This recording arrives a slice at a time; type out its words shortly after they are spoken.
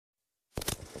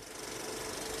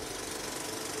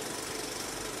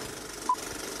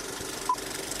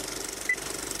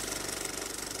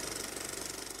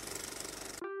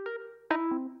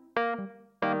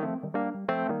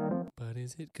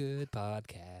It Good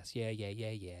podcast. Yeah, yeah,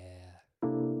 yeah,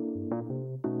 yeah.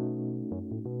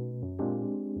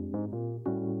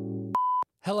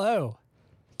 Hello,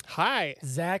 Hi.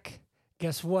 Zach.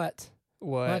 Guess what? What?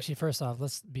 Well, actually, first off,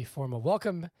 let's be formal.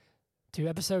 Welcome to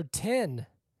episode 10,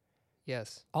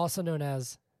 Yes. also known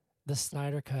as the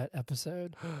Snyder Cut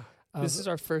episode. This is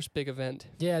our first big event.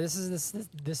 Yeah, this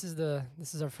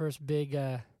is our first big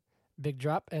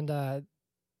drop, and I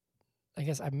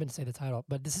guess I meant to say the title,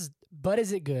 but this is But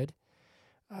Is It Good?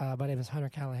 My name is Hunter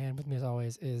Callahan. With me, as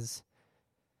always, is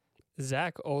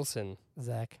Zach Olson.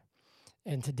 Zach.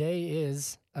 And today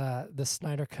is the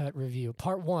Snyder Cut review,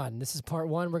 part 1. This is part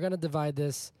 1. We're going to divide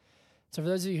this. So for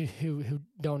those of you who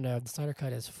don't know, the Snyder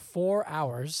Cut is 4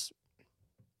 hours.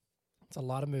 It's a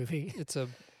lot of movie. It's a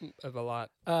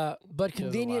lot. But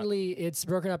conveniently, it's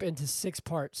broken up into 6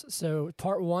 parts. So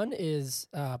part 1 is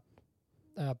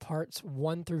parts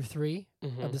 1 through 3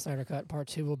 of the Snyder Cut. Part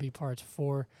 2 will be parts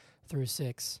 4 through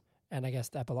 6, and I guess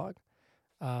the epilogue.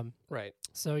 Right.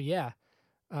 So yeah.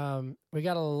 We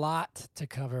got a lot to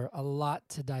cover, a lot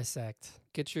to dissect.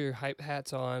 Get your hype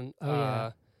hats on. Oh,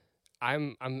 yeah.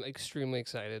 I'm extremely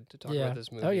excited to talk about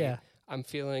this movie. Oh yeah. I'm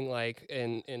feeling like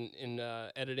in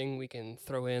editing we can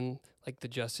throw in like the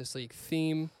Justice League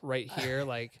theme right here,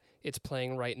 like it's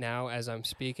playing right now as I'm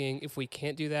speaking. If we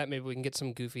can't do that, maybe we can get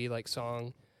some goofy like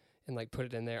song and like put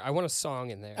it in there. I want a song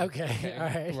in there. Okay. All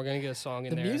right. And we're gonna get a song in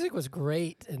The there. music was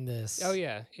great in this. Oh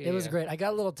yeah. It was great. I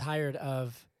got a little tired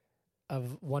of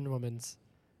Wonder Woman's.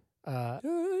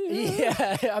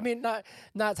 Yeah, I mean not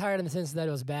tired in the sense that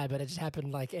it was bad, but it just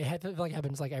happened like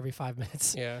happens like every 5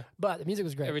 minutes. Yeah. But the music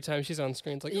was great. Every time she's on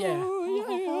screen, it's like Yeah.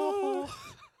 oh,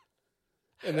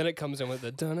 yeah. And then it comes in with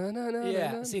the dun dun dun dun.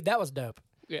 Yeah, see that was dope.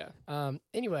 Yeah.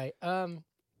 Anyway,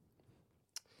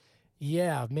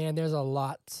 yeah, man, there's a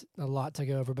lot to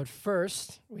go over. But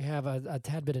first, we have a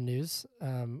tad bit of news.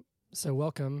 So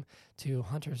welcome to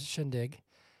Hunter's Shindig,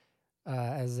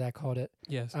 as Zach called it.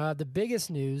 Yes. The biggest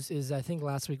news is I think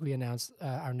last week we announced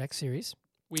our next series.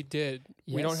 We did.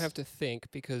 We don't Yes. have to think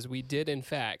because we did in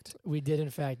fact We did in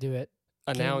fact do it.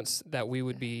 announce that we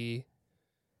would be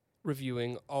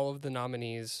reviewing all of the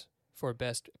nominees for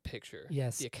Best Picture.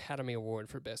 Yes. The Academy Award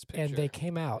for Best Picture. And they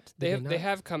came out. They Did have not?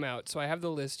 have come out. So I have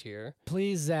the list here.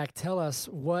 Please, Zach, tell us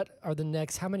what are the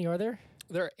next. How many are there?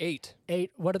 There are 8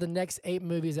 8. What are the next 8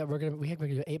 movies that we're gonna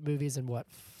do 8 movies in what?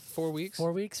 4 weeks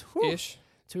 4 weeks? Whew. ish.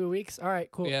 2 weeks. All right,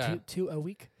 cool. Yeah. Two a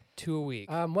week. 2 a week.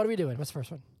 What are we doing? What's the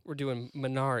first one? We're doing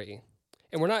Minari.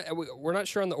 And we're not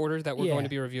sure on the order that we're Yeah, going to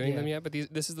be reviewing yeah. them yet, but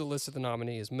this is the list of the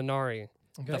nominees. Minari,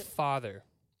 Okay. The Father,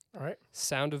 All right.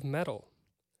 Sound of Metal,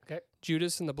 Okay.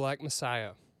 Judas and the Black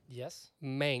Messiah, Yes.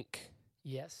 Mank,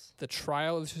 Yes. The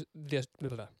Trial of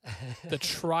the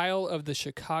Trial of the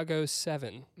Chicago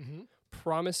 7, Mm-hmm.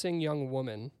 Promising Young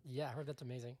Woman, Yeah, I heard that's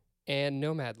amazing. and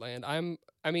Nomadland.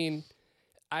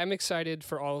 I'm excited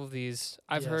for all of these.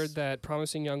 I've Yes. heard that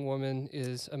Promising Young Woman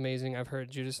is amazing. I've heard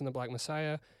Judas and the Black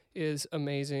Messiah is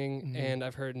amazing, Mhm. and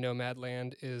I've heard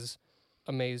Nomadland is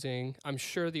amazing. I'm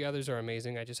sure the others are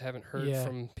amazing. I just haven't heard Yeah.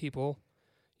 from people.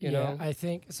 You Yeah, know? I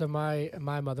think so. My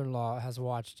mother-in-law has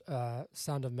watched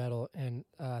Sound of Metal and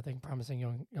I think Promising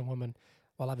Young Woman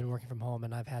while I've been working from home,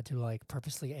 and I've had to like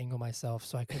purposely angle myself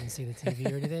so I couldn't see the TV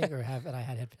or anything, and I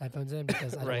had headphones in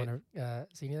because I Right. don't want to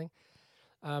see anything.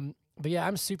 But yeah,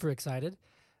 I'm super excited.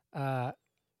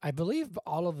 I believe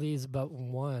all of these but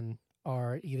one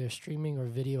are either streaming or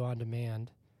video on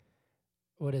demand.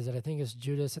 What is it? I think it's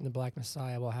Judas and the Black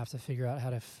Messiah. We'll have to figure out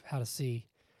how to see.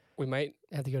 we might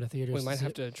Have to go to theaters. we might see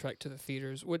have it. to trek to the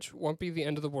theaters, which won't be the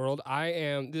end of the world.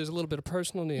 There's a little bit of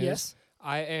personal news. Yes.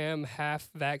 I am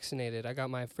half vaccinated. I got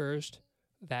my first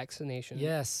vaccination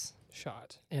Yes.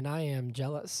 shot. And I am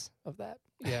jealous of that.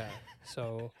 Yeah.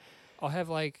 So I'll have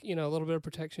like, a little bit of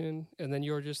protection, and then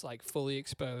you're just like fully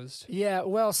exposed. Yeah,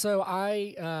 well, so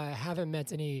I haven't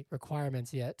met any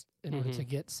requirements yet in order Mhm. to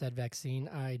get said vaccine.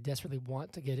 I desperately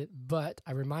want to get it, but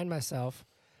I remind myself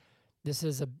this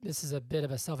is a bit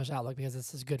of a selfish outlook because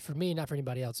this is good for me, not for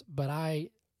anybody else. But I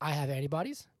have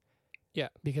antibodies. Yeah.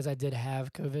 Because I did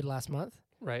have COVID last month.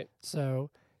 Right. So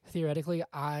theoretically,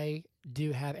 I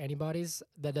do have antibodies.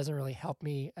 That doesn't really help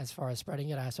me as far as spreading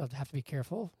it. I still have to be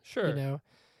careful. Sure. You know.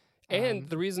 And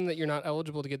the reason that you're not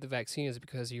eligible to get the vaccine is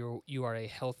because you are a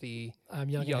healthy, I'm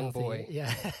young, young and healthy. boy.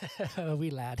 Yeah, a wee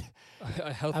lad.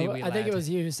 a healthy wee I think it lad. was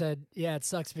you who said, "Yeah, it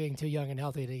sucks being too young and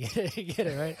healthy to get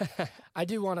it." Right? I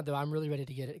do want it though. I'm really ready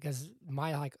to get it because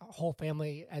my whole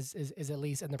family is at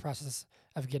least in the process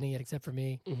of getting it, except for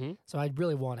me. Mm-hmm. So I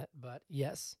really want it. But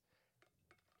yes.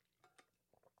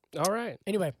 All right.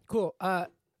 Anyway, cool.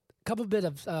 couple bit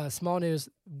of small news,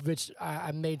 which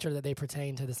I made sure that they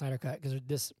pertain to the Snyder Cut because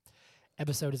this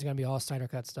episode is going to be all Snyder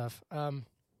Cut stuff.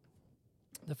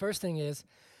 The first thing is,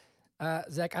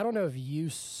 Zach, I don't know if you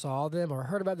saw them or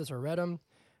heard about this or read them,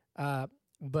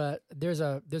 but there's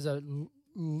a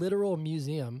literal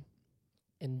museum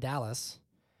in Dallas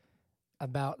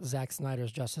about Zack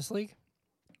Snyder's Justice League.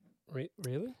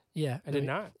 Really? Yeah, I did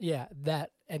not. Yeah,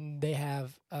 that, and they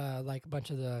have like a bunch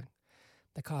of the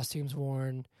costumes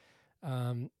worn,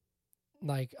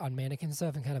 like on mannequin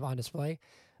stuff and kind of on display.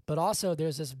 But also,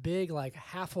 there's this big like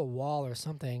half a wall or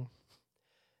something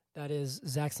that is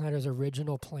Zack Snyder's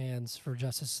original plans for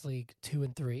Justice League 2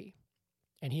 and 3,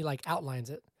 and he like outlines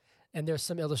it. And there's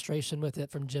some illustration with it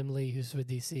from Jim Lee, who's with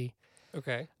DC.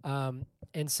 Okay.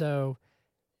 And so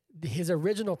his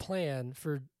original plan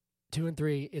for 2 and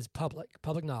 3 is public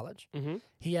knowledge. Mm-hmm.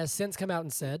 He has since come out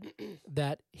and said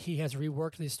that he has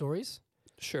reworked these stories.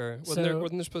 Sure. So-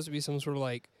 Wasn't there supposed to be some sort of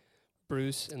like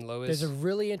Bruce and Lois? There's a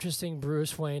really interesting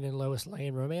Bruce Wayne and Lois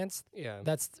Lane romance. yeah.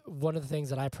 That's one of the things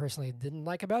that I personally didn't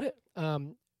like about it.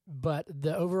 But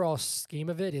the overall scheme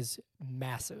of it is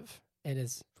massive and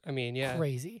is I mean, yeah.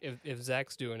 crazy. If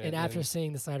Zach's doing it, And after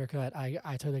seeing the Snyder Cut, I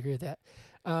totally agree with that.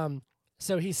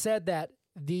 So he said that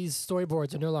these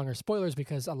storyboards are no longer spoilers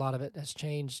because a lot of it has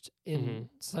changed in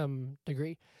some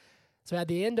degree. So at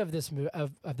the end of this movie,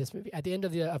 at the end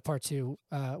of part 2,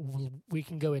 we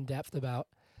can go in depth about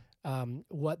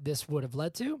what this would have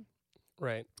led to.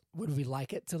 right. Would we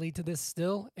like it to lead to this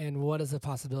still? And what is the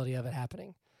possibility of it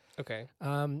happening? Okay.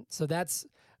 So that's.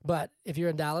 But if you're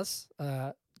in Dallas,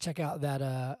 check out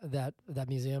that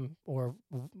museum or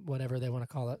whatever they want to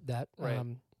call it, that Right.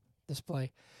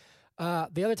 display.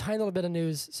 The other tiny little bit of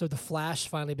news. So The Flash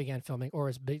finally began filming, or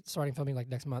is starting filming like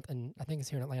next month, and I think it's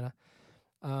here in Atlanta.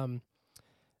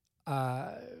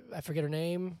 I forget her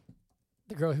name.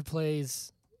 The girl who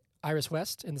plays Iris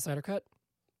West in the Snyder Cut.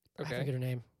 I Okay. forget her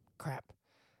name. Crap.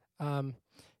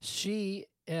 She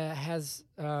has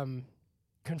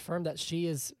confirmed that she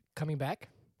is coming back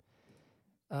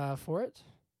for it,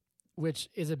 which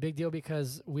is a big deal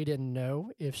because we didn't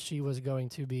know if she was going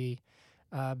to be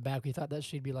back. We thought that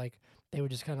she'd be like, they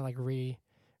would just kind of like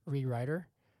rewrite her.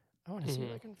 I want to see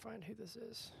if I can find who this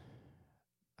is.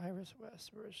 Iris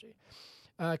West, where is she?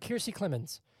 Kiersey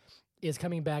Clemens is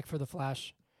coming back for The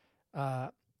Flash,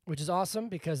 which is awesome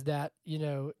because that,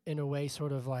 in a way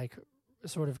sort of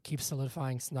keeps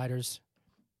solidifying Snyder's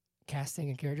casting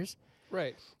and characters.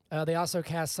 Right. They also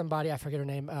cast somebody, I forget her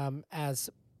name, as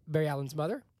Barry Allen's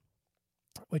mother,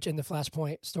 which in the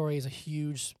Flashpoint story is a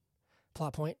huge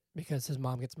plot point because his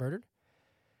mom gets murdered.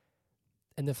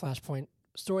 And the Flashpoint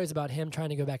story is about him trying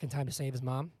to go back in time to save his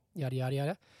mom, yada,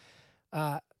 yada,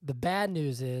 yada. The bad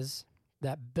news is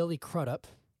that Billy Crudup,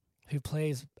 who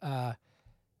plays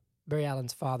Barry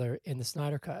Allen's father in the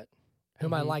Snyder Cut,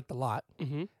 whom I liked a lot,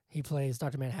 Mm-hmm. he plays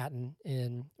Dr. Manhattan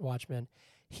in Watchmen,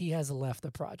 he has left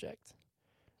the project.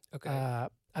 Okay.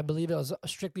 I believe it was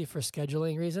strictly for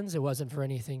scheduling reasons. It wasn't for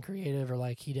anything creative or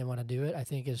like he didn't want to do it. I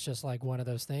think it's just like one of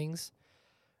those things.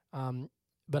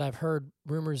 But I've heard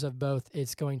rumors of both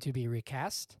it's going to be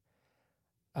recast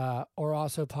or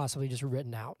also possibly just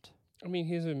written out. I mean,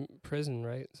 he's in prison,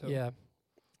 right? So Yeah.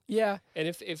 Yeah. And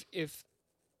if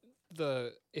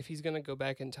he's gonna go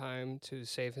back in time to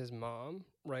save his mom,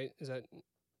 right? Is that?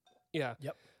 Yeah.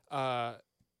 Yep.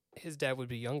 His dad would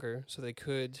be younger, so they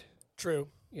could, True.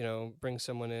 bring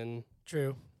someone in.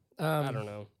 True. I don't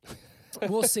know.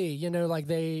 We'll see.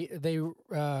 They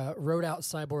wrote out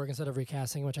Cyborg instead of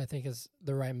recasting, which I think is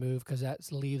the right move because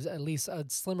that leaves at least a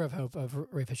slimmer of hope of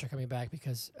Ray Fisher coming back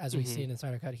because as we see in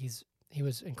Snyder Cut, he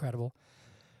was incredible.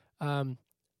 I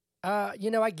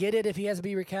get it if he has to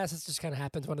be recast. It just kind of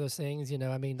happens. One of those things.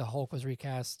 I mean, the Hulk was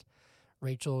recast.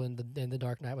 Rachel in the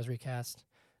Dark Knight was recast.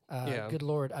 Yeah. Good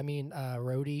Lord. I mean,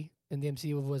 Rhodey in the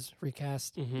MCU was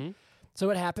recast. Mm-hmm. So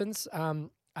it happens.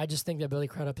 I just think that Billy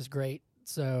Crudup is great.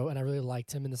 So, and I really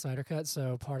liked him in the Snyder Cut.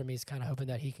 So part of me is kind of hoping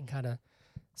that he can kind of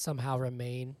somehow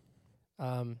remain.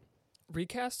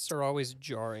 Recasts are always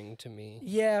jarring to me,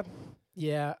 Yeah.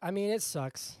 I mean, it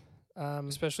sucks.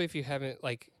 especially if you haven't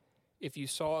if you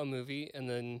saw a movie and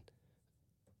then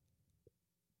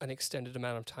an extended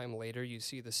amount of time later you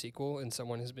see the sequel and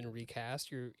someone has been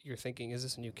recast. You're thinking, is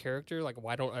this a new character? Like,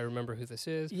 why don't I remember who this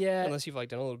is? Yeah. Unless you've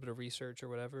done a little bit of research or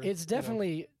whatever. It's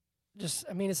definitely just,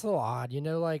 I mean, it's a little odd,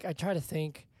 I try to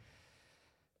think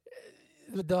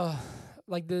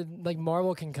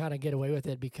Marvel can kind of get away with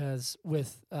it because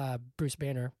with Bruce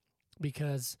Banner,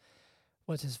 because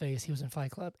what's his face? He was in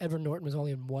Fight Club. Edward Norton was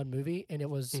only in one movie, and it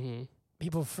was Mm-hmm.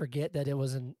 people forget that it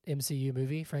was an MCU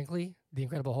movie. Frankly, The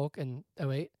Incredible Hulk in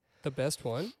 2008. The best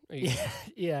one?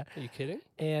 Yeah. Are you kidding?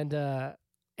 And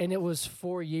it was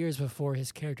 4 years before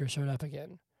his character showed up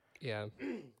again. Yeah.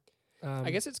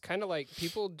 I guess it's kind of like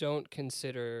people don't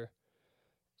consider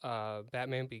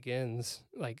Batman Begins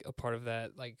like a part of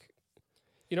that. Like,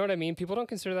 you know what I mean? People don't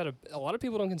consider that a lot of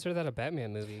people don't consider that a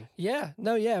Batman movie. Yeah.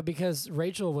 No, yeah, because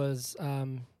Rachel was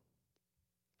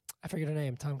I forget her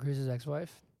name, Tom Cruise's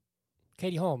ex-wife,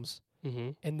 Katie Holmes. Mm-hmm.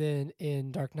 And then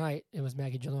in Dark Knight, it was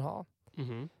Maggie Gyllenhaal.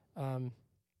 Mm-hmm.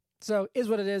 So is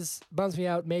what it is. Bums me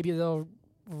out. Maybe they'll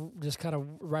just kind of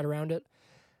right around it.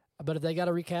 But if they got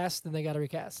to recast, then they got to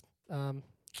recast.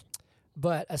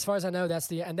 But as far as I know,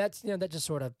 that just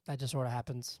sort of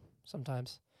happens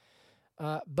sometimes.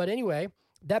 But anyway,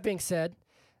 that being said,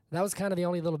 that was kind of the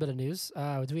only little bit of news.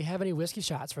 Do we have any whiskey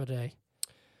shots for today?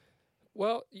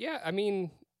 Well, yeah. I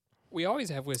mean, we always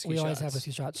have whiskey shots. We always have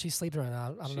whiskey shots. She's sleeping right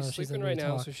now. I don't know if she's sleeping right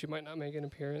now, so she might not make an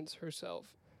appearance herself.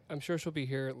 I'm sure she'll be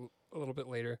here a little bit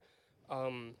later.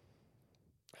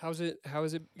 How is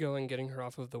it going getting her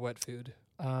off of the wet food?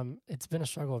 It's been a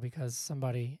struggle because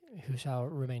somebody who shall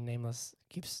remain nameless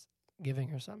keeps giving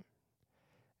her some.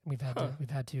 We've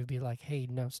had to be like, hey,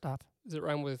 no, stop. Does it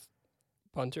rhyme with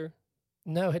bunter?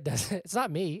 No, it doesn't. It's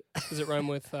not me. Does it rhyme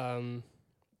with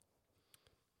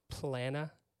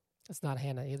plana? It's not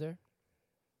Hannah either.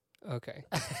 Okay.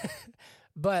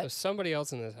 But so somebody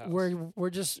else in this house. We're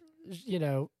just,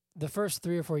 the first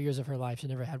 3 or 4 years of her life, she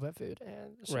never had wet food,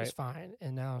 and she was fine.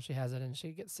 And now she has it, and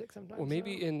she gets sick sometimes. Well,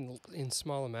 maybe in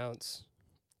small amounts,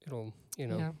 it'll,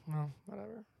 Yeah, well,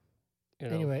 whatever.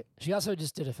 Anyway, she also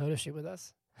just did a photo shoot with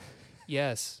us.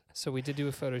 Yes, so we did do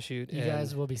a photo shoot. You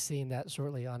guys will be seeing that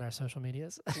shortly on our social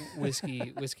medias.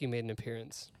 Whiskey made an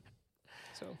appearance.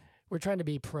 So we're trying to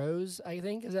be pros, I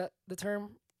think. Is that the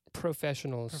term?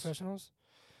 Professionals.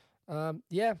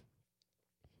 Yeah.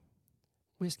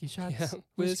 Whiskey shots. Yeah,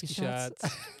 whiskey shots.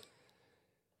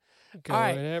 Going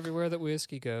right. everywhere that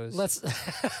whiskey goes. That's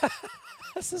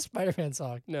the Spider-Man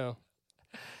song. No.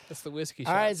 That's the whiskey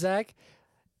shots. All right, Zach.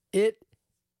 It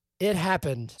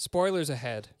happened. Spoilers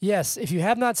ahead. Yes. If you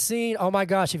have not seen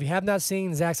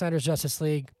Zack Snyder's Justice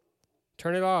League,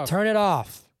 turn it off. Turn it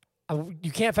off.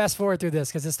 You can't fast forward through this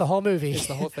because it's the whole movie. It's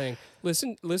the whole thing.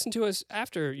 Listen to us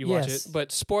after you watch it,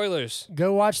 but spoilers.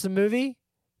 Go watch the movie.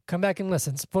 Come back and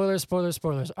listen. Spoilers.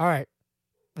 All right.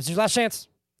 This is your last chance.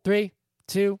 3,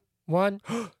 2, 1.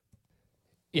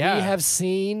 Yeah. We have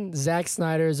seen Zack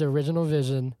Snyder's original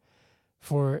vision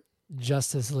for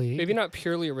Justice League. Maybe not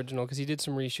purely original because he did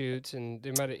some reshoots and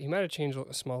he might have changed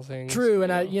small things. True,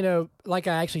 and like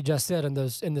I actually just said in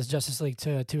this Justice League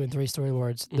 2 and 3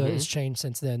 storyboards, it's changed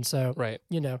since then. So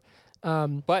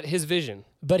but his vision.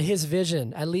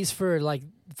 At least for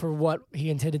what he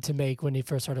intended to make when he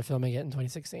first started filming it in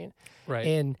 2016. Right.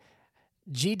 And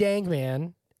Dang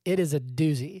man, it is a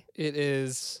doozy. It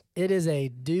is a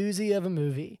doozy of a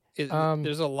movie.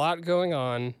 There's a lot going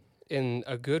on in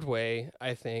a good way,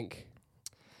 I think.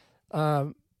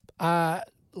 Real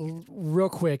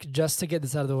quick, just to get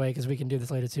this out of the way, because we can do this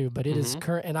later too, but it is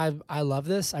current, and I love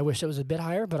this. I wish it was a bit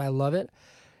higher, but I love it.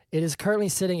 It is currently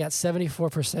sitting at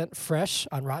 74% fresh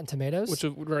on Rotten Tomatoes. Which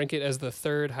would rank it as the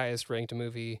 3rd highest ranked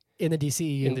movie in the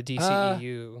DCEU. In the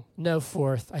DCEU. No,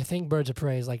 4th. I think Birds of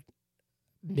Prey is like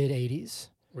mid-80s.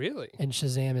 Really? And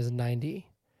Shazam is 90.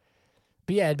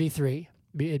 But yeah, it'd be 3.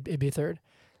 It'd be 3rd.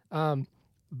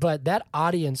 But that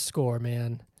audience score,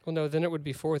 man. Well, no, then it would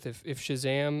be 4th if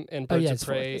Shazam and Birds of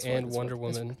Prey and Wonder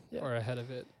Woman are ahead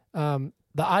of it. The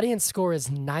audience score is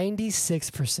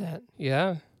 96%.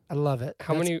 Yeah. I love it.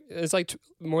 How many? It's like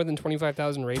more than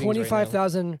 25,000 ratings.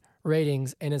 25,000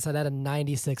 ratings, and it's at a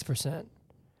 96%.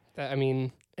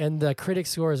 And the critic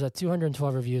score is at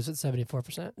 212 reviews at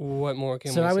 74%. What more can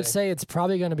we say? So I would say it's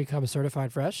probably going to become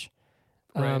certified fresh.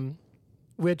 Right.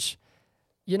 Which,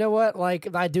 you know what?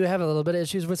 Like, I do have a little bit of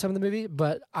issues with some of the movie,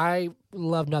 but I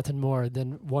love nothing more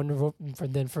than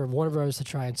for Warner Bros. To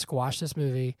try and squash this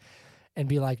movie and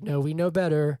be like, no, we know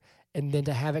better. And then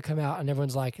to have it come out and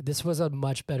everyone's like, this was a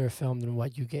much better film than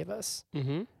what you gave us.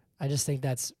 Mm-hmm. I just think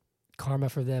that's karma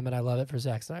for them, and I love it for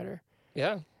Zack Snyder.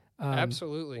 Yeah,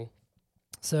 absolutely.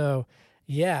 So,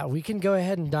 yeah, we can go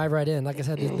ahead and dive right in. Like I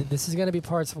said, this is going to be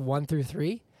parts 1 through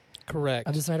 3. Correct.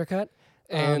 Of the Snyder Cut.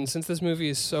 And since this movie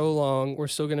is so long, we're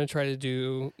still going to try to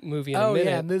do movie in a minute. Oh,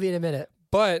 yeah, movie in a minute.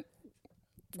 But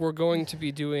we're going to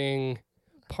be doing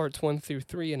parts 1 through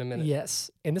 3 in a minute. Yes.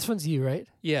 And this one's you, right?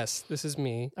 Yes, this is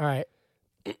me. All right.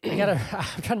 I'm trying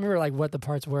to remember what the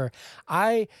parts were.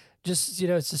 I just,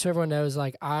 just so everyone knows,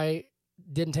 I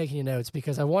didn't take any notes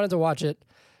because I wanted to watch it,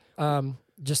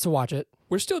 just to watch it.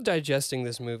 We're still digesting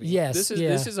this movie. Yes.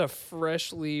 This is a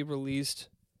freshly released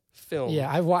film. Yeah,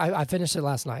 I finished it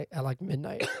last night at like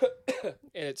midnight. And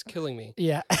it's killing me.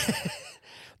 Yeah.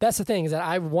 That's the thing, is that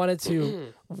I wanted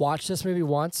to watch this movie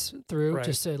once through Right.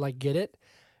 just to like get it,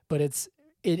 but it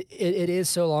is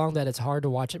so long that it's hard to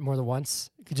watch it more than once.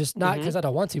 Just not because I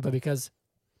don't want to, but because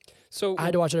So I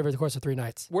had to watch it over the course of 3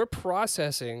 nights. we're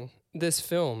processing this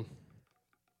film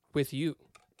with you,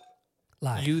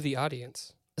 Live. you the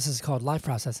audience. This is called live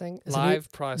processing. It's a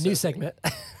Live processing. new segment.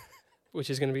 Which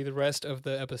is going to be the rest of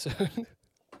the episode.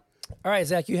 All right,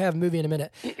 Zach, you have a movie in a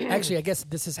minute. Actually, I guess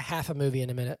this is half a movie in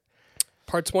a minute.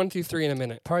 Parts 1 through 3 in a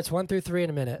minute. Parts 1 through 3 in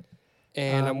a minute.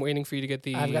 And I'm waiting for you to get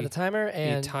the... I've got the timer,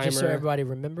 and just so timer. everybody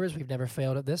remembers, we've never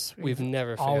failed at this. We've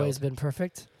never failed. always been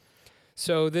perfect.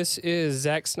 So this is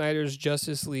Zack Snyder's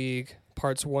Justice League,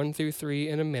 parts 1 through 3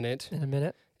 in a minute. In a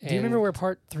minute. Do you And- remember where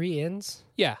part 3 ends?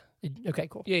 Yeah. Okay,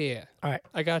 cool. Yeah. All right.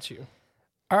 I got you.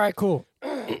 All right, cool.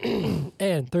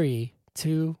 And 3,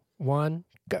 2, 1,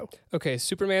 go. Okay,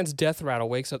 Superman's death rattle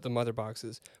wakes up the mother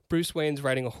boxes. Bruce Wayne's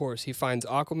riding a horse. He finds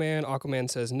Aquaman. Aquaman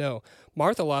says no.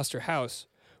 Martha lost her house.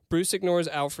 Bruce ignores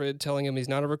Alfred, telling him he's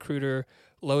not a recruiter.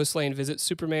 Lois Lane visits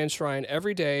Superman's shrine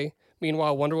every day.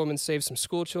 Meanwhile, Wonder Woman saves some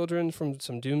school children from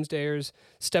some doomsdayers.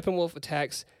 Steppenwolf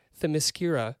attacks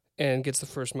Themyscira and gets the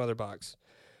first mother box.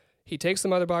 He takes the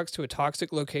mother box to a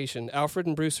toxic location. Alfred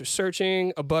and Bruce are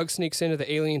searching. A bug sneaks into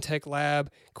the alien tech lab.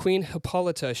 Queen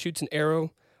Hippolyta shoots an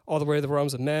arrow all the way to the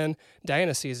realms of men.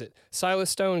 Diana sees it. Silas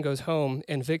Stone goes home,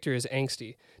 and Victor is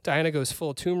angsty. Diana goes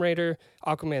full Tomb Raider.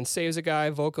 Aquaman saves a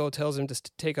guy. Volko tells him to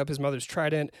take up his mother's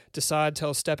trident. Desaad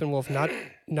tells Steppenwolf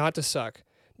not to suck.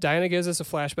 Diana gives us a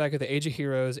flashback of the Age of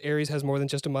Heroes. Ares has more than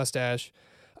just a mustache.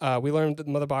 We learned the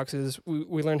mother boxes.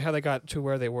 We learned how they got to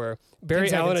where they were. Barry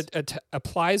 10 Allen seconds.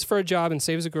 applies for a job and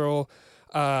saves a girl.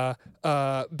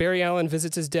 Barry Allen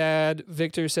visits his dad.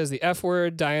 Victor says the F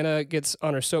word. Diana gets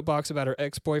on her soapbox about her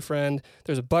ex-boyfriend.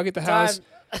 There's a bug at the house.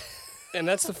 And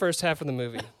that's the first half of the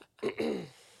movie.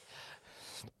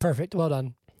 Perfect. Well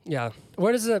done. Yeah.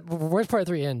 Where's part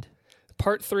 3 end?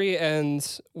 Part 3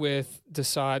 ends with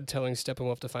Desaad telling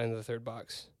Steppenwolf to find the third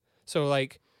box. So,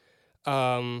 like,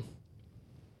 You're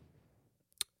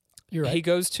right. he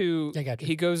goes to I got you.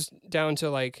 he goes down to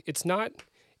like it's not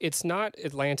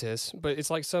Atlantis, but it's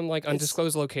like some like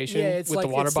undisclosed location it's with like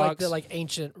the water it's box. like the like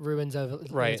ancient ruins of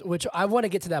Right. Which I want to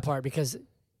get to that part because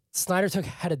Snyder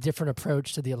had a different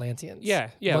approach to the Atlanteans. yeah,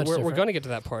 Much we're different. going to get to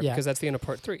that part Yeah. because that's the end of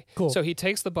part 3. Cool. So he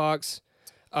takes the box.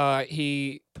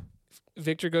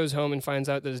 Victor goes home and finds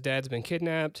out that his dad's been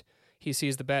kidnapped. He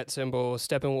sees the bat symbol.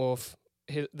 Steppenwolf,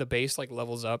 the base like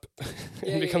levels up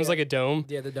Yeah, and becomes like a dome.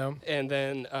 Yeah, the dome. And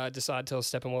then Desaad tells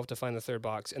Steppenwolf to find the third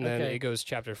box, and then Okay. it goes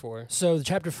chapter 4. So the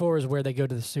chapter 4 is where they go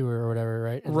to the sewer or whatever,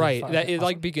 right? And Right, then that it awesome.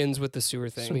 like begins with the sewer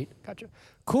thing. Sweet. Gotcha.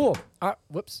 Cool.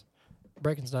 Whoops.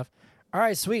 Breaking stuff. All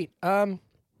right, sweet. But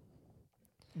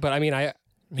I mean,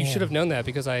 you should Man. have known that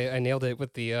because I nailed it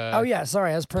with the. Oh yeah,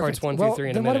 sorry, that's perfect. parts 1 through well, 3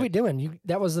 in a then what are we minute. doing?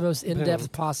 That was the most in-depth Boom.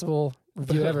 possible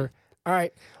review Boom. ever. All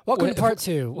right, welcome What- to part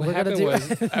 2. what We're gonna happened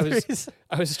do. was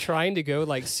I was trying to go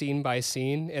like scene by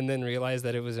scene and then realized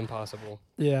that it was impossible.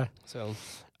 Yeah. So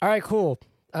All right, cool.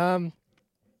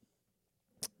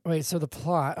 Wait, so the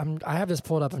plot. I have this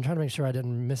pulled up. I'm trying to make sure I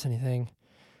didn't miss anything.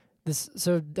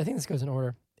 So I think this goes in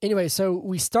order. Anyway, so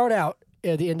we start out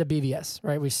at the end of BVS,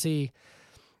 right? We see.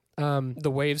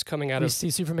 the waves coming out We of see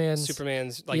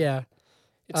Superman's. like yeah.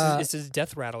 it's his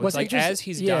death rattle. what's It's like interest- as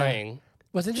he's yeah. dying.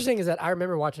 What's interesting is that I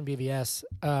remember watching BVS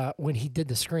when he did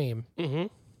the scream, Mm-hmm.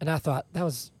 and I thought that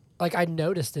was like I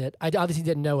noticed it. I obviously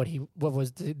didn't know what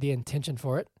was the intention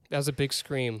for it, That was a big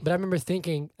scream. but I remember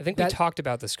thinking. I think that, we talked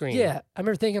about the scream. Yeah, I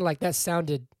remember thinking like that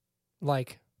sounded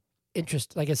like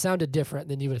like it sounded different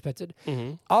than you would have expected.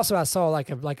 Mm-hmm. Also, I saw like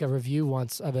a review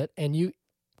once of it, and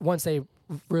once they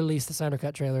released the Snyder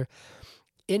Cut trailer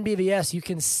in BVS, you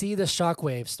can see the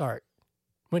shockwave start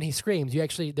when he screams. You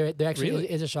actually there actually Really?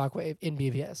 is a shockwave in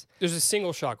BVS. There's a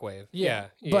single shockwave. Yeah.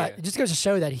 But it just goes to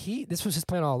show that this was his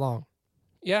plan all along.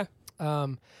 yeah.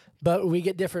 But we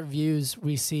get different views.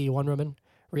 We see Wonder Woman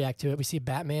react to it. We see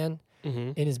Batman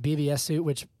Mm-hmm. in his BVS suit,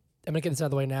 which I'm gonna get this out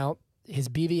of the way now. His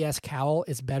BVS cowl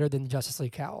is better than the Justice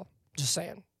League cowl. Just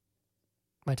saying.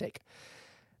 My take.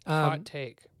 Hot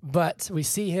take. But we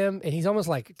see him, and he's almost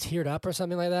like teared up or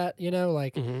something like that,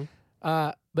 like. Mm-hmm.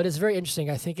 But it's very interesting.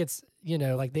 I think it's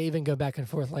like they even go back and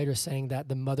forth later saying that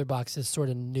the mother boxes sort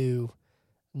of knew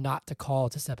not to call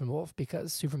to Steppenwolf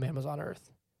because Superman was on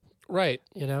Earth. Right.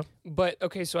 But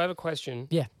okay, so I have a question.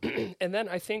 Yeah. And then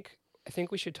I think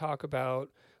we should talk about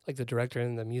like the director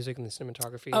and the music and the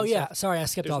cinematography. Oh and yeah, stuff. sorry, I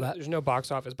skipped all that. There's no box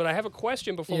office, but I have a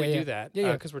question before Yeah, we yeah. do that. Yeah,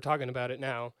 yeah. Because we're talking about it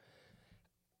now.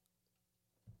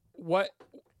 What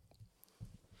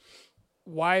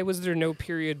why was there no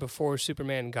period before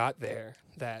Superman got there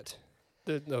that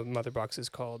the mother box is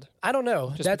called? I don't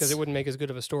know. Just because it wouldn't make as good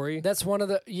of a story? That's one of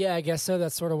the, yeah, I guess so.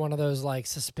 That's sort of one of those like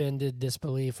suspended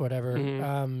disbelief, whatever.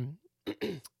 Mhm.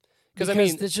 Because I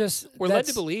mean, it's just we're led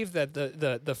to believe that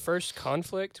the first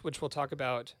conflict, which we'll talk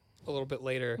about a little bit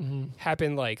later,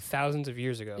 happened like thousands of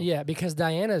years ago. Yeah, because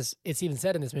Diana's, it's even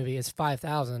said in this movie, is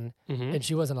 5,000 Mhm. and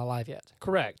she wasn't alive yet.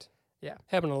 Correct. Yeah.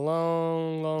 Happened a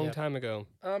long, long Yep. time ago.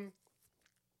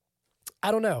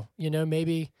 I don't know.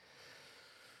 Maybe.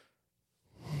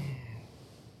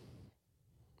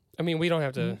 I mean, we don't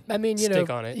have to I mean, stick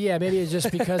on it. Yeah, maybe it's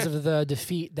just because of the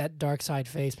defeat that Darkseid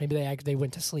faced. Maybe they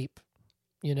went to sleep.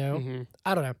 Mhm.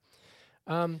 I don't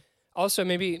know. Also,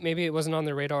 maybe it wasn't on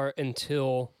their radar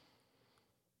until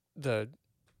the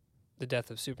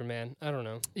death of Superman. I don't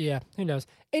know. Yeah, who knows?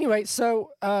 Anyway,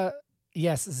 so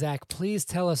yes, Zach, please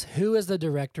tell us who is the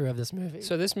director of this movie.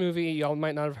 So this movie, y'all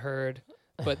might not have heard,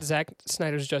 but Zack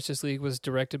Snyder's Justice League was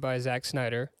directed by Zack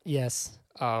Snyder. Yes,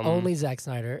 Um, only Zack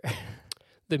Snyder.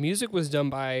 The music was done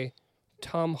by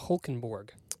Tom Holkenborg.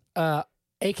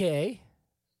 AKA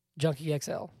Junkie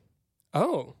XL.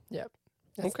 Oh,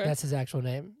 That's his actual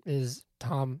name. Is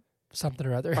Tom something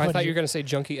or other? I thought you were going to say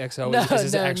Junkie XL No, was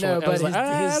his no, actual no. I But was like,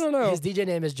 I don't know. his DJ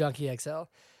name is Junkie XL.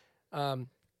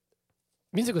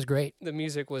 Music was great. The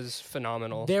music was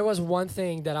phenomenal. There was one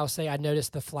thing that I'll say I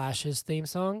noticed: the Flash's theme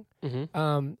song.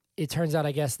 Mm-hmm. It turns out,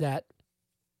 I guess, that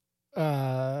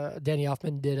Danny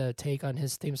Elfman did a take on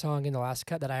his theme song in the last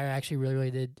cut that I actually really,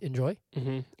 really did enjoy.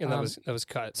 Mm-hmm. And that was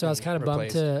cut. So I was kind of bummed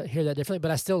to hear that differently,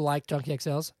 but I still like Junkie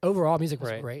XL's. Overall, music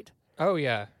was great. Oh,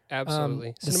 yeah,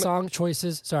 absolutely. The song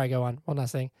choices, sorry, go on. One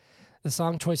last thing. The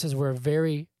song choices were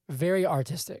very, very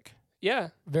artistic. Yeah.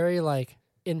 Very, like,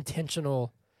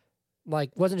 intentional.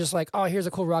 Like, wasn't just like, oh, here's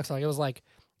a cool rock song. It was like,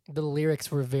 the lyrics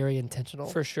were very intentional.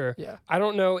 For sure. Yeah. I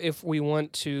don't know if we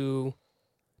want to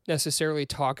necessarily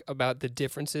talk about the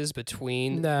differences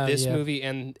between this movie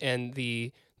and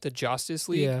the Justice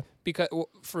League. Yeah. Because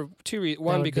for two reasons.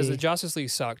 One, because the Justice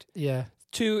League sucked. Yeah.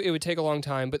 Two, it would take a long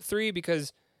time. But three,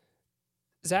 because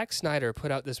Zack Snyder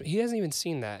put out this. He hasn't even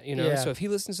seen that, Yeah. So if he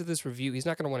listens to this review, he's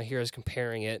not going to want to hear us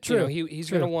comparing it. True.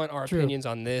 He's going to want our opinions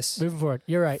on this. Moving forward,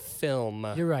 you're right. Film.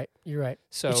 You're right.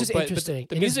 So it's just interesting.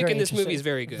 But the music in this movie is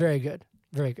very good. Very good.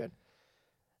 Very good.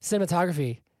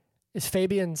 Cinematography is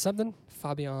Fabian something.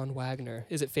 Fabian Wagner.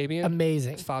 Is it Fabian?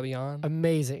 Amazing. Fabian.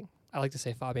 Amazing. I like to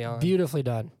say Fabian. Beautifully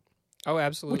done. Oh,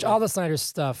 absolutely. Which all the Snyder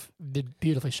stuff did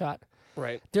beautifully shot.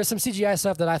 Right. There's some CGI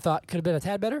stuff that I thought could have been a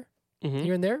tad better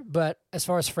here and there, but as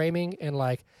far as framing and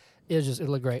like, it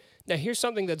looked great. Now, here's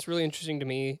something that's really interesting to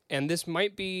me, and this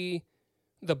might be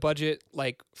the budget,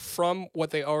 like, from what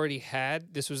they already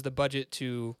had. This was the budget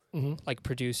to, like,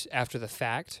 produce after the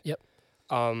fact. Yep.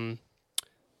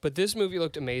 But this movie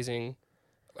looked amazing.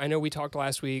 I know we talked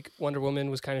last week. Wonder Woman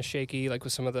was kind of shaky, like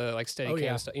with some of the like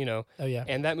Steadicam stuff, Oh yeah.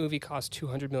 And that movie cost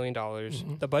 $200 million.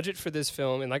 The budget for this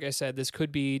film, and like I said, this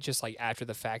could be just like after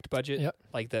the fact budget,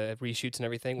 like the reshoots and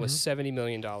everything, was $70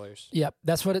 million. Yep,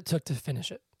 that's what it took to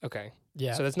finish it. Okay.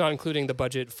 Yeah. So that's not including the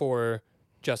budget for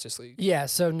Justice League. Yeah.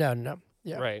 So no.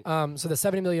 Yeah. Right. So the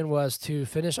 $70 million was to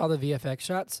finish all the VFX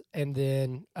shots and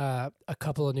then a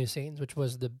couple of new scenes, which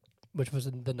was the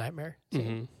nightmare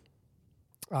scene.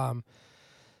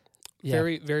 Yeah.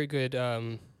 Very, very good.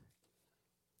 A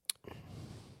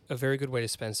very good way to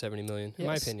spend $70 million, in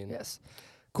my opinion. Yes.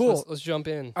 Cool. So let's jump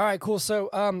in. All right. Cool.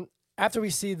 So after we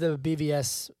see the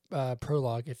BVS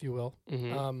prologue, if you will,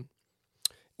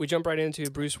 we jump right into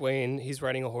Bruce Wayne. He's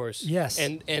riding a horse. Yes.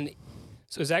 And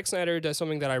so Zack Snyder does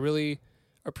something that I really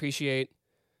appreciate.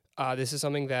 This is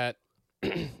something that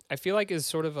I feel like is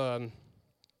sort of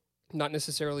not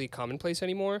necessarily commonplace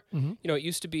anymore. It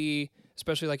used to be,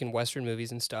 especially like in Western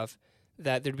movies and stuff,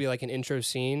 that there'd be like an intro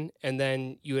scene, and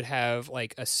then you would have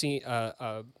like a scene,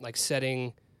 like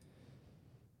setting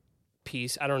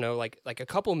piece. I don't know, like a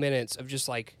couple minutes of just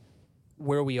like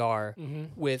where we are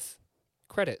with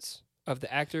credits of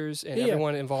the actors and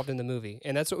everyone involved in the movie,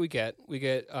 and that's what we get. We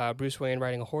get Bruce Wayne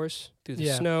riding a horse through the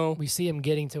snow. We see him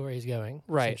getting to where he's going,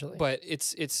 right? But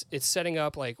it's setting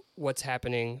up like what's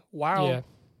happening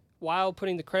while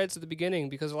putting the credits at the beginning,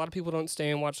 because a lot of people don't stay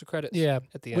and watch the credits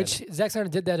at the end. Which Zack Snyder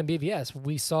did that in BVS.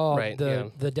 We saw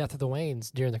the death of the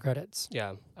Waynes during the credits.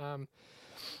 Yeah.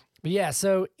 But yeah,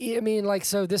 so I mean, like,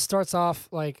 so this starts off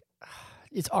like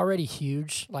it's already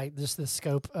huge. Like, just the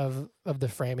scope of the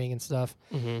framing and stuff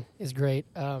is great.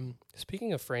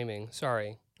 Speaking of framing,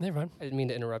 sorry, never mind. I didn't mean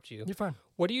to interrupt you. You're fine.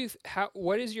 What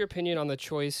is your opinion on the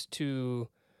choice to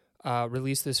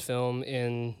release this film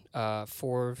in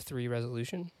 4:3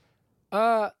 resolution?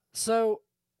 So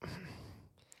what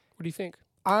do you think?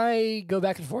 I go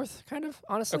back and forth, kind of,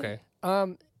 honestly. Okay.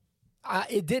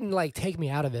 It didn't like take me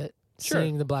out of it. Sure.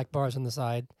 Seeing the black bars on the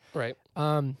side. Right.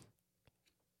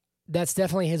 That's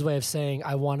definitely his way of saying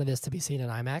I wanted this to be seen in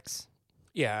IMAX,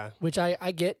 Yeah. which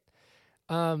I get.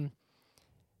 And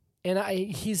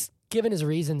he's given his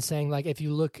reason, saying like if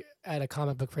you look at a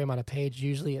comic book frame on a page,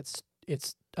 usually it's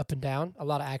up and down. A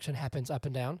lot of action happens up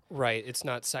and down. Right. It's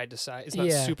not side to side. It's not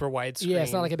Yeah. super widescreen. Yeah,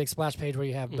 it's not like a big splash page where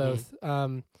you have Mhm. both.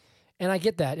 And I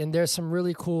get that. And there's some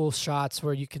really cool shots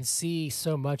where you can see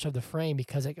so much of the frame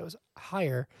because it goes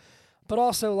higher. But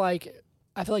also, like,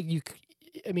 I feel like you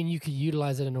could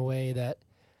utilize it in a way that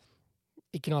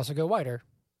it can also go wider.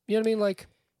 You know what I mean? Like,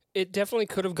 It definitely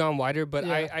could have gone wider, but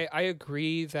Yeah. I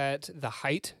agree that the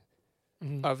height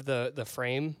mhm. of the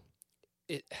frame,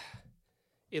 it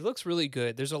looks really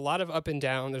good. There's a lot of up and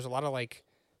down. There's a lot of like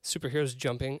superheroes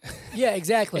jumping Yeah,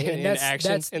 exactly. in And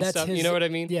action and stuff. his, You know what I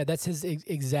mean? Yeah, that's his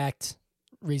exact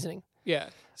reasoning. Yeah.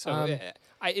 So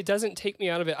it doesn't take me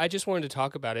out of it. I just wanted to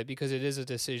talk about it because it is a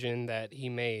decision that he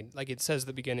made. Like it says at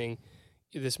the beginning,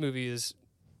 this movie is,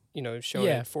 shown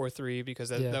Yeah. at 4:3 because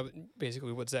that was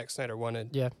basically what Zack Snyder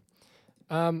wanted. Yeah.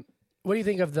 What do you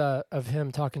think of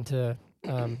him talking to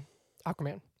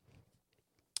Aquaman?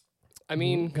 I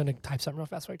mean, I'm gonna type something real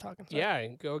fast while you're talking. Sorry. yeah,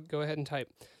 go ahead and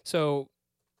type. So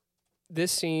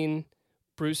this scene,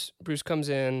 Bruce comes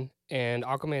in and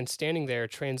Aquaman's standing there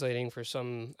translating for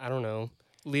some, I don't know,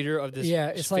 leader of this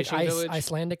it's like fishing village.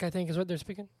 Icelandic, I think, is what they're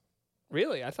speaking.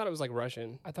 Really? I thought it was like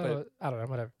Russian. I thought it was, I don't know,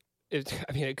 whatever.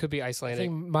 It could be I Icelandic.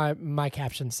 think my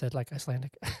caption said like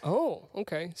Icelandic. Oh,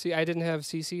 okay. See, I didn't have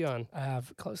CC on. I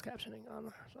have closed captioning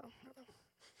on. So.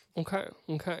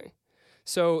 Okay.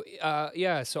 So,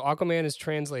 so Aquaman is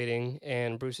translating,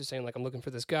 and Bruce is saying, like, I'm looking for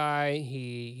this guy.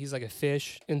 He's like a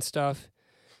fish and stuff.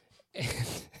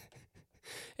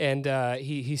 And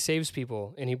he saves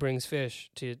people, and he brings fish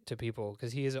to people,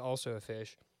 because he is also a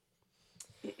fish.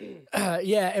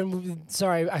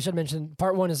 Sorry, I should mention,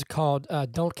 part 1 is called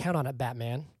Don't Count on It,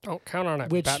 Batman. Don't count on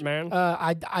it, Which, Batman.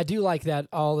 I do like that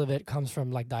all of it comes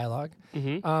from, like, dialogue.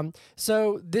 Mm-hmm.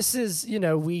 So this is,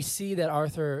 we see that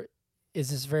Arthur is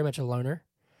just very much a loner.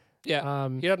 Yeah,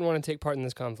 he doesn't want to take part in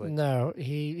this conflict. No,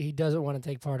 he doesn't want to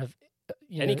take part of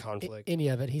Any conflict. any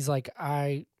of it. He's like,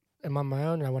 I am on my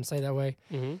own, and I want to say that way.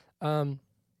 Mm-hmm.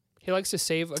 He likes to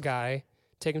save a guy,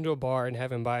 take him to a bar, and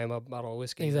have him buy him a bottle of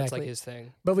whiskey. Exactly. That's like his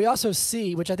thing. But we also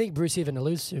see, which I think Bruce even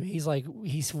alludes to,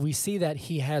 we see that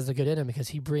he has the good in him because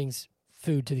he brings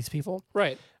food to these people.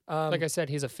 Right. Like I said,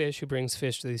 he's a fish who brings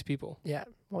fish to these people. Yeah,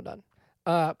 well done.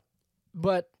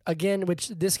 But again, which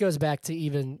this goes back to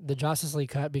even the Justice League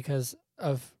cut because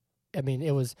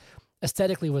it was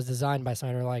aesthetically was designed by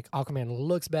Snyder. Like Aquaman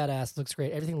looks badass, looks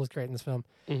great. Everything looks great in this film.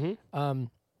 Mm-hmm.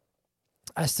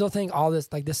 I still think all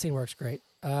this, like this scene works great.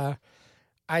 I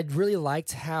really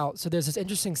liked so there's this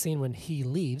interesting scene when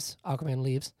Aquaman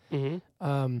leaves.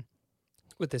 Mm-hmm.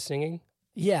 With the singing?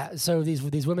 Yeah, so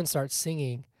these women start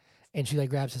singing, and she like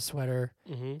grabs his sweater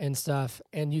and stuff.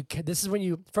 And this is when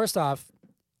you first off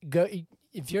go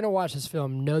if you're gonna watch this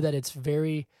film, know that it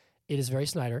is very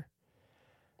Snyder.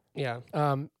 Yeah.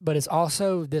 But it's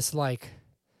also this like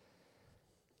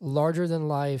larger than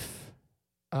life,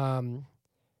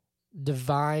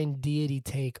 divine deity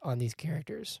take on these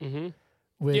characters. Mm-hmm.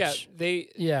 Which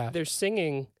they're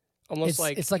singing almost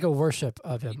it's like a worship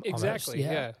of him. Exactly.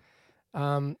 Almost.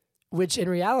 Yeah. Which in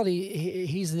reality,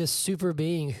 he's this super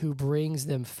being who brings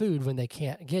them food when they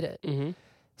can't get it. Mm-hmm.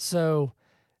 So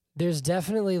there's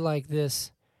definitely like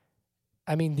this.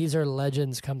 I mean, these are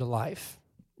legends come to life,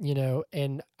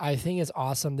 and I think it's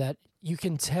awesome that you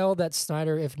can tell that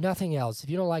Snyder, if nothing else, if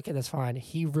you don't like it, that's fine.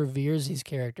 He reveres these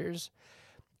characters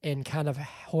and kind of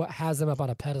has them up on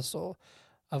a pedestal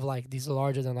of like these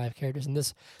larger than life characters. And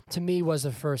this to me was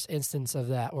the first instance of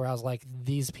that where I was like,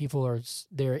 these people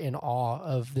they're in awe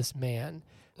of this man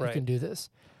who can do this.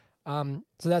 So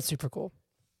that's super cool.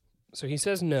 So he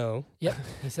says no. Yep.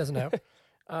 He says no.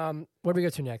 Where do we go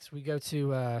to next? We go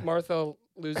to Martha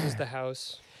loses the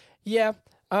house. Yeah.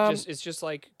 It's just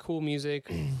like cool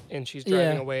music, and she's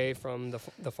driving away from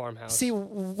the farmhouse. See,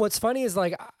 what's funny is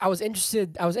like I was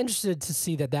interested to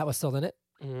see that was still in it.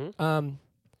 Mm-hmm.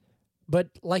 But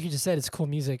like you just said, it's cool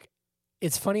music.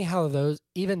 It's funny how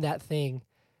even that thing,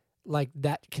 like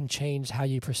that can change how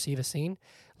you perceive a scene.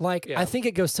 Like I think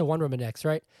it goes to Wonder Woman next,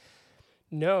 right?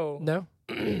 No.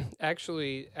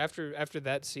 Actually, after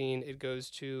that scene, it goes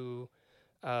to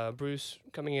Bruce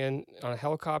coming in on a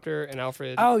helicopter, and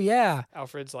Alfred. Oh yeah.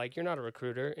 Alfred's like, "You're not a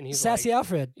recruiter," and he's sassy like,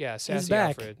 Alfred. Yeah, sassy he's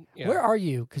back. Alfred. Yeah. Where are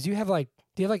you? Because do you have like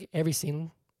every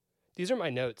scene? These are my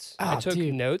notes. Oh, I took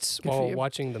dude. notes Good for while you.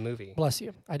 watching the movie. Bless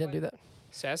you. I didn't do that.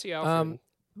 Sassy Alfred.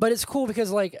 but it's cool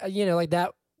because like like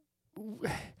that.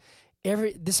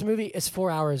 This movie is 4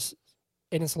 hours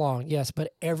and it's long, yes,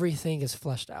 but everything is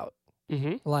fleshed out.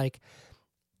 Mm-hmm. Like,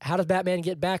 how does Batman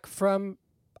get back from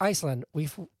Iceland? We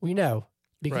know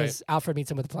because Alfred meets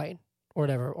him with a plane or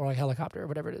whatever, or like helicopter or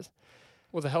whatever it is.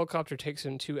 Well, the helicopter takes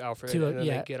him to Alfred, To a- and then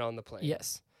yeah. they get on the plane.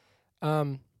 Yes.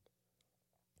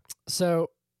 So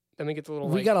Then we get the little.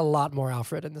 we got a lot more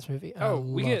Alfred in this movie. and I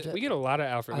we loved get it. a lot of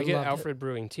Alfred. I We get loved it. Alfred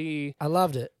brewing tea. I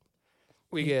loved it.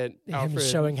 We get Him Alfred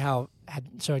showing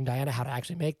Diana how to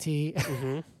actually make tea.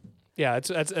 Mm-hmm. Yeah,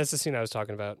 that's the scene I was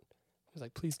talking about. I was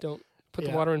like, please don't put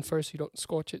the Yeah. water in first so you don't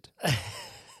scorch it.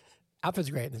 Alfred's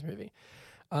great in this movie.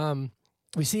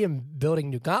 We see him building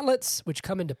new gauntlets, which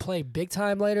come into play big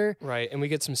time later. Right, and we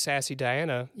get some sassy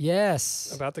Diana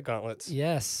Yes. about the gauntlets.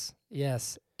 Yes.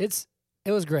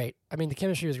 It was great. I mean, the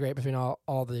chemistry was great between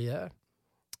all the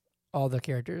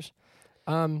characters.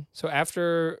 So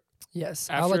after Yes.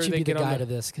 I'll let After you they be the get on guy the- to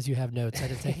this because you have notes. I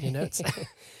didn't take any notes.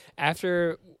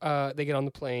 after they get on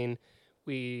the plane,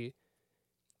 we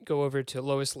go over to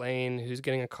Lois Lane, who's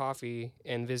getting a coffee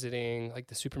and visiting like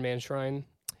the Superman shrine.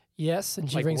 Yes, and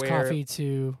she Like brings where- coffee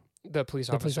to The police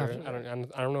The police officer. officer.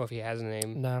 I don't know if he has a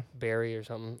name, no. Barry or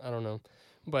something. I don't know,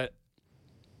 but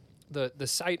the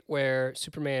site where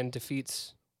Superman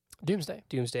defeats Doomsday.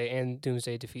 Doomsday and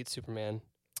Doomsday defeats Superman.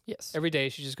 Yes. Every day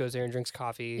she just goes there and drinks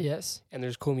coffee, Yes. and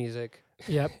there's cool music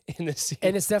Yep. in this scene.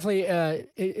 And it's definitely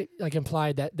like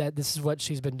implied that this is what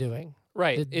she's been doing.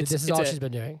 right. This is all she's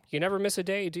been doing. You never miss a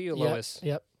day, do you, Lois?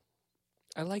 Yep.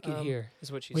 I like it here, is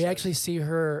what she We says. actually see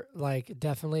her like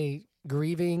definitely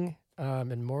grieving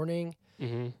and mourning,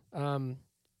 Mm-hmm.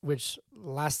 which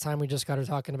last time we just got her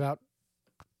talking about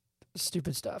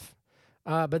stupid stuff.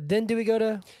 But then do we go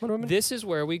to Wonder Woman? This is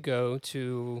where we go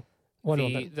to Wonder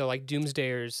Woman. the like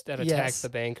doomsdayers that attack Yes. the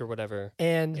bank or whatever.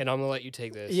 And And I'm gonna let you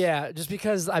take this. yeah, just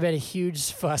because I made a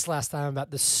huge fuss last time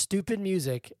about the stupid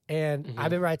music, and Mhm. I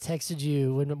remember I texted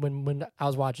you when I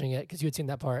was watching it because you had seen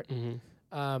that part.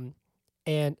 Mm-hmm.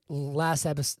 And last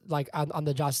episode, like on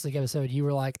the Justice League episode, you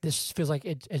were like, "This feels like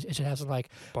it should have some like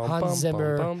Hans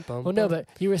Zimmer." Well, no, but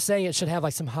you were saying it should have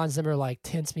like some Hans Zimmer like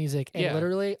tense music, and Yeah.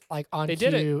 literally like on They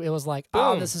cue, did it was like,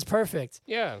 "Oh, Boom. this is perfect."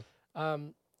 yeah.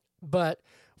 But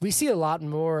we see a lot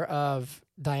more of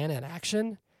Diana in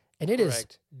action, and it is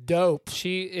Correct. dope.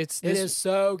 It It is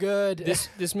so good.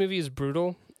 this movie is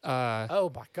brutal.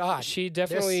 Oh my god. She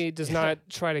definitely does not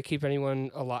try to keep anyone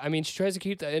alive. I mean, she tries to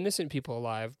keep the innocent people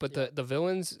alive, but the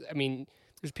villains, I mean,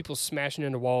 there's people smashing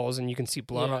into walls and you can see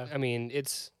blood. Yeah. I mean,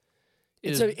 it's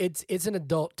It's an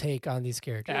adult take on these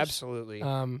characters. absolutely.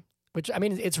 Which I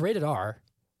mean, it's rated R.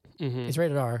 Mhm. It's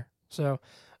rated R. So,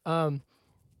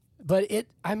 but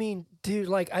I mean, dude,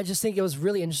 like I just think it was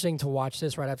really interesting to watch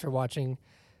this right after watching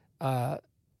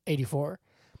 84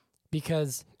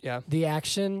 because Yeah. the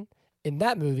action in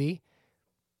that movie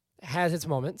has its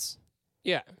moments,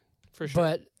 Yeah, for sure.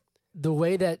 but the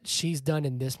way that she's done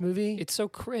in this movie It's so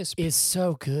crisp. is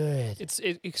so good. It's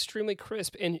extremely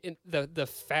crisp, and the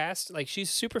fast, like she's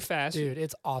super fast, Dude,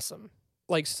 it's awesome.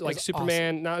 like it's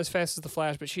Superman, not as fast as the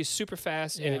Flash, but she's super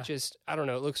fast, and Yeah. it just, I don't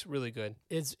know, it looks really good.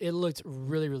 It looked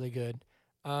really, really good.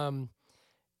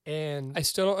 And I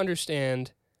still don't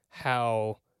understand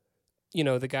how,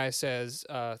 the guy says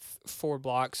 4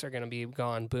 blocks are gonna be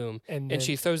gone, boom, then, and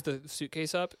she throws the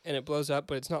suitcase up, and it blows up,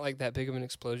 but it's not like that big of an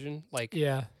explosion. Like,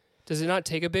 yeah, does it not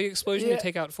take a big explosion Yeah. to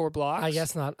take out 4 blocks? I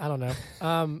guess not. I don't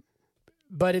know.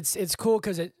 But it's cool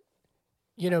because it,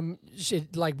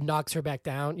 it like knocks her back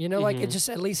down. Like it Mhm. just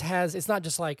at least has. It's not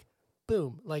just like,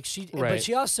 boom. Like she, but Right.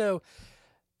 she also,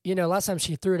 last time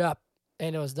she threw it up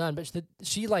and it was done. But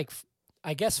she like,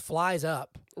 I guess flies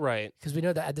up Right. because we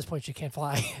know that at this point she can't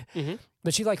fly. Mm-hmm.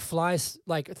 But she like flies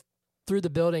like through the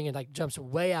building and like jumps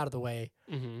way out of the way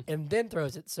Mm-hmm. and then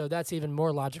throws it. So that's even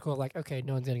more logical. Like, okay,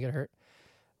 no one's gonna get hurt.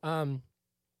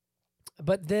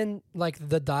 But then like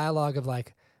the dialogue of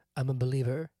like, I'm a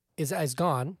believer is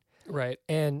gone. Right.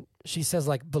 And she says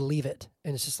like, believe it.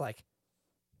 And it's just like,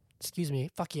 excuse me,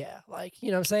 fuck yeah. Like, you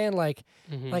know what I'm saying? Like,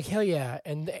 Mm-hmm. like hell yeah.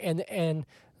 And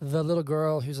the little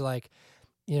girl who's like,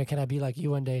 can I be like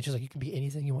you one day? And she's like, you can be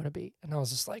anything you want to be. And I was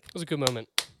just like, it was a good moment.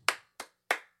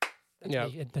 that's Yeah.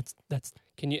 me. That's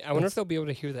Can you? I wonder if they'll be able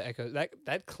to hear the echo.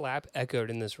 That clap echoed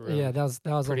in this room. yeah, that was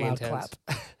a Pretty loud intense.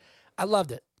 clap. I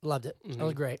loved it. Loved it. That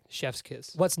was Mhm. great. Chef's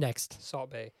kiss. What's next? Salt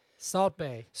Bay. Salt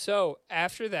Bay. So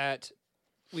after that,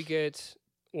 we get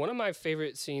one of my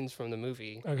favorite scenes from the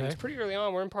movie. And Okay. it's pretty early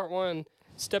on. We're in part 1.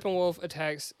 Steppenwolf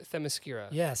attacks Themyscira.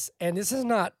 Yes, and this is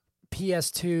not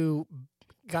PS2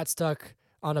 got stuck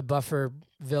on a buffer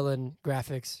villain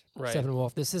graphics Right.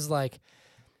 Steppenwolf. This is like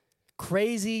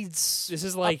crazy This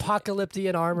is like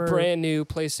apocalyptic armor. brand new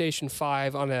PlayStation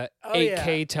 5 on a Oh,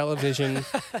 8K yeah. television.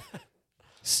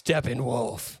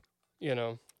 Steppenwolf, you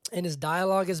know. And his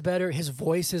dialogue is better. His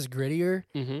voice is grittier.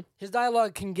 Mm-hmm. His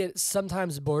dialogue can get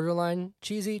sometimes borderline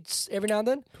cheesy every now and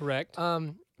then. Correct.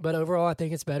 But overall, I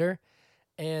think it's better.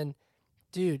 And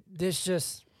dude, this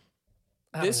just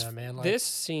I don't know, man. Like, this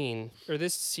scene or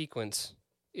this sequence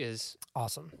is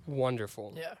awesome.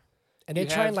 wonderful. Yeah. And they You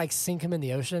try have- and like sink him in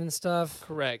the ocean and stuff.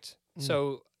 Correct.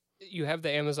 So you have the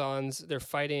Amazons. They're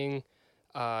fighting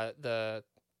the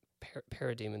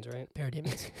parademons, right?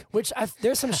 Parademons. Which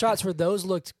there's some shots where those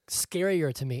looked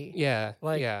scarier to me. Yeah.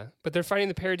 Like- yeah. But they're fighting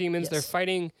the parademons. They're Yes.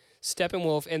 fighting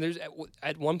Steppenwolf, and there's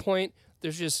at one point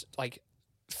there's just like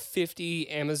 50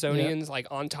 Amazonians like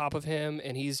on top of him,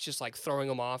 and he's just like throwing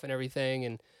them off and everything,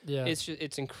 and Yeah.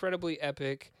 it's incredibly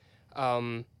epic.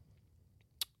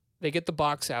 They get the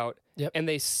box out, Yep. and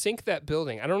they sink that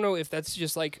building. I don't know if that's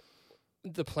just like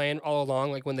the plan all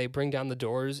along. Like when they bring down the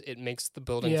doors, it makes the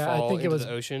building Yeah, I fall think it into was-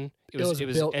 the ocean. It it was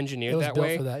was built- engineered it was that built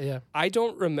way. for that, yeah. I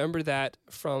don't remember that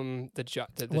from the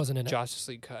Wasn't in it. Justice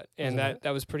League cut, and Wasn't in it.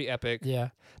 that was pretty epic. Yeah.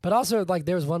 But also like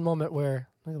there was one moment where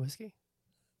look at whiskey.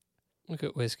 Look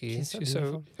at Whiskey. She's so She's so.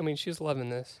 beautiful. I mean, she's loving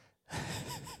this.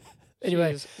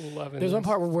 Anyway, She is loving There's one this.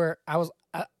 part where I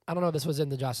don't know if this was in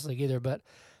the Justice League either, but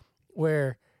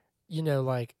where, you know,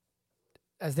 like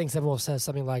I think Steppenwolf says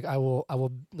something like, I will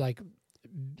like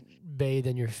bathe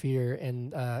in your fear,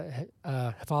 and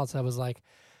Hippolyta was like,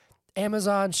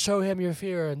 Amazon, show him your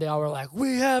fear, and they all were like,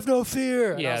 we have no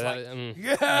fear. And I Yeah, was that,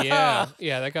 like, yeah.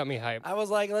 yeah, that got me hyped. I was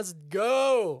like, let's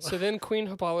go. So then Queen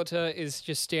Hippolyta is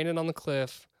just standing on the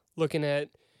cliff, looking at,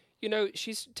 you know,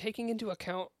 she's taking into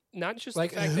account not just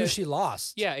Like the fact who that she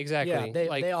lost. yeah, exactly. Yeah,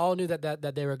 like they all knew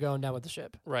that they were going down with the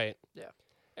ship. right. Yeah.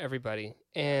 Everybody,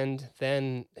 and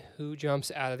then who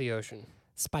jumps out of the ocean?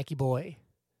 Spiky Boy.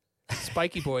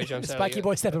 Spiky Boy jumps out. Spiky of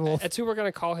Boy Steppenwolf. That's who we're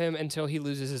gonna call him until he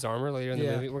loses his armor later in the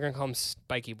Yeah. movie. We're gonna call him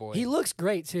Spiky Boy. He looks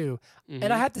great too. Mhm.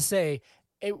 And I have to say,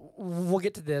 we'll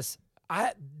get to this.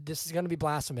 This is going to be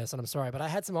blasphemous, and I'm sorry, but I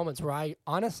had some moments where I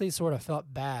honestly sort of felt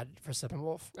bad for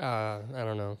Steppenwolf. I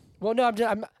don't know. Well, no, I'm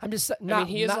just not. I mean,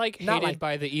 he is not, like not hated like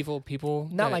by the evil people.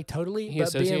 not that like totally, he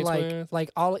but being associates like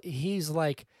with. all he's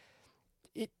like.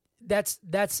 That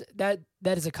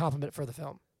is a compliment for the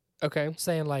film, Okay.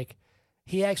 saying like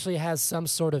he actually has some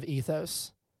sort of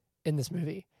ethos in this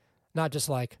movie, not just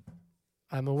like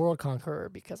I'm a world conqueror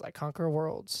because I conquer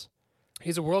worlds.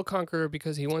 He's a world conqueror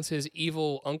because he wants his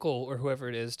evil uncle or whoever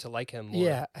it is to like him more.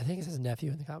 Yeah, I think it's his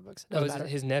nephew in the comic books. Oh, Doesn't is it matter.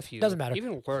 his nephew. Doesn't matter.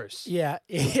 Even worse. Yeah,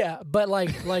 yeah, but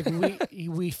like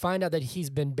we find out that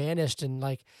he's been banished, and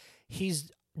like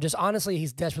he's just honestly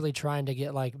he's desperately trying to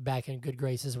get like back in good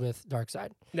graces with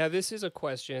Darkseid. Now, this is a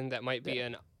question that might be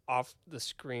an off the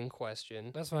screen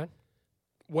question. That's fine.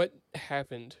 What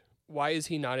happened? Why is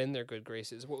he not in their good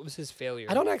graces? What was his failure?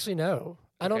 I don't actually know.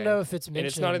 I don't Okay. know if it's And mentioned.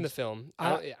 it's not in the film. I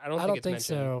don't I think don't it's think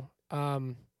mentioned.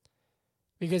 so.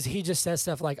 Because he just says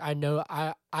stuff like I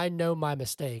know my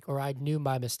mistake, or I knew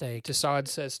my mistake. Desaad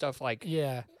says stuff like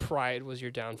Yeah, pride was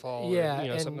your downfall. Yeah, Or, you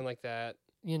know, and- something like that.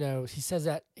 you know, he says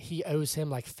that he owes him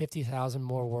like 50,000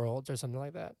 more worlds or something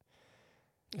like that.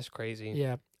 It's crazy.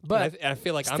 Yeah, And but I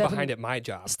feel like I'm Steppen- behind at my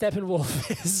job.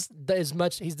 Steppenwolf is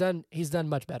much. He's done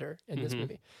much better in this Mhm.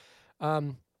 movie.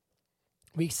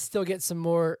 We still get some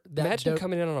more. That Imagine dope-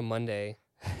 coming in on a Monday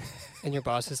and your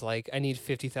boss is like, I need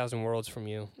 50,000 worlds from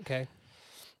you. Okay.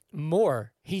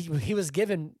 more. He was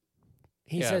given.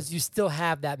 He Yeah. says you still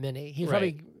have that many. He Right.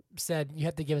 probably said you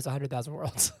have to give us 100,000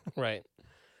 worlds. Right.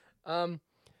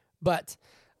 But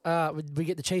we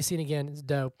get the chase scene again. It's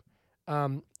dope.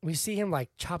 We see him like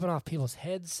chopping off people's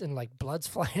heads and like blood's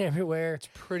flying everywhere. It's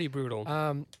pretty brutal.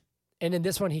 And in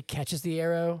this one, he catches the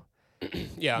arrow.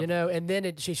 yeah. You know, and then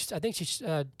I think she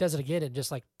does it again and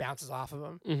just like bounces off of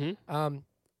him. Mm-hmm.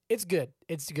 It's good.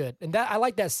 It's good, and that I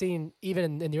like that scene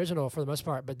even in the original for the most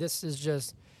part. But this is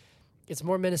just, it's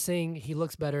more menacing. He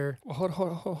looks better Well,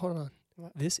 hold on.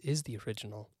 This is the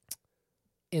original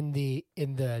in the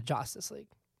Justice League.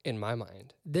 in my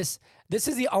mind. This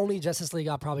is the only Justice League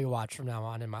I'll probably watch from now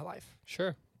on in my life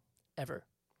Sure. ever.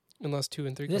 Unless 2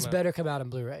 and 3 This come out. better come out in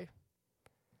Blu-ray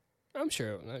I'm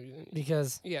sure.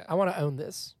 because Yeah. I want to own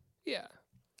this. Yeah.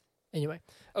 Anyway,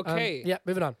 Okay. yeah,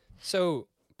 moving on. So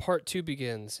part 2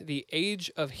 begins. The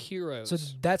Age of Heroes. So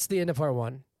that's the end of part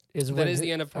one. that is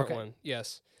the end of part okay. 1.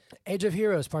 Yes. Age of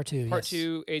Heroes part two. Part yes.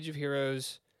 2, Age of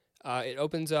Heroes. It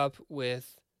opens up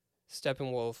with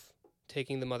Steppenwolf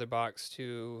taking the mother box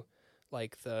to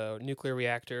like the nuclear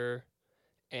reactor,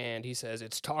 and he says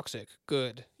it's toxic.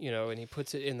 Good, and he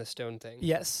puts it in the stone thing.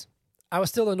 Yes, I was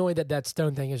still annoyed that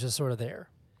stone thing is just sort of there.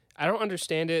 I don't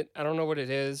understand it. I don't know what it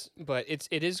is, but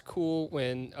it is cool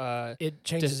when It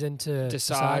changes into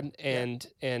Desaad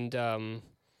and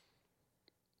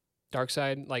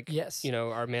Darkseid, like, yes, you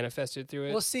know, are manifested through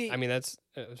it. Well, see, I mean, it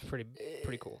was pretty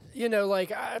cool. You know,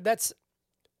 like that's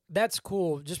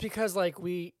cool. Just because, like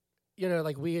we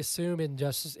assume in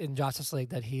Justice League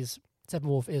that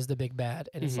Steppenwolf is the big bad,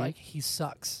 and it's Mhm. like he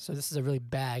sucks. So this is a really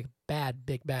big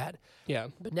bad. Yeah.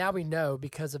 But now we know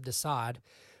because of Desaad,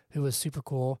 who was super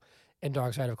cool, and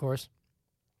Darkseid, of course,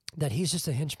 that he's just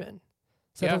a henchman.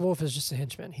 Yeah. Steppenwolf is just a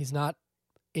henchman. He's not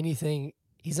anything.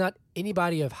 He's not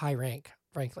anybody of high rank,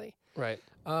 frankly. Right.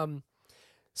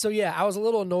 So yeah, I was a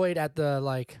little annoyed at the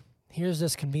like. Here's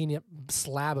this convenient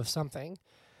slab of something,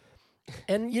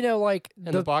 and you know, like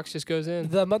And the box just goes in.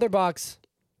 the mother box.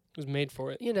 It was made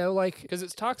for it You know, like because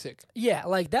it's toxic. yeah,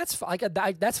 like that's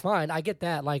that's fine. I get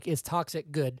that. Like it's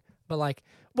toxic, good, but like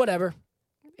whatever.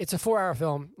 It's a 4-hour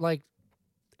film. Like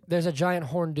there's a giant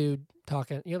horn dude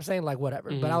talking. You know what I'm saying? Like whatever.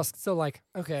 But Mhm. I was still like,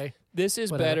 okay, This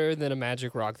is Whatever. better than a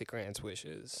magic rock that grants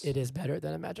wishes. it is better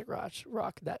than a magic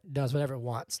rock that does whatever it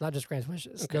wants, not just grants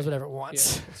wishes. It Okay. does whatever it Yeah,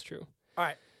 wants. that's true. All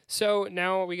right. So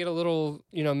now we get a little,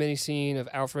 you know, mini scene of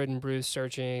Alfred and Bruce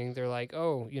searching. They're like,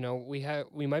 oh, you know, we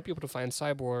might be able to find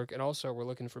Cyborg, and also we're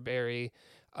looking for Barry.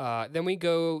 Then we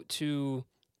go to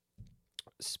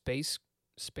Space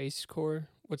Corps.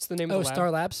 What's the name Oh, of the lab?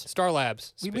 Star Labs. Star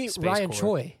Labs. We meet Space Ryan Corps.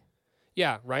 Choi,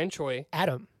 Yeah, Ryan Choi.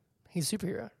 Adam. He's a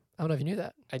superhero. I don't know if you knew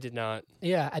that. I did not.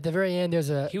 Yeah, at the very end, there's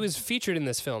He was featured in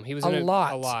this film. He was a in it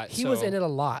lot. a lot. He was so in it a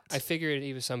lot. I figured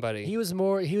he was somebody. He was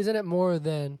in it more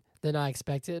than I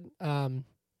expected.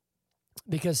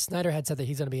 Because Snyder had said that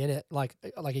he's going to be in it like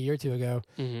a year or two ago,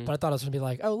 Mhm. but I thought it was going to be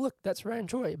like, oh look, that's Ryan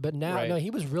Choi. But now, Right. no, he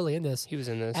was really in this. He was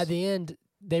in this. At the end,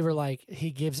 they were like,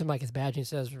 he gives him like his badge and he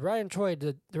says, Ryan Choi,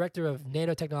 the director of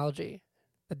nanotechnology.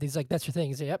 That he's like, that's your thing.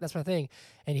 He's like, yep, that's my thing.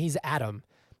 And he's Atom.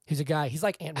 He's a guy. He's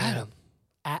like Ant-Man.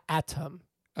 Atom.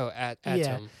 Oh, at Yeah.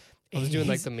 Atom. I was doing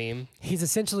like He's- the meme. He's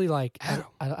essentially like, Atom.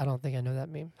 I don't think I know that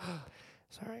meme.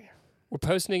 Sorry. We're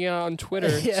posting it on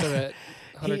Twitter Yeah. so that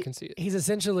Hunter can see it. He's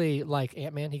essentially like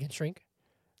Ant-Man. He can shrink.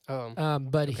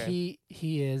 But Okay.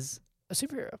 he is a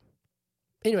superhero.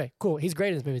 Anyway, cool. He's great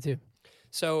in this movie too.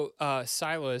 So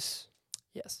Silas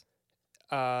Yes.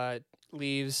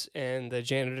 leaves, and the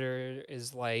janitor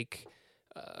is like,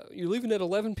 "You're leaving at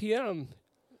 11 p.m.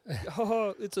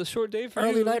 It's a short day for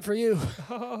Early you." night for you.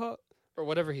 Or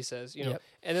whatever he says, you know. Yep.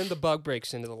 And then the bug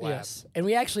breaks into the lab. Yes. And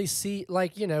we actually see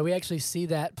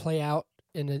that play out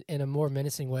in a more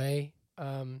menacing way.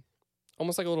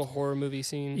 Almost like a little horror movie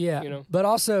scene. Yeah. You know. But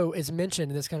also it's mentioned,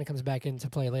 and this kind of comes back into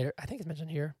play later. I think it's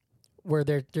mentioned here, where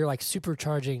they're like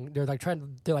supercharging. They're like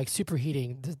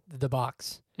superheating the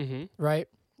box, Mm-hmm. right?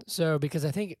 So because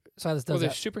I think Silas Well, does they're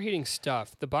that. superheating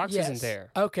stuff. The box Yes. isn't there.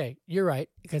 Okay, you're right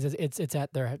because it's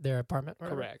at their apartment. Right?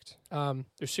 Correct. They're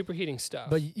superheating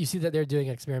stuff. But you see that they're doing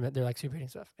an experiment. They're like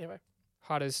superheating stuff. Anyway.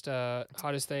 hottest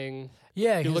thing.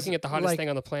 Yeah, You're 'cause, looking at the hottest like, thing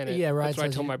on the planet. Yeah, right. That's what I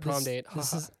says told you- my prom this- date.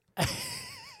 This Ha is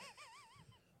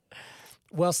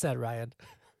well said, Ryan.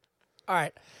 All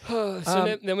right. ha.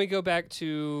 So then we go back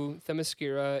to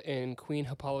Themyscira and Queen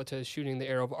Hippolyta shooting the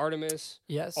arrow of Artemis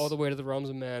Yes. all the way to the realms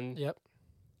of men. Yep.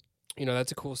 You know,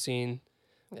 that's a cool scene.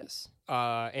 Yes.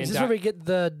 And Is this where we get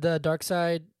the dark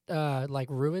side like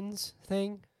ruins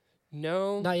thing?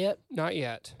 no, Not yet. not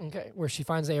yet. Okay. Where she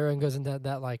finds the arrow and goes into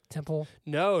that like temple.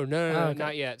 No, Oh, okay.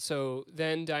 not yet. So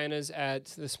then Diana's at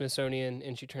the Smithsonian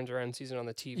and she turns around and sees it on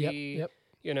the TV. Yep.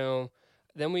 You know,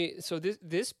 then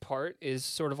this part is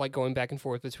sort of like going back and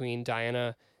forth between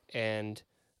Diana and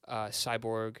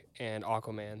Cyborg and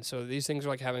Aquaman. So these things are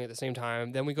like happening at the same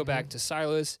time. Then we go back Mhm. to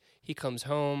Silas. He comes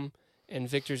home and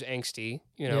Victor's angsty,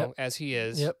 you know, Yep. as he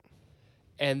is. Yep.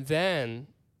 And then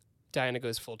Diana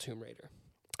goes full Tomb Raider.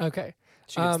 Okay.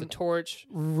 She gets the torch.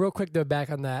 Real quick though, back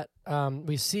on that,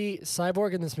 we see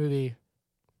Cyborg in this movie.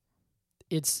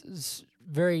 It's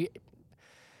very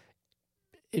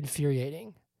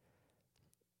infuriating.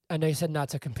 I know you said not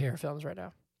to compare films right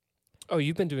now. Oh,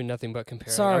 you've been doing nothing but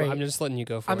comparing. Sorry. I'm just letting you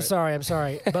go for I'm it.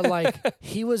 sorry, but like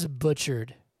he was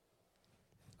butchered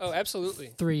Oh,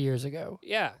 absolutely. 3 years ago.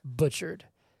 Yeah, Butchered.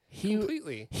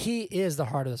 completely. He is the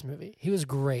heart of this movie. He was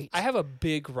great. I have a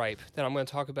big gripe that I'm going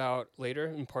to talk about later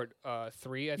in part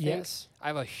 3, I think. Yes. I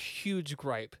have a huge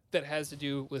gripe that has to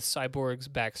do with Cyborg's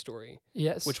backstory,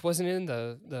 Yes. which wasn't in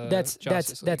the that's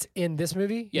Justice League. that's in this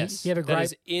movie. Yes, You have a that gripe.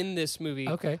 is in this movie.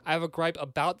 Okay. I have a gripe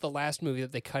about the last movie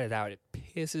that they cut it out. It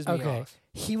pisses me Okay. off.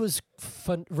 He was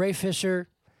fun. Ray Fisher.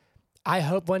 I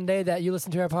hope one day that you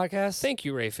listen to our podcast. Thank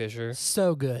you, Ray Fisher.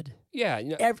 So good. Yeah.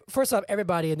 You know, First off,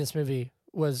 everybody in this movie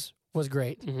was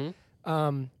great. mhm.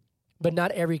 But not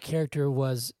every character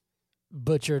was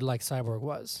butchered like Cyborg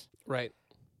was. Right.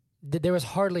 There was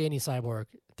hardly any Cyborg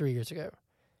 3 years ago.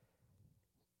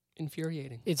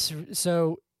 Infuriating. It's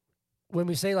so when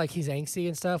we say like he's angsty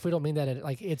and stuff, we don't mean that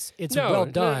it's No, well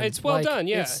done. it's well Like, done,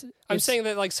 yeah. I'm it's- saying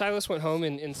that like Silas went home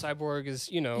and Cyborg is,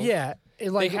 yeah,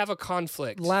 they have a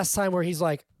conflict. last time where he's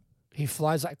like he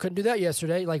flies. I couldn't do that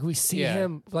yesterday. Like we see Yeah.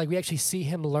 him. Like we actually see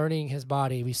him learning his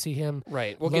body. We see him.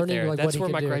 Right. We'll get learning, there. like, what That's he where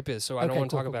can my do. gripe is, so I don't Okay, want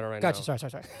to cool, talk about it right gotcha. now.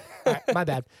 Sorry. All right, my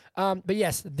bad. But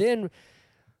yes, then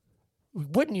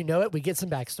wouldn't you know it? We get some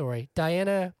backstory.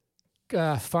 Diana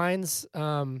finds.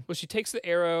 Well, she takes the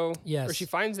arrow, Yes. or she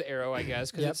finds the arrow, I guess,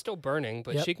 because Yep. it's still burning,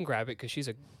 but Yep. she can grab it because she's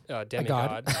a god.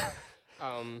 demigod.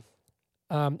 um,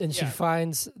 And she Yeah.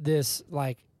 finds this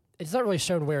like it's not really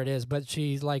shown where it is, but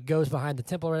she like goes behind the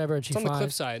temple or whatever, and she it's on the finds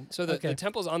cliffside. So the Okay.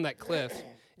 temple's on that cliff, Yep.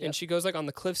 and she goes like on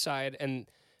the cliffside, and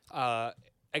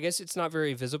I guess it's not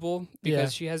very visible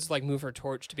because Yeah. she has to like move her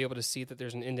torch to be able to see that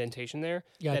there's an indentation there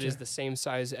that Gotcha. is the same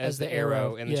size as the the arrow,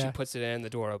 arrow, and then yeah. she puts it in, the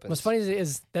door opens. What's funny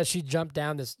is that she jumped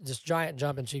down this giant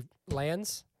jump and she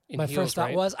lands. In My heels, first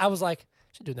thought right? I was like,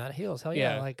 she do not heels. Hell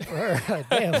yeah. Yeah. Like, for her. Like,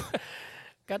 damn.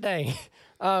 God dang.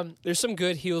 There's some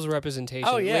good heels representation.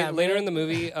 Oh, yeah, Later man. in the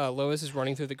movie, Lois is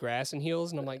running through the grass in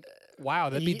heels, and I'm like, wow,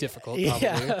 that'd be difficult. Probably.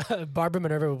 Yeah. Barbara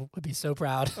Minerva would be so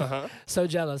proud. Uh-huh. So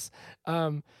jealous.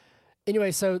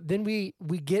 Anyway, so then we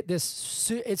get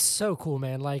this. It's so cool,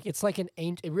 man. Like it's like it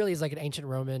really is like an ancient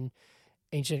Roman,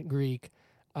 ancient Greek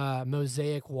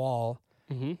mosaic wall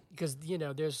Mm-hmm. because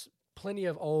there's plenty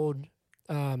of old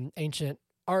ancient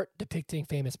art depicting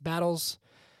famous battles,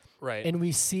 Right. and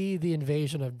we see the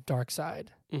invasion of Darkseid.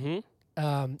 Mm-hmm.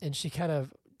 And she kind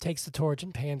of takes the torch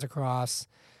and pans across,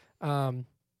 and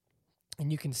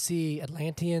you can see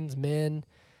Atlanteans, men,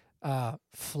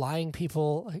 flying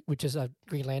people, which is a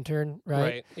Green Lantern,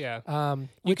 right? Yeah. Which,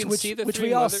 You can which, see the which three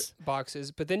we all mother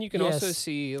boxes, but then you can also Yes.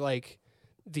 see like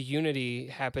the unity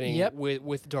happening Yep.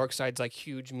 with Darkseid's like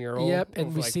huge mural. Yep, and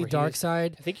of, we like, see where he is.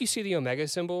 Darkseid. I think you see the Omega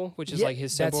symbol, which is Yeah, like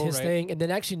his that's symbol, his right? thing. And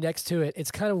then actually next to it, it's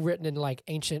kind of written in like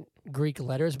ancient Greek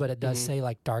letters, but it does Mhm. say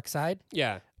like Darkseid.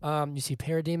 Yeah. You see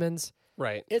parademons.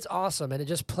 Right. It's awesome, and it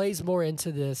just plays more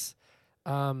into this,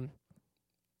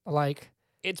 like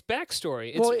It's backstory.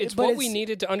 It's Well, it's but what we it's-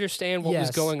 needed to understand what was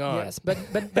yes, going on. Yes, but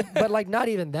like not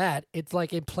even that. It's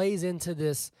like it plays into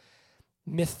this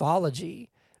mythology,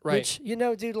 Right.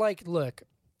 which dude. Like, look,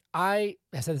 I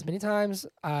said this many times.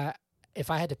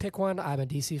 If I had to pick one, I'm a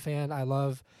DC fan. I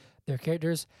love their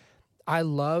characters. I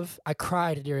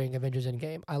cried during Avengers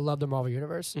Endgame. I love the Marvel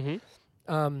Universe.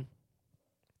 Mm-hmm.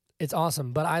 It's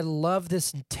awesome, but I love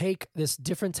this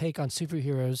different take on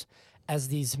superheroes as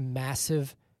these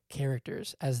massive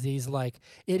characters, as these like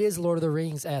it is Lord of the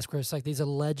Rings-esque, where it's like these are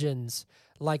legends,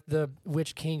 like the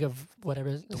Witch King of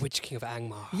whatever. The Witch King of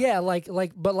Angmar. Yeah,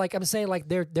 but I'm saying like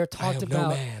they're talked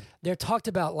about. man. They're talked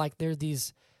about like they're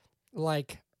these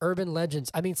like urban legends.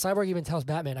 I mean, Cyborg even tells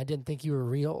Batman, "I didn't think you were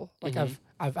real. Like Mhm.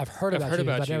 I've heard I've about heard you,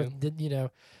 about but I never you." did.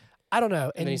 I don't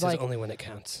know." And then he like, says only when it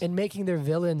counts. and making their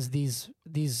villains these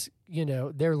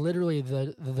they're literally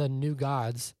the new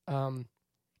gods.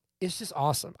 It's just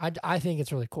awesome. I think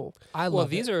it's really cool. Well,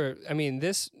 these are, I mean,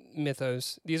 this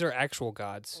mythos, these are actual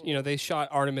gods. They shot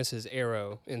Artemis's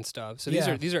arrow and stuff. So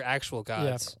Yeah. these are actual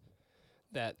gods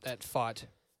that fought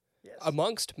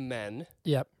amongst men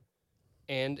Yep.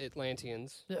 and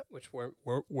Atlanteans, Yep. which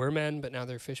were men, but now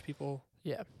they're fish people.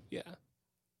 Yeah. Yeah.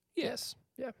 Yes.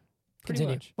 Yeah. Pretty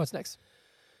Continue. much. What's next?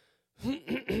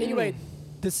 Anyway,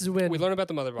 this is when we learn about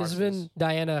the mother this boxes. is when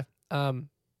Diana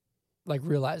like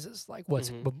realizes like what's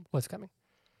Mhm. what's coming.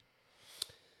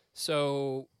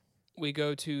 So we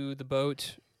go to the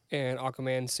boat and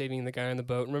Aquaman saving the guy on the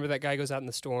boat. Remember that guy goes out in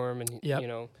the storm and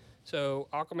Yep. So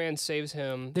Aquaman saves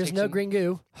him. There's takes no him- green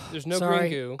goo. There's no Sorry.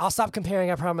 green goo. I'll stop comparing.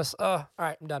 I promise. Oh, all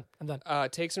right. I'm done.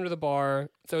 Takes him to the bar,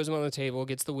 throws him on the table,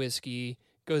 gets the whiskey,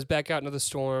 goes back out into the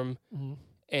storm, Mhm.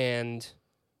 and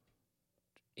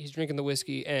he's drinking the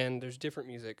whiskey, and there's different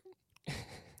music.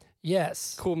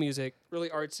 Yes. Cool music, really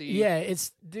artsy. Yeah.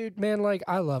 It's dude, man. Like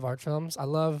I love art films. I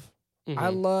love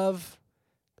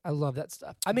that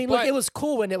stuff. I mean, look, But- it was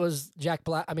cool when it was Jack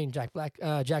White.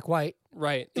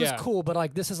 Right, It was cool, but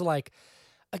like this is like,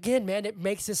 again, man, it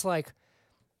makes this like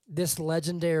this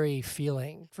legendary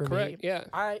feeling for Correct, me.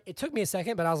 yeah. It took me a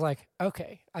second, but I was like,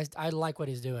 okay, I like what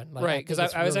he's doing. Like, Right, think because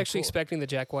it's I was really actually cool. expecting the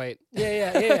Jack White.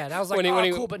 Yeah. And I was like, When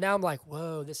he- cool. But now I'm like,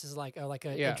 whoa, this is like a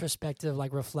Yeah. introspective,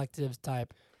 like reflective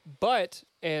type. But,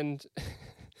 and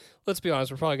let's be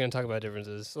honest, we're probably going to talk about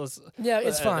differences. Yeah,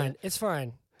 it's Uh, fine. It's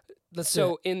fine. Let's do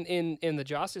So in the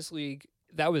Justice League,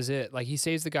 that was it. Like he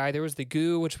saves the guy. There was the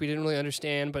goo, which we didn't really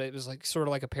understand, but it was like sort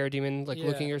of like a parademon, like Yeah.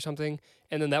 looking or something.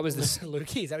 And then that was this.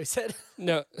 Loogie, is that what you said?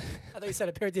 No, I thought you said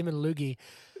a parademon loogie.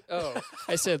 oh,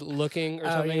 I said looking or Oh,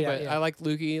 something, yeah, but yeah. I like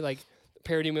Lukey. Like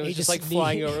parademon was He just like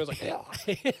flying over. It was like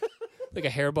Yeah. like a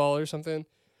hairball or something.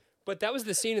 But that was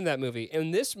the scene in that movie.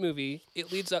 In this movie,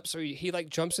 it leads up. So he like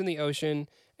jumps in the ocean,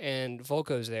 and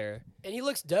Volko's there. And he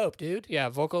looks dope, dude. Yeah,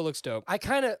 Volko looks dope. I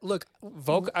kind of look.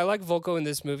 I like Volko in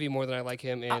this movie more than I like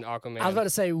him in Aquaman. I was about to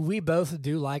say we both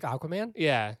do like Aquaman.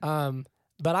 yeah.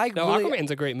 But I No, really, Aquaman's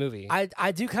a great movie.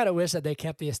 I do kind of wish that they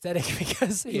kept the aesthetic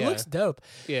because he Yeah. looks dope.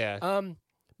 yeah.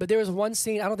 But there was one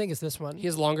scene. I don't think it's this one. He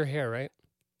has longer hair, right?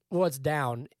 Well, it's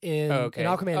down in Oh, okay. in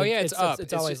Aquaman. Oh, yeah, it's up.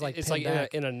 It's always like it's pinned like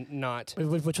back, in a knot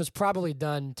which was probably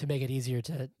done to make it easier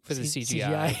to for the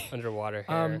CGI, underwater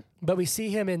hair. But we see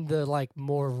him in the like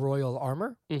more royal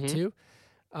armor Mhm. too,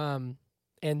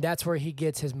 and that's where he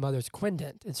gets his mother's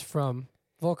quindent. It's from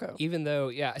Volko. Even though,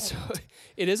 yeah, so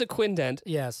it is a quindent,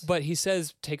 Yes, but he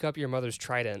says, "Take up your mother's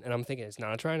trident," and I'm thinking it's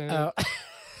not a trident.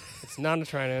 It's not a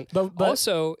trident. but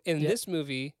Also, in yeah. this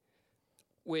movie,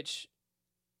 which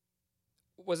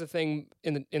was a thing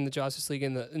in the Justice League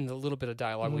in the little bit of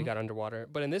dialog we Mhm. got underwater,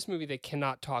 but in this movie they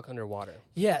cannot talk underwater.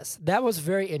 yes, that was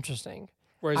very interesting.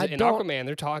 Whereas I in don't- Aquaman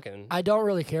they're talking. I don't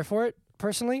really care for it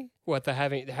personally. What the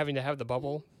having to have the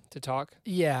bubble to talk?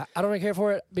 Yeah, I don't really care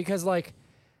for it because like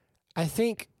I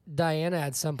think Diana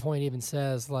at some point even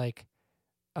says like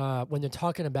when they're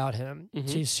talking about him,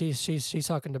 Mhm. she's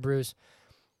talking to Bruce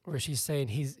where she's saying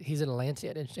he's an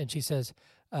Atlantean and she says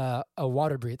a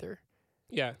water breather.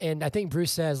 Yeah, And I think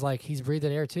Bruce says like he's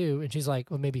breathing air too and she's like,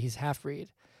 well maybe he's half breed.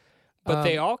 but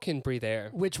they all can breathe air.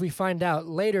 Which we find out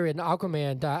later in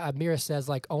Aquaman, Mira says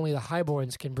like only the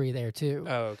highborns can breathe air too.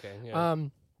 Oh, okay. Yeah.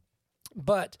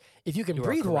 But if you can You are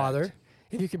breathe water, correct.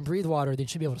 then you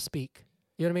should be able to speak.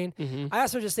 You know what I mean? Mhm. I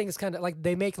also just think it's kind of like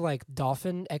they make like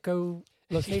dolphin echo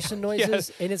location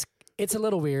noises, and it's a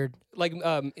little weird. Like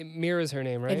Mira's her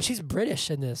name, right? And she's British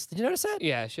in this. Did you notice that?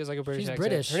 yeah, she has like a British She's accent.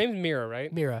 British. Her name's Mira,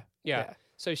 right? Mira. Yeah.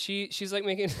 So she's like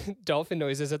making dolphin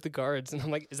noises at the guards, and I'm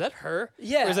like, is that her?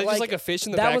 Yeah. Or is that just like a fish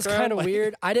in the that background? was kind of Like,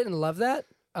 weird. I didn't love that.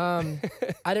 I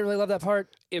didn't really love that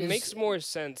part. It is- makes more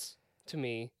sense to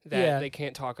me that Yeah. they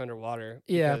can't talk underwater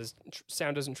Yeah. because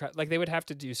sound doesn't like they would have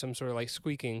to do some sort of like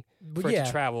squeaking But for it yeah,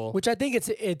 to travel. which I think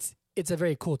it's a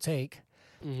very cool take.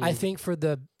 Mhm. I think for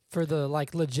the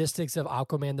like logistics of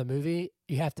Aquaman the movie,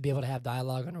 you have to be able to have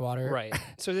dialogue underwater. right.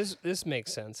 So this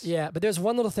makes sense. Yeah, but there's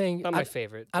one little thing. Not my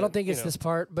favorite. I don't but, think you it's know. this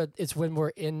part, but it's when we're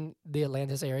in the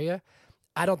Atlantis area.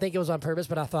 I don't think it was on purpose,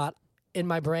 but I thought in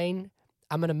my brain,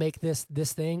 I'm gonna make this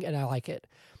thing, and I like it.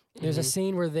 There's a Mhm.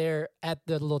 scene where they're at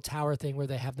the little tower thing where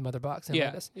they have the mother box in Yeah.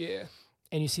 Atlantis, Yeah.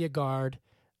 and you see a guard,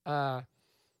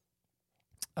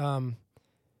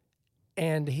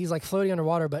 and he's like floating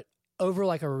underwater, but over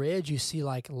like a ridge, you see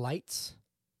like lights,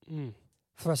 Mm.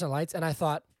 fluorescent lights, and I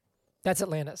thought that's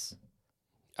Atlantis.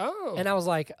 Oh. And I was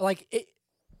like it,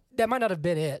 that might not have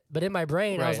been it, but in my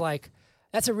brain, I was Right. like,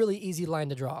 that's a really easy line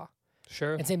to draw.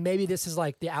 sure. And say maybe this is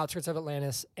like the outskirts of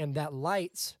Atlantis and that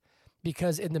lights,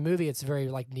 because in the movie it's very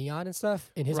like neon and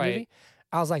stuff in his Right. movie.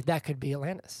 I was like, that could be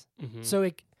Atlantis. Mhm. So I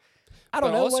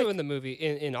don't but know. also like, in the movie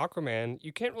in Aquaman,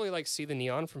 you can't really like see the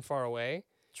neon from far away.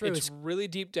 true, It's really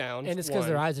deep down. and it's because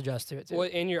their one. eyes adjust to it too. Well,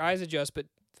 and your eyes adjust, but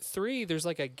 3, there's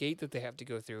like a gate that they have to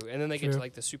go through, and then they get to True.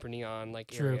 like the super neon like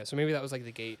True. area. So maybe that was like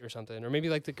the gate or something, or maybe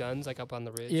like the guns like up on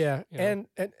the ridge. Yeah, you know?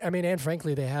 and I mean, and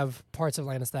frankly, they have parts of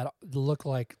Atlantis that look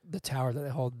like the tower that they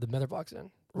hold the mother box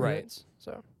in. Right. ruins.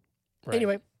 So Right.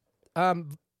 anyway,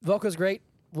 Volko's great.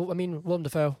 Well, I mean, Willem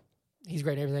Dafoe, he's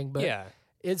great and everything, but yeah,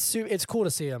 it's cool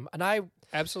to see him, and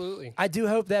absolutely. I do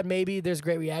hope that maybe there's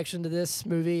great reaction to this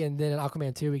movie, and then in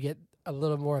Aquaman 2 we get a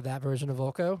little more of that version of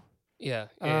Volko. Yeah,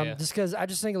 yeah. Just because I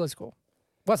just think it looks cool.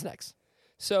 What's next?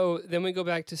 So then we go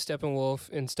back to Steppenwolf,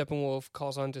 and Steppenwolf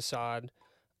calls on Desaad.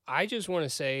 I just want to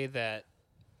say that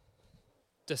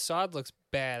Desaad looks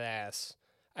badass.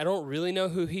 I don't really know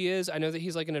who he is. I know that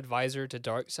he's like an advisor to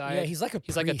Darkseid. Yeah, he's like a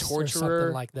he's like a priest or torturer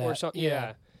something like that. or something.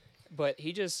 Yeah. But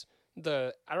he just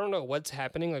I don't know what's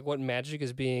happening, like what magic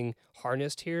is being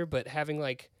harnessed here, but having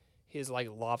like his like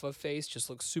lava face just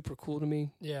looks super cool to me.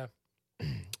 Yeah.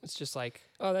 It's just like,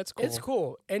 oh, that's cool. It's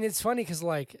cool, and it's funny because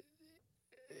like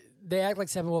they act like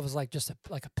Steppenwolf is like just a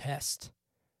pest.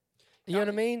 You know what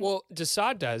I mean? Well,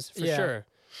 Desaad does for Yeah. sure.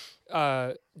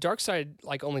 Darkseid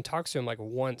like only talks to him like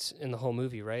once in the whole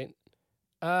movie, right?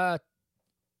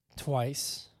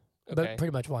 Twice, Okay. but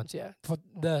pretty much once. Yeah. For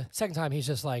the second time, he's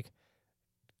just like,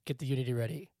 get the Unity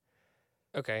ready,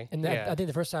 Okay. and that, yeah. I think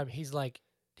the first time he's like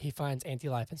he finds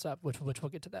anti-life and stuff, which we'll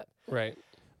get to that. Right.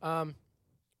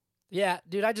 Yeah,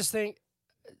 dude, I just think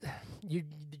you're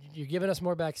giving us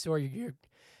more backstory. You're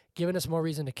giving us more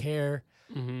reason to care.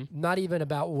 Mm-hmm. Not even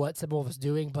about what Steppenwolf is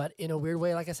doing, but in a weird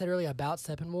way, like I said earlier, about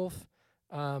Steppenwolf.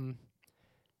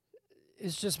 It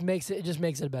just makes it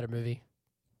a better movie.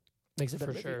 Makes it a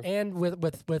better movie. Sure. And with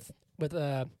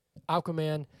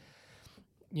Aquaman,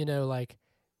 you know, like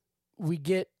we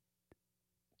get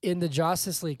in the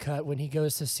Justice League cut when he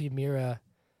goes to see Mira.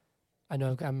 I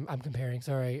know I'm comparing.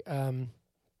 Sorry.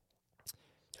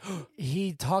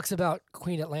 He talks about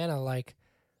Queen Atlanta like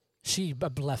she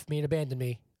left me and abandoned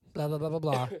me. Blah blah blah blah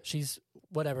blah. She's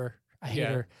whatever. I hate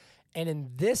her. And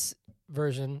in this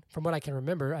version, from what I can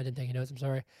remember, I didn't take any notes. I'm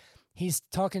sorry. He's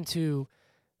talking to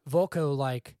Volko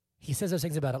like he says those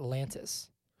things about Atlantis.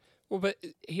 Well, but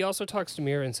he also talks to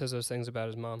Mira and says those things about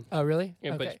his mom. Oh, really?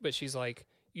 Yeah, okay. but she's like,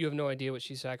 you have no idea what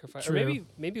she sacrificed. True. Or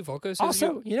maybe Volko says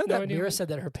Also, you know no that idea Mira what- said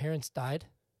that her parents died?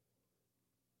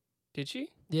 Did she?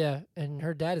 Yeah, and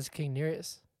her dad is King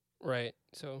Nereus. Right.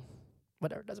 So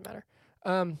Whatever, doesn't matter.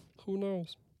 who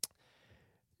knows?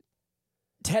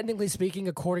 Technically speaking,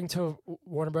 according to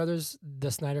Warner Brothers, the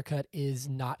Snyder Cut is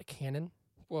not canon.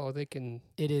 Well, they can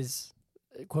It is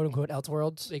quote unquote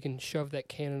Elseworlds. shove that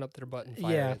cannon up their butt and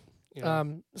fire Yeah. it. You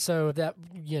know? So that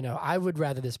I would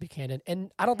rather this be canon,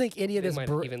 and I don't think any of They this. might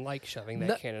even like shoving that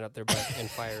No- cannon up their butt and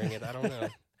firing it. I don't know.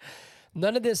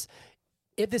 None of this.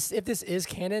 If this is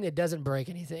canon, it doesn't break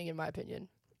anything, in my opinion.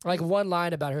 Like one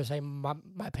line about her saying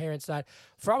my parents died.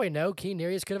 For all we know, King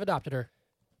Nereus could have adopted her.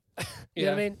 You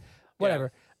know what I mean?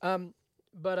 Whatever.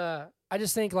 But I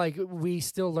just think like we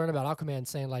still learn about Aquaman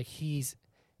saying like he's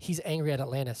angry at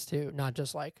Atlantis too, not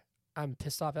just like I'm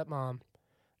pissed off at mom.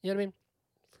 You know what I mean?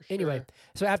 For sure. Anyway,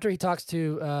 so after he talks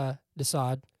to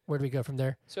Desaad, where do we go from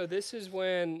there? So this is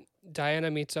when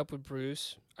Diana meets up with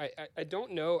Bruce. I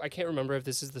don't know. I can't remember if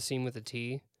this is the scene with the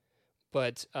T,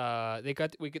 but they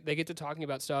get to talking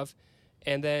about stuff,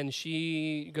 and then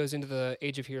she goes into the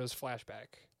Age of Heroes flashback.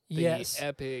 The Yes.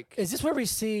 epic. Is this where we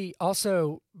see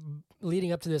also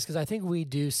leading up to this? Because I think we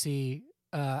do see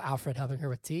Alfred helping her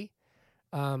with T.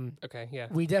 Okay, yeah.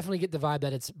 We definitely get the vibe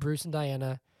that it's Bruce and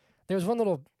Diana. There's one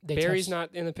little Barry's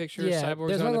not in the picture. Yeah, Cyborg's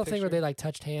there's not one in the little thing where picture. they like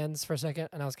touched hands for a second,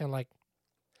 and I was kind of like,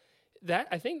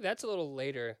 I think that's a little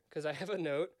later because I have a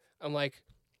note. I'm like,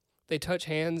 they touch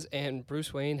hands and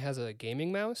Bruce Wayne has a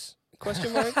gaming mouse?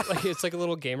 Question mark? Like it's like a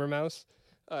little gamer mouse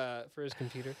for his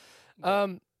computer.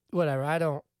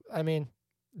 whatever. I mean,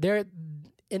 there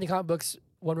in the comic books,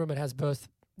 Wonder Woman has both.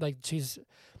 Like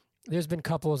there's been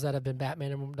couples that have been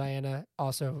Batman and Diana.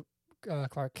 Also,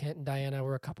 Clark Kent and Diana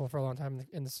were a couple for a long time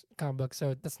in this comic book,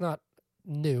 so that's not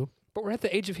new. But we're at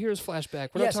the Age of Heroes flashback.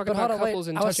 We're Yes, not talking but hold about on, wait. couples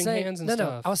and I was touching saying- hands and no,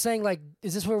 stuff. I was saying like,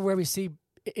 is this where we see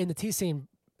in the T scene,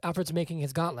 Alfred's making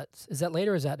his gauntlets? Is that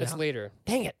later or is that It's now? later.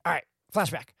 Dang it! All right,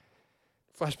 flashback.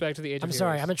 Flashback to the Age of I'm Heroes.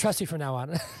 sorry. I'm gonna trust you from now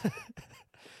on.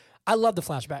 I love the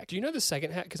flashback. Do you know the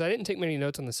second half? Because I didn't take many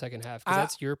notes on the second half because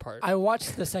that's your part. I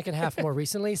watched the second half more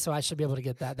recently, so I should be able to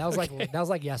get that. That was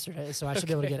like yesterday, so I should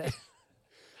be able to get it.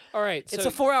 All right. It's so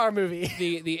a 4-hour movie.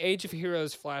 the Age of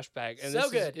Heroes flashback. And So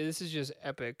this good. This is just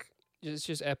epic. It's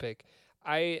just epic.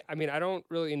 I mean, I don't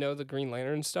really know the Green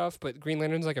Lantern stuff, but Green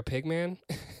Lantern's like a pig man.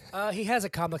 He has a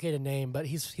complicated name, but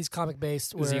he's comic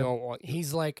based. Where Xenon,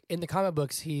 he's like in the comic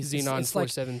books, he's Xenon it's like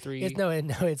 473.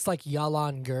 it's like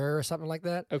Yalan Gur or something like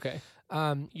that. Okay.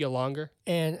 Um, Yolonger.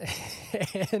 and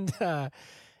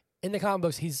in the comic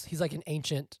books, he's like an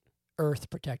ancient Earth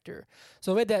protector.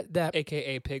 So the way that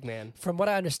AKA Pigman. from what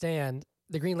I understand,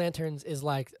 the Green Lanterns is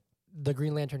like the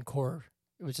Green Lantern Corps,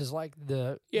 which is like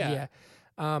the Yeah.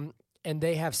 and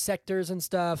they have sectors and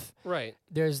stuff. Right.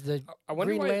 There's the I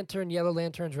wonder Green why. Lantern, Yellow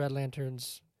Lanterns, Red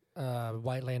Lanterns,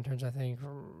 White Lanterns, I think,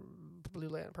 Blue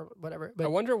Lantern, purple, whatever. I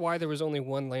But wonder why there was only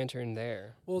one lantern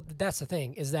there. well, that's the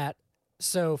thing is that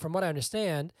so from what I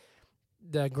understand,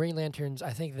 the Green Lanterns,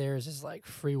 I think theirs is like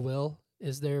free will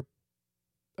is their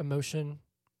emotion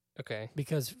Okay.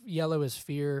 because yellow is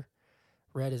fear,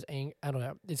 red is anger. I don't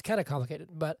know. It's kind of complicated,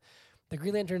 but the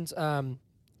Green Lanterns, from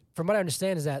what I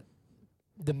understand, is that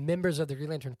the members of the Green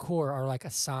Lantern Corps are like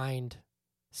assigned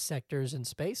sectors in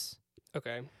space.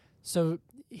 Okay. So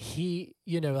he,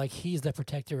 like he's the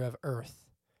protector of Earth.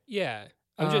 Yeah.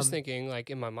 I'm just Um, thinking, like,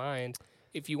 in my mind,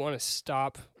 if you want to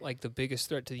stop, like, the biggest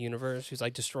threat to the universe, who's,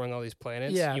 like, destroying all these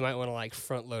planets, Yeah. you might want to, like,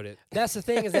 front load it. That's the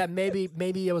thing is that maybe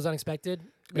it was unexpected.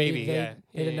 Maybe, they yeah.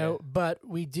 didn't Yeah, know, but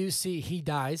we do see he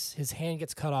dies. His hand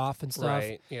gets cut off and stuff.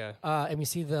 Right. Yeah. And we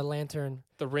see the lantern.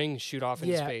 The rings shoot off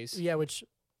in space. Yeah, which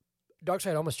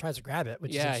Darkseid almost tries to grab it,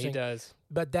 which is Yeah, interesting. he does.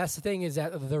 But that's the thing is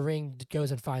that the ring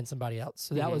goes and finds somebody else.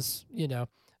 So that Mhm. was,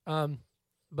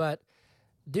 but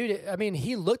Dude, I mean,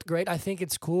 he looked great. I think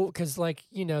it's cool because, like,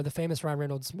 the famous Ryan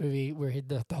Reynolds movie where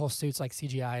the whole suit's like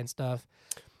CGI and stuff.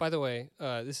 By the way,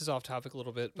 this is off topic a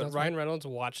little bit, but That's Ryan Reynolds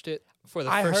watched it for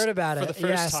the I first heard about for it. the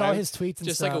first I time saw his tweets and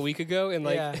just stuff. like a week ago and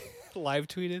like Yeah. live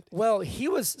tweeted. Well, he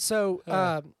was so.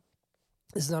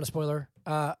 This is not a spoiler.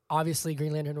 Obviously,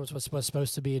 Green Lantern was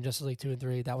supposed to be in Justice League 2 and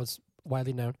 3. That was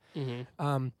widely known.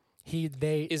 Mm-hmm.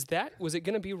 Was it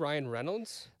going to be Ryan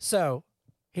Reynolds? So,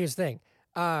 here's the thing.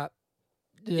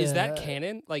 Is that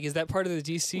canon? Like, is that part of the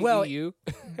DCEU? Well,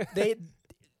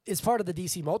 it's part of the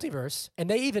DC multiverse, and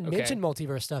they even Okay. mention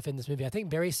multiverse stuff in this movie. I think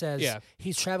Barry says Yeah.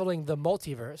 he's traveling the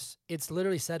multiverse. It's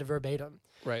literally said verbatim.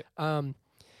 Right.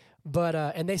 But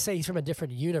and they say he's from a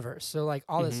different universe. So like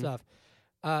all this Mhm.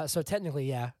 stuff. So technically,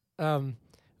 yeah.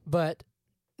 But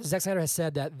Zack Snyder has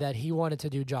said that he wanted to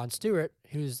do John Stewart,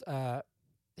 who's have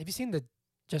you seen the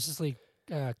Justice League?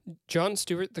 Jon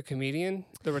Stewart, the comedian,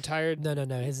 the retired. No.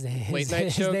 His Late night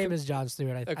his show name is John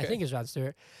Stewart. I Okay. think it's John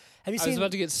Stewart. Have you I was seen?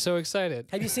 about to get so excited.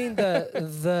 Have you seen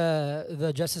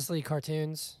the Justice League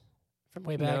cartoons from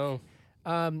way back? No.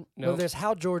 Well, No. there's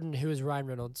Hal Jordan, who is Ryan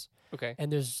Reynolds, Okay.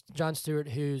 and there's John Stewart,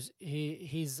 he's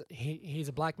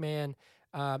a black man.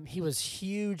 He was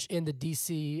huge in the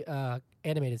DC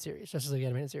animated series, Justice League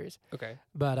animated series. Okay.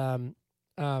 But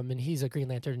and he's a Green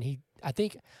Lantern, and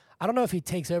I don't know if he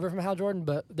takes over from Hal Jordan,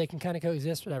 but they can kind of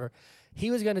coexist, whatever.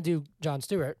 He was going to do John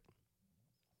Stewart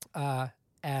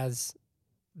as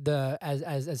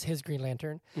his Green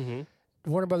Lantern. Mm-hmm.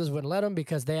 Warner Brothers wouldn't let him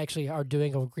because they actually are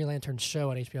doing a Green Lantern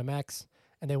show on HBO Max,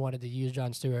 and they wanted to use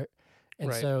John Stewart. And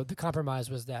Right. so the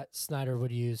compromise was that Snyder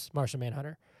would use Martian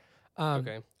Manhunter.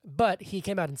 Okay. But he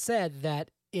came out and said that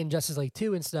in Justice League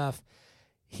 2 and stuff,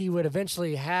 he would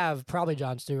eventually have probably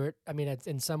John Stewart. I mean,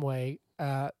 in some way,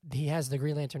 he has the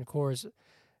Green Lantern Corps'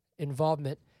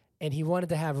 involvement, and he wanted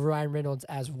to have Ryan Reynolds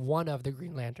as one of the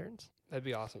Green Lanterns. That'd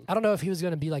be awesome. I don't know if he was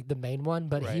going to be like the main one,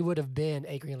 but he Right. would have been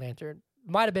a Green Lantern.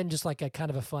 Might have been just like a kind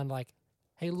of a fun, like,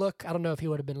 hey, look. I don't know if he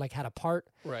would have been like had a part.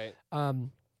 Right.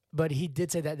 But he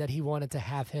did say that he wanted to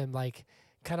have him like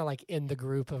kind of like in the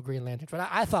group of Green Lanterns. But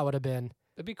I thought would have been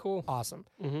That'd be cool. awesome.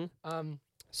 Mm-hmm.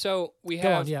 So we Go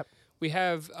on, have yep.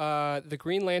 the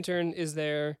Green Lantern is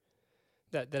there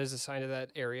that is assigned to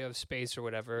that area of space or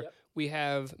whatever. Yep. We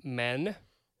have men.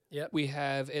 Yep. We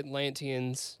have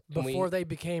Atlanteans. and Before they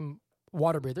became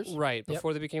water breathers. Right, Yep.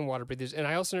 before they became water breathers. And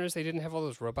I also noticed they didn't have all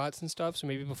those robots and stuff, so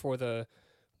maybe before the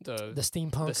The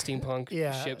steampunk. the steampunk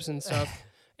Yeah. ships and stuff.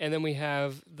 And then we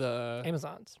have the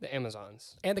Amazons.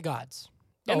 Amazons. And the gods.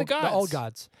 And the The old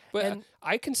gods. gods. But And-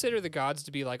 I consider the gods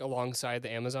to be like alongside the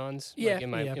Amazons, Yeah,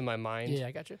 like in my mind. Yeah,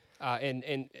 I got you.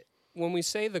 And when we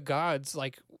say the gods,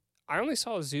 like I only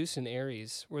saw Zeus and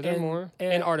Ares. Were there And- more?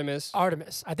 and- And Artemis.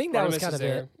 Artemis. I think that was Artemis kind is of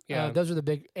there. it. Yeah. Those are the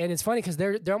big. And it's funny because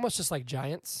they're almost just like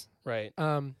giants. Right.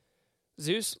 Um,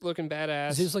 Zeus looking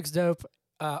badass. Zeus looks dope.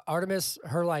 Artemis,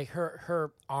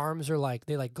 her arms are like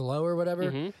they like glow or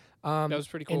whatever. Mhm. That was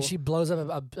pretty cool. And she blows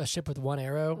up a ship with one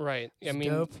arrow. Right. It's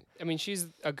dope. I mean, she's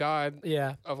a god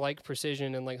Yeah. of like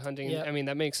precision and like hunting. Yeah. I mean,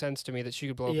 that makes sense to me that she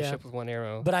could blow up a Yeah. ship with one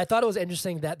arrow. But I thought it was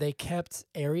interesting that they kept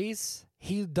Ares.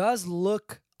 He does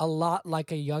look a lot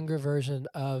like a younger version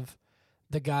of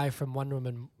the guy from Wonder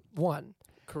Woman 1,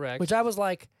 Correct. which I was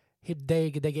like, they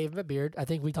gave him a beard. I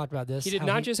think we talked about this. He did how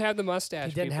not just have the mustache.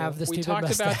 he didn't people. have the We stupid talked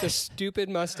about the mustache. stupid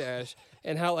mustache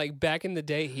and how like back in the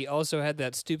day he also had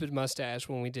that stupid mustache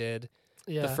when we did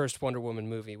yeah. the first Wonder Woman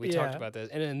movie. We Yeah. talked about this.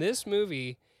 And in this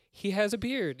movie, he has a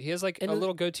beard. He has like And a it-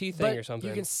 little goatee thing but or something.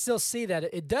 You can still see that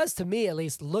it does to me at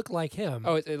least look like him.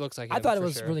 Oh, it looks like I him, thought it for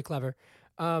was sure. really clever.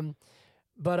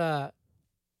 But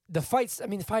the fights, I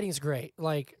mean, the fighting is great.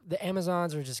 Like the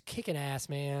Amazons are just kicking ass,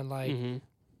 man. Like Mhm.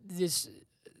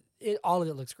 all of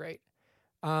it looks great.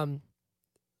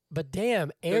 But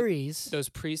damn, Ares, Those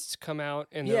priests come out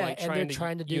and Yeah, they're like and they're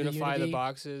trying to do the unify the unity.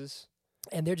 boxes.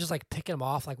 and they're just like picking them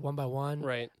off like one by one.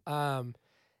 Right. And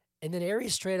then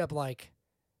Ares straight up like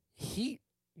he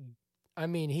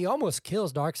almost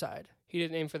kills Darkseid. He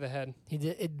didn't aim for the head. He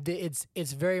did.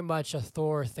 It's very much a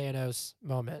Thor Thanos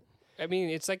moment. I mean,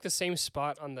 it's like the same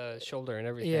spot on the shoulder and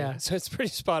everything. Yeah. So it's pretty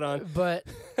spot on. But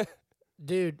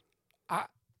dude,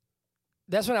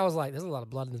 that's when I was like, there's a lot of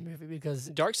blood in this movie because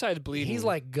Darkseid's bleeding. he's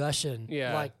like gushing,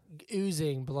 Yeah. like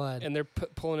oozing blood. and they're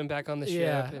pulling him back on the ship.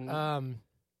 yeah, And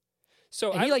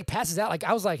so and he like passes out. Like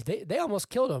I was like, they almost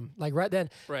killed him. Like right then.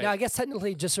 right. Now I guess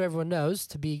technically, just so everyone knows,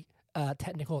 to be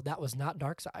technical, that was not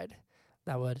Darkseid.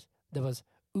 That was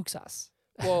Uxas.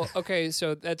 Well, okay,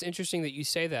 so that's interesting that you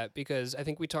say that because I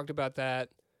think we talked about that.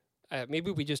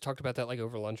 Maybe we just talked about that like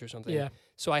over lunch or something. Yeah.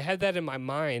 So I had that in my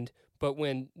mind, but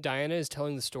when Diana is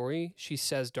telling the story, she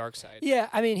says Darkseid. Yeah,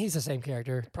 I mean, he's the same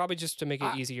character. Probably just to make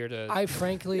it easier to. I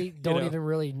frankly don't know. even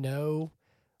really know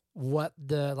what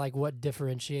what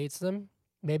differentiates them.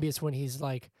 Maybe it's when he's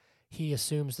like he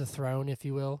assumes the throne, if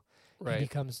you will. Right. He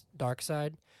becomes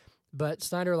Darkseid. But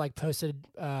Snyder like posted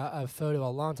a photo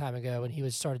a long time ago when he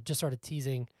was started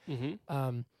teasing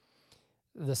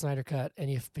the Snyder Cut, and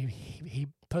he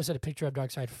posted a picture of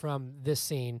Darkseid from this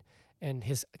scene, and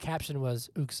his caption was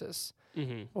Uxas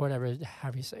or whatever,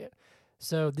 however you say it.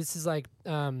 So this is like,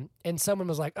 and someone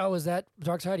was like, "Oh, is that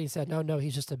Darkseid?" He said, "No,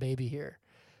 he's just a baby here."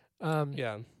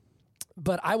 Yeah.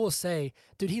 But I will say,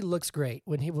 dude, he looks great.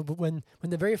 When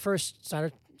the very first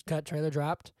Snyder Cut trailer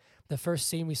dropped, the first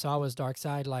scene we saw was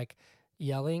Darkseid like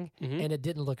yelling, and it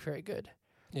didn't look very good.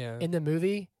 Yeah. In the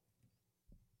movie,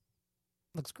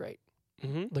 looks great.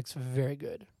 Mm-hmm. Looks very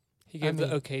good. He gave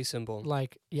the okay symbol.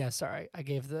 Like, yeah, sorry, I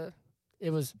gave the.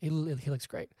 It was he looks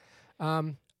great.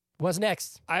 What's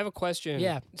next? I have a question.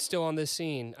 Yeah. Still on this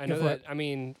scene. I Go know for that. it. I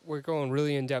mean, we're going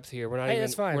really in depth here. We're not Hey, even.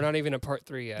 that's fine. We're not even at part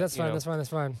 3 yet. That's fine. know? That's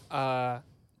fine.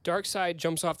 Darkseid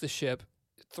jumps off the ship,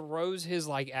 throws his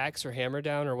like axe or hammer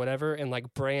down or whatever, and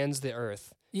like brands the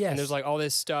earth. Yes. And there's like all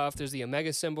this stuff. There's the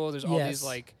Omega symbol. There's all these Yes.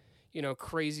 like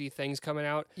crazy things coming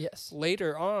out. Yes.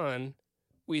 Later on,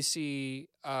 we see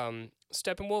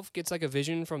Steppenwolf gets like a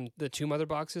vision from the 2 mother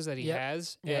boxes that he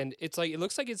has, and it's like it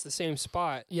looks like it's the same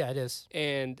spot, Yeah, it is.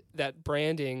 and that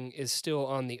branding is still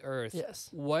on the earth. Yes.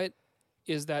 What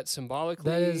is that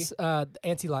symbolically? That is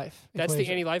anti-life. That's equation.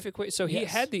 the anti-life equation. So he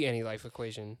Yes. had the anti-life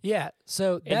equation, Yeah.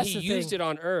 So and that's he the used thing. it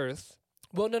on Earth.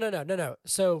 Well, no.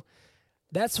 So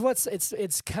that's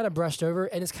it's kind of brushed over,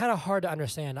 and it's kind of hard to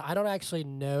understand. I don't actually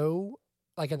know,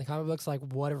 like in the comic books, like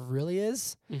what it really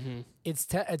is. Mm-hmm.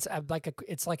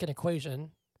 It's like an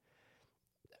equation.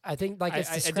 I think like it's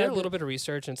I did a described little bit of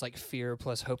research, and it's like fear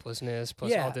plus hopelessness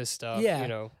plus Yeah. all this stuff. Yeah.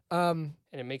 And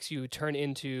it makes you turn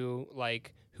into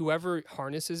like whoever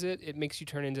harnesses it. It makes you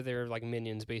turn into their like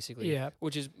minions, basically. Yeah.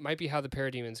 Which might be how the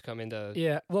parademons come into.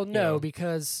 Yeah. Well, no, know,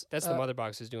 because That's the mother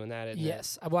box is doing that. Isn't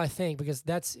yes. Well, I think because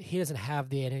he doesn't have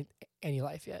the any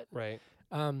life yet. It? Right.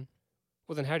 Um,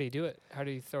 Well, then how do you do it? How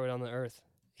do you throw it on the Earth?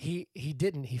 he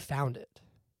didn't. He found it.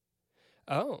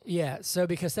 Oh. Yeah. So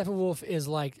because Steppenwolf is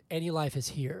like any life is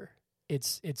here.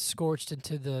 It's scorched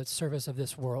into the surface of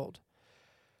this world.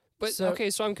 But So- okay,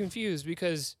 so I'm confused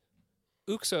because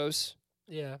Uxos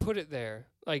Yeah. put it there,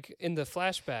 like in the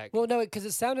flashback. Well, no, because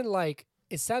it sounded like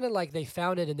they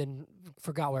found it and then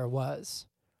forgot where it was.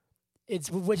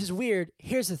 Which is weird.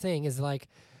 Here's the thing: is like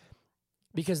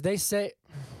because they say,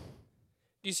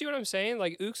 Do you see what I'm saying?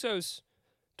 Like Uxos,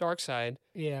 Darkseid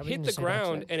yeah, we hit can the just say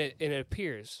ground Darkseid. and it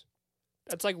appears.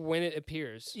 That's like when it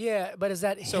appears. Yeah, but is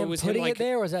that So him was him, putting like- it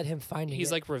there, or is that him finding it?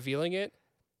 He's like revealing it.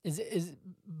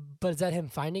 But is that him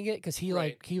finding it? Because he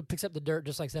Right. he picks up the dirt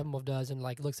just like Steppenwolf does, and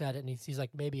like looks at it, and he's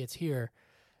like, maybe it's here,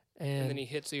 And then he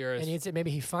hits the Earth. and he hits it.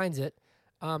 Maybe he finds it.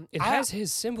 It has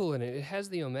his symbol in it. It has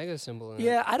the Omega symbol in it.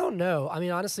 Yeah, I don't know. I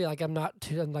mean, honestly, like I'm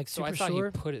like So super I thought sure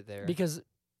he put it there. because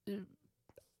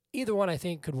either one I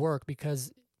think could work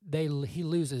because he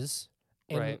loses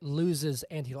and Right. loses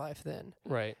anti-life then,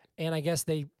 Right. and I guess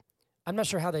I'm not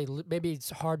sure how maybe it's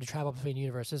hard to travel between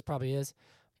universes, probably is,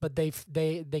 but they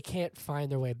can't find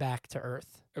their way back to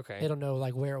Earth. Okay. They don't know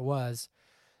like where it was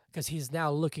because he's now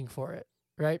looking for it,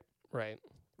 right? Right.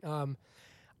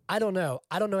 I don't know.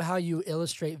 I don't know how you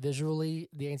illustrate visually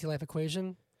the anti-life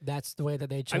equation. That's the way that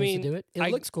they chose mean, to do it. It I-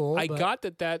 looks cool. I but got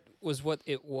that was what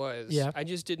it was. Yeah. I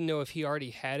just didn't know if he already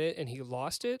had it and he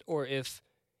lost it, or if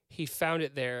he found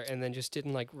it there and then just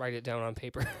didn't like write it down on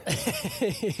paper.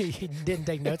 he didn't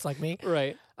take notes like me.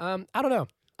 Right. I don't know.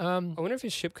 I wonder if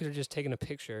his ship could have just taken a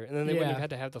picture and then they wouldn't Yeah. have had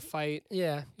to have the fight.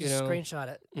 Yeah, You just know? screenshot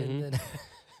it. Mhm. And then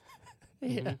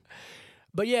yeah. Mhm.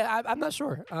 But yeah, I'm not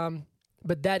sure.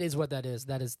 But that is what that is.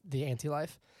 That is the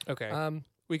anti-life. Okay. Um,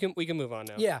 we can move on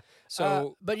now. yeah.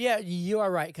 So but yeah, you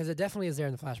are right because it definitely is there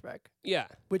in the flashback, yeah.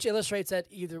 which illustrates that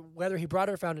either whether he brought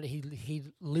it or found it, he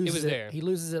loses was there. He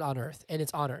loses it on Earth, and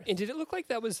it's on Earth. And did it look like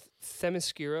that was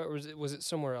Themyscira, or was it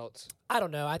somewhere else? I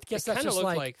don't know. I guess It that's kind of just looked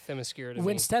like, like Themyscira to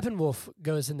when me. Steppenwolf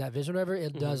goes in that vision, or whatever,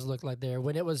 it Mhm. does look like there.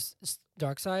 When it was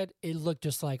Darkseid, it looked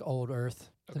just like old Earth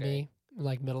to Okay. me,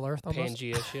 like Middle Earth almost.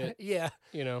 Pangea shit. Yeah.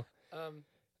 You know.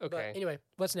 But Okay. anyway,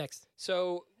 what's next?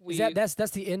 So we. That's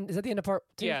the end? Is that the end of part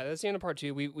 2? Yeah, that's the end of part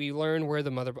 2. We learn where the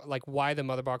why the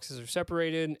mother boxes are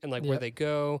separated and like where Yep. they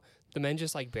go. The men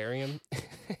just like bury them.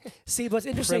 See, what's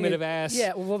interesting? Primitive ass.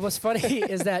 Yeah. Well, what's funny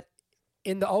is that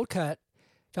in the old cut,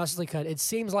 Justice League cut, it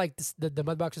seems like the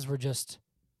mud boxes were just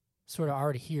sort of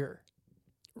already here,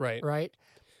 Right. right?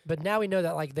 But now we know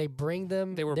that like they bring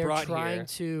them. They were they're brought trying here.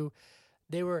 to.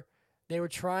 They were. they were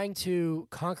trying to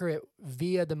conquer it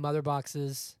via the mother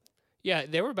boxes. Yeah,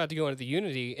 they were about to go into the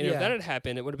Unity, and if Yeah. that had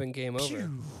happened, it would have been game over.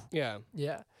 Phew. Yeah.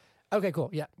 Yeah. Okay, cool.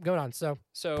 Yeah, going on. So,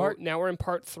 So now we're in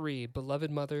part 3, Beloved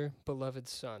Mother, Beloved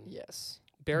Son. yes.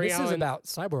 Barry This Allen, is about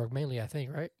Cyborg mainly, I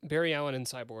think, right? Barry Allen and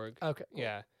Cyborg. Okay. Cool.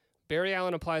 Yeah. Barry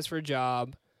Allen applies for a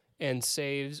job and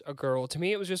saves a girl. To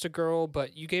me, it was just a girl,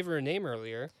 but you gave her a name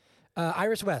earlier.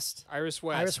 Iris West. Iris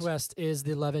West. Iris West is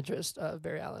the love interest of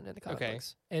Barry Allen in the comic Okay.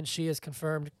 books. And she is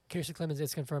confirmed, Kirsten Clemens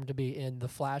is confirmed to be in the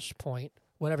Flashpoint,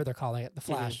 whatever they're calling it, the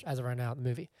Flash, as of right now in the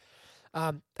movie.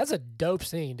 That's a dope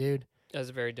scene, dude. That was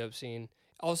a very dope scene.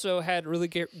 Also had really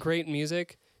great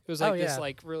music. It was like this, yeah.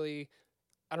 like really,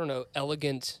 I don't know,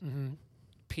 elegant Mm-hmm.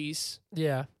 piece.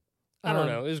 Yeah. I don't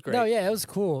know. It was great. No, yeah, it was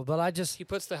cool, but I just He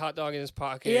puts the hot dog in his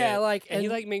pocket. yeah, like and he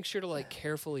like makes sure to like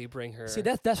carefully bring her. see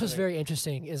that's what's like- very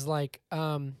interesting is like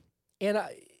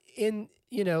in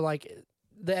like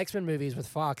the X-Men movies with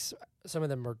Fox, some of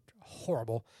them are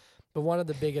horrible, but one of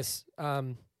the biggest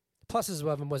pluses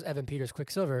of them was Evan Peters'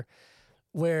 Quicksilver,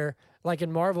 where like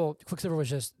in Marvel, Quicksilver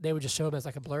was they would just show him as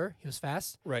like a blur. He was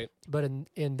fast, Right. but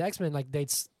in the X-Men, like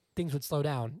things would slow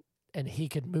down and he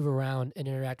could move around and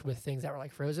interact with things that were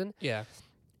like frozen. Yeah.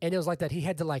 And it was like that. He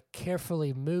had to like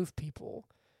carefully move people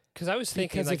Because I was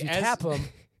thinking, because like, if you as tap him,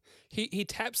 he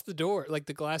taps the door, like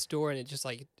the glass door, and it just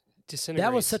like disintegrates.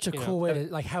 that was such a you know? cool way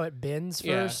to like how it bends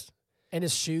Yeah. first, and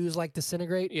his shoes like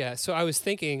disintegrate. Yeah. So I was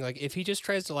thinking, like, if he just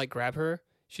tries to like grab her,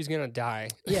 she's gonna die.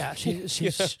 Yeah, Yeah.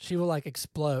 she will like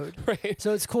explode. Right.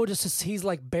 So it's cool just to see he's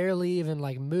like barely even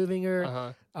like moving her.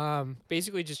 Uh-huh.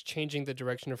 Basically, just changing the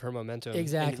direction of her momentum.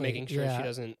 Exactly, And making sure yeah. she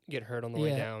doesn't get hurt on the way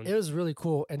Yeah, down. it was really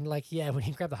cool. And like, yeah, when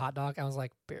he grabbed the hot dog, I was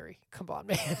like, Barry, come on,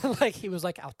 man. Like he was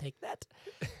like, I'll take that.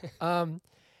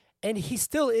 And he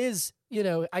still is,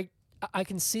 I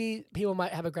can see people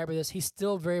might have a gripe with this. He's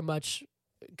still very much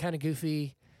kind of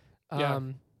goofy, Yeah.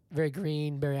 very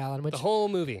green, Barry Allen, which the whole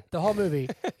movie. movie,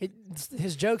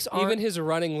 his jokes aren't. Even his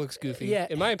running looks goofy. Yeah,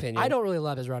 In my opinion. I don't really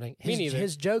love his running. Me neither.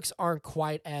 His jokes aren't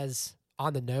quite as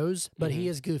on the nose, but he Mhm.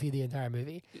 is goofy the entire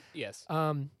movie. Yes.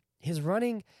 His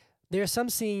running, there are some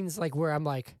scenes like where I'm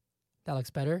like, that looks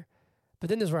better, but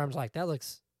then there's where I'm like, that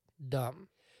looks dumb.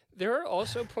 There are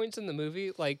also points in the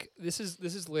movie, like this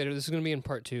is later. This is going to be in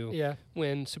part 2 Yeah.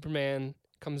 when Superman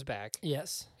comes back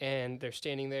Yes. and they're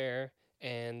standing there,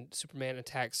 and Superman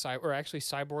attacks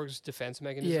Cyborg's defense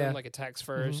mechanism, Yeah. like attacks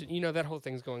 1st. You know that whole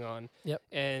thing's going on. Yep.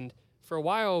 And for a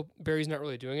while, Barry's not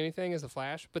really doing anything as the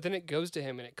Flash, but then it goes to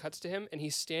him and it cuts to him, and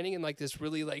he's standing in like this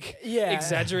really like Yeah.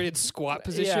 exaggerated squat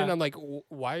position. Yeah. I'm like,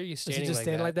 why are you Does he standing just like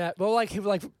stand that? like that? Well, like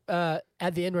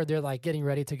at the end where they're like getting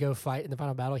ready to go fight in the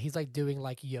final battle, he's like doing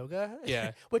like yoga.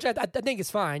 Yeah. Which I think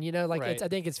is fine. Like Right. I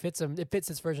think it fits him. It fits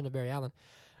his version of Barry Allen.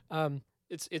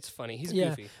 It's funny. He's Yeah.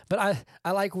 goofy. But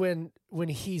I like when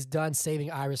he's done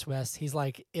saving Iris West, he's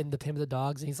like in the pen of the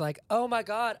dogs, and he's like, "Oh my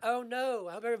God, oh no,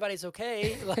 I hope everybody's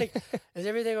okay. Like, is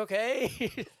everything okay?"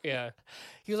 Yeah.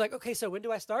 He was like, "Okay, so when do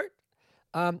I start?"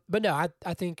 But no,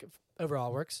 I think overall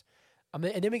it works. And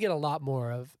then we get a lot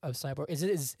more of Cyborg.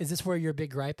 Is this where your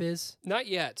big gripe is? Not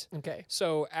yet. Okay.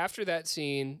 So after that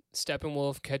scene,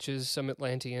 Steppenwolf catches some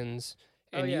Atlanteans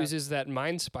and yeah. uses that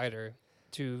mind spider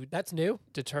to That's new.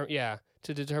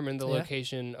 determine the Yeah.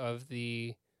 location of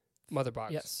the mother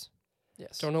box. Yes.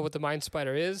 Yes. Don't know what the mind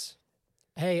spider is.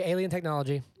 Hey, alien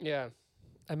technology. Yeah.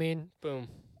 I mean, Boom.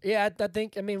 yeah, I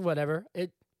think. I mean, whatever.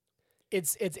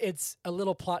 It's a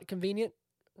little plot convenient,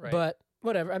 Right. but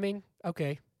whatever. I mean,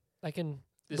 okay, I can.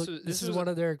 this This is was one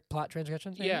of their plot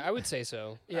transgressions. maybe? Yeah, I would say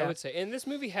so. I Yeah. would say, and this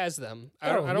movie has them. I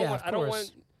Oh, don't yeah, want. of I don't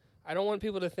course. want. I don't want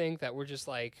people to think that we're just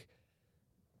like.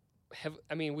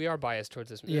 I mean, we are biased towards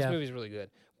this. This Yeah. movie's really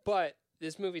good, but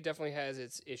this movie definitely has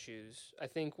its issues. I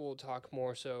think we'll talk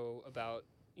more so about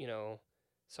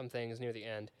some things near the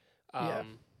end. Yeah.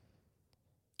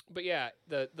 But yeah,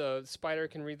 the spider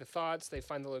can read the thoughts. They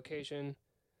find the location,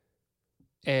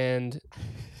 and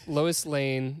Lois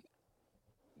Lane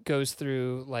goes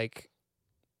through like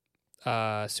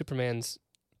Superman's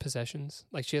possessions.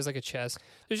 Like she has like a chest.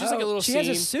 There's just like a little She scene.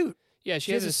 has a suit. Yeah,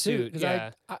 she has a suit. 'cause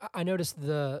Yeah. I noticed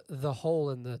the hole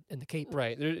in the cape.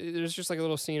 Right. There's just like a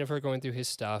little scene of her going through his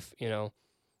stuff,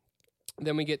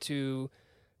 Then we get to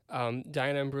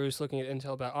Diana and Bruce looking at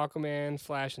intel about Aquaman,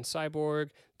 Flash, and Cyborg.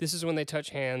 This is when they touch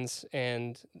hands,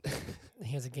 and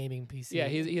He has a gaming PC. yeah,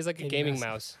 he has like a Gaming gaming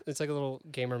mouse. mouse. It's like a little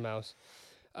gamer mouse.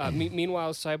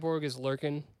 Meanwhile, Cyborg is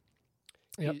lurking.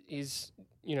 Yep. He's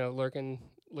lurking,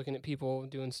 looking at people,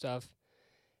 doing stuff.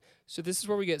 So this is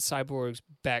where we get Cyborg's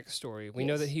backstory. We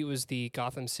know Yes. that he was the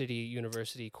Gotham City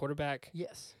University quarterback.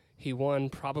 Yes. He won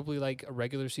probably like a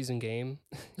regular season game.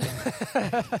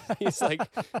 He's like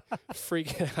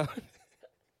freaking out.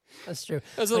 That's true.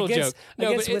 That's a little joke. No,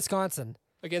 Against but Wisconsin.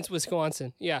 against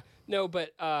Wisconsin. Yeah. No,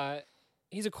 but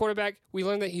he's a quarterback. We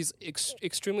learned that he's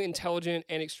extremely intelligent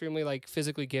and extremely like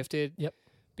physically gifted. Yep.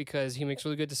 Because he makes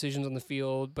really good decisions on the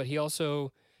field, but he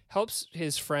also helps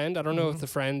his friend. I don't know if the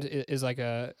friend is like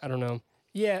I don't know.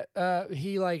 Yeah,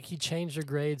 he changed her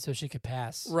grade so she could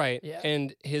pass. Right. Yeah.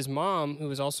 And his mom, who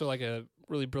is also like a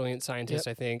really brilliant scientist,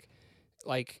 I think,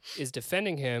 like is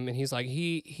defending him, and he's like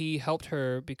he helped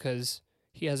her because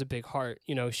he has a big heart.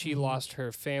 You know, she lost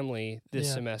her family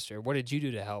this semester. What did you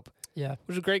do to help? Yeah.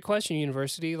 Which is a great question,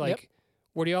 university. Like,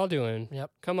 what are y'all doing?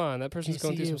 Yep. Come on, that person's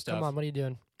going through some stuff. Come on, what are you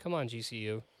doing? Come on,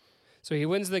 GCU. So he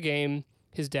wins the game.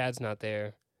 His dad's not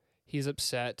there. He's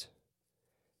upset.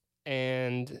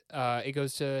 And it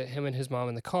goes to him and his mom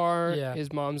in the car. Yeah.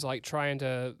 His mom's like trying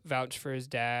to vouch for his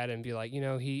dad and be like, you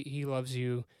know, he loves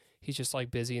you. He's just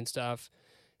like busy and stuff.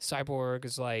 Cyborg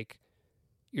is like,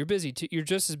 you're busy too. You're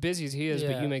just as busy as he is,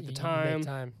 but you make the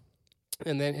time.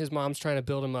 And then his mom's trying to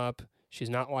build him up. She's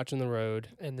not watching the road.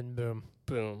 And then boom.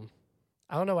 Boom.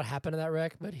 I don't know what happened to that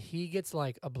wreck, but he gets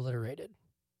like obliterated.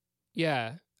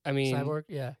 Yeah. I mean, Cyborg,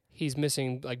 yeah. He's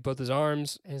missing like both his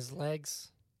arms. His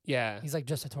legs. Yeah. He's like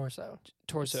just a torso.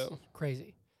 Torso. It's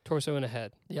crazy. Torso and a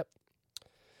head. Yep.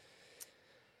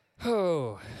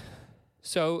 Oh.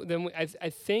 So then I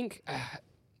think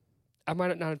I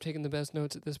might not have taken the best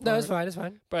notes at this part. No, it's fine. It's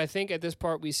fine. But I think at this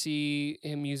part we see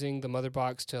him using the mother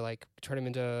box to like turn him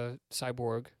into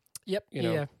Cyborg. Yep. You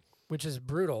know? Yeah. Which is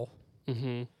brutal.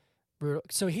 Mm-hmm. Brutal.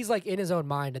 So he's like in his own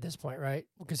mind at this point, right?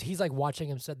 Because he's like watching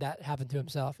him said that happen to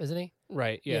himself, isn't he?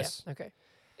 Right. Yes. Yeah. Okay.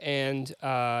 And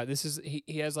this is he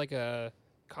has like a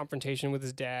confrontation with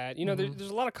his dad. You know, there's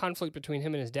a lot of conflict between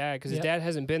him and his dad because his dad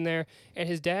hasn't been there, and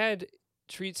his dad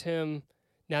treats him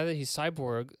now that he's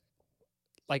Cyborg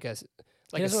like a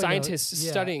scientist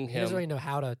studying him. He doesn't really know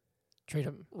how to treat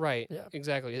him. Right. Yeah.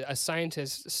 Exactly. A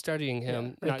scientist studying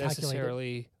him, very not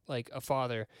necessarily like a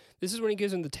father. This is when he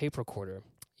gives him the tape recorder.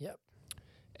 Yep.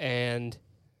 And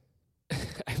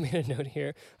I made a note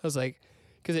here. I was like,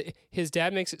 because his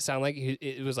dad makes it sound like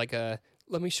it was like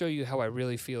let me show you how I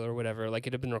really feel or whatever. Like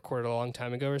it had been recorded a long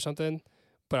time ago or something.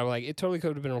 But I'm like, it totally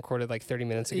could have been recorded like 30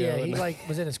 minutes ago. Yeah, he like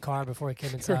was in his car before he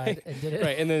came inside and did it.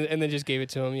 Right, and then just gave it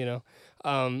to him, you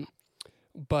know.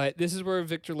 But this is where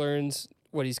Victor learns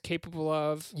what he's capable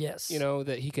of. Yes. You know,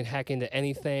 that he can hack into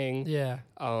anything. Yeah.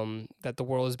 That the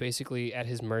world is basically at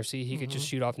his mercy. He could just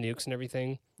shoot off nukes and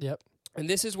everything. Yep. And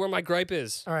this is where my gripe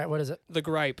is. All right, what is it? The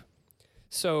gripe.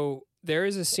 So there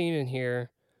is a scene in here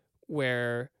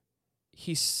where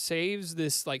he saves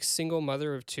this like single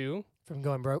mother of two From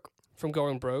going broke.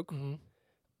 Mm-hmm.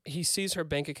 He sees her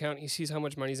bank account, he sees how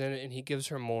much money's in it, and he gives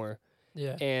her more.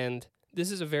 Yeah. And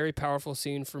this is a very powerful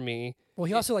scene for me. Well,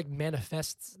 he also like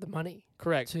manifests the money.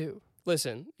 Correct. Too.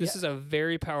 Listen, this is a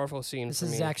very powerful scene this for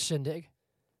me. This is Zach Shindig.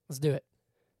 Let's do it.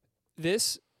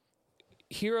 This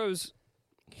heroes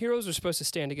are supposed to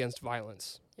stand against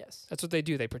violence. Yes. That's what they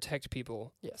do. They protect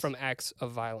people from acts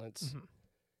of violence. Mm-hmm.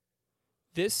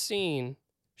 This scene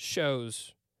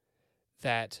shows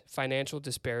that financial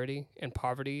disparity and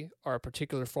poverty are a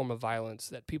particular form of violence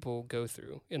that people go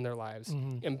through in their lives.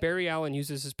 Mm-hmm. And Barry Allen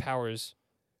uses his powers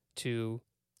to...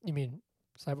 You mean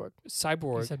Cyborg?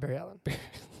 Cyborg. You said Barry Allen.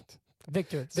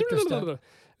 Victor Stone.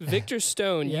 Victor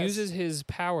Stone Yes. uses his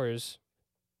powers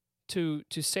to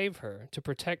save her, to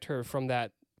protect her from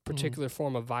that particular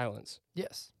form of violence.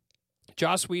 Yes.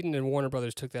 Joss Whedon and Warner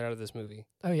Brothers took that out of this movie.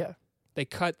 Oh, yeah. They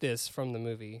cut this from the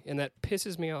movie, and that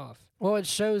pisses me off. Well, it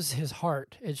shows his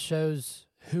heart. It shows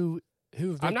who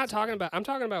I'm talking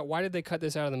about why did they cut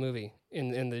this out of the movie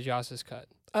in the Joss's cut?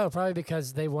 Oh, probably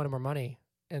because they wanted more money,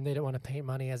 and they didn't want to paint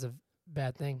money as a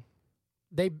bad thing.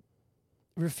 They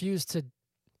refused to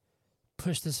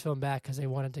push this film back because they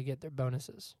wanted to get their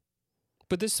bonuses.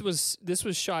 But this was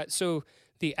shot. So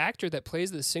the actor that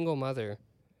plays the single mother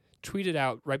tweeted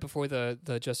out right before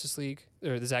the Justice League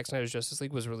or the Zack Snyder's Justice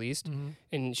League was released,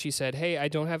 and she said, "Hey, I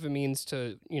don't have a means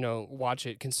to watch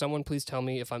it. Can someone please tell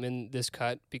me if I'm in this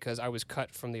cut because I was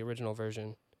cut from the original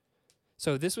version?"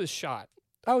 So this was shot.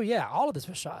 Oh yeah, all of this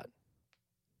was shot.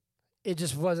 It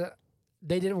just wasn't.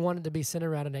 They didn't want it to be centered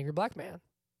around an angry black man.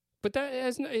 But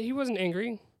he wasn't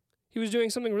angry. He was doing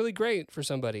something really great for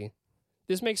somebody.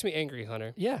 This makes me angry,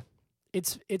 Hunter. Yeah,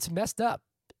 it's messed up.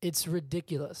 It's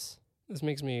ridiculous. This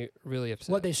makes me really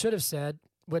upset. What they should have said,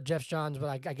 what Jeff Johns, what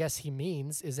I guess he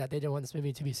means, is that they didn't want this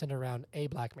movie to be centered around a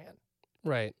black man.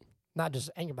 Right. Not just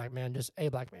angry black man, just a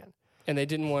black man. And they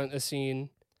didn't want a scene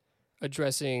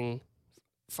addressing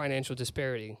financial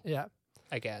disparity. Yeah.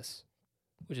 I guess.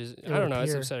 Which is, I don't know,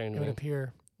 it's upsetting to me. It would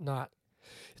appear not.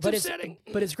 It's upsetting.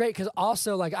 But it's great because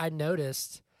also, like, I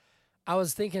noticed I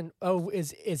was thinking, oh,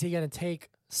 is he gonna take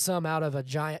some out of a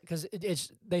giant? Because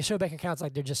they show bank accounts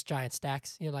like they're just giant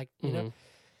stacks. You know, like you know.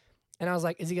 And I was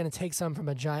like, is he gonna take some from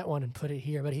a giant one and put it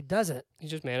here? But he doesn't. He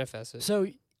just manifests it. So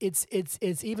it's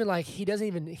even like he doesn't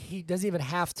even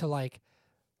have to like,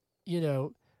 you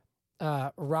know,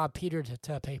 rob Peter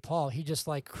to pay Paul. He just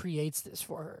like creates this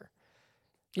for her.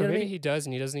 You or know what I maybe mean? he does,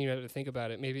 and he doesn't even have to think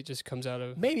about it. Maybe it just comes out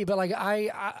of. Maybe, but like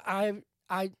I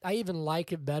even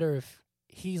like it better if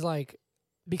he's like,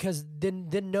 because then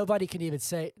nobody can even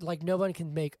say, like, nobody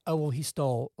can make, oh well, he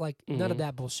stole, like none of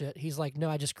that bullshit. He's like, no,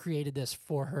 I just created this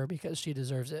for her because she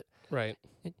deserves it. Right.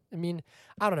 I mean,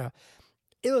 I don't know.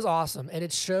 It was awesome, and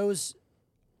it shows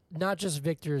not just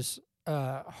Victor's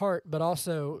heart, but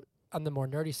also on the more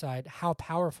nerdy side how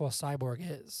powerful Cyborg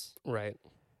is, Right.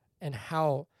 and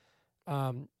how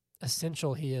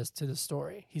essential he is to the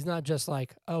story. He's not just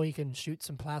like, oh, he can shoot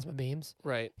some plasma beams.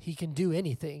 Right. He can do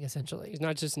anything essentially. He's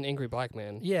not just an angry black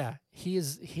man. Yeah,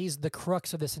 he's the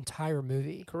crux of this entire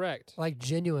movie. Correct. Like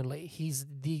genuinely, he's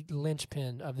the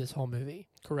linchpin of this whole movie.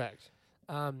 Correct.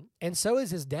 And so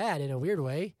is his dad in a weird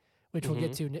way, which we'll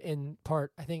get to in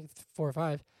part, I think 4 or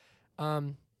 5.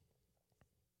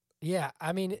 Yeah,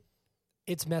 I mean,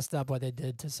 it's messed up what they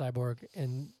did to Cyborg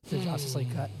in the Justice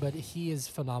League cut, but he is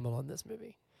phenomenal in this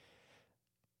movie.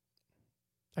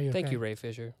 Are you okay? Thank you, Ray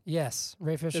Fisher. Yes,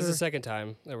 Ray Fisher. This is the second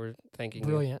time that we're thanking you.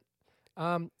 Brilliant.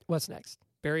 What's next?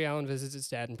 Barry Allen visits his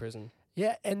dad in prison.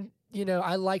 Yeah, and you know,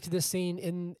 I liked this scene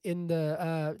in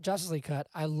the Justice League cut.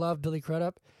 I love Billy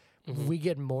Crudup. We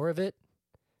get more of it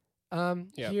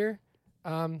here.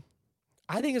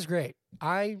 I think it's great.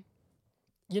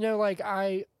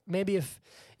 Maybe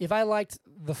if I liked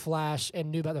the Flash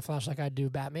and knew about the Flash like I do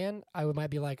Batman, I might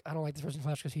be like, I don't like this person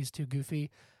Flash because he's too goofy.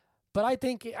 But I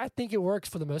think it works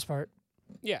for the most part.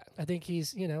 Yeah. I think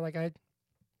he's, you know, like I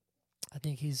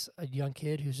think he's a young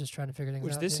kid who's just trying to figure things out.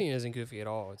 Which this scene isn't goofy at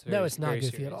all. It's very, no, it's not very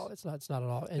goofy serious. at all. It's not at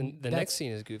all. And And the next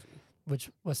scene is goofy.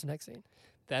 what's the next scene?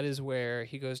 That is where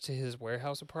he goes to his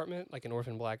warehouse apartment, like an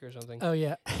Orphan Black or something. Oh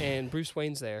yeah. And Bruce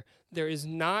Wayne's there. There is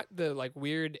not the like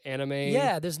weird anime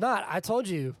Yeah, there's not. I told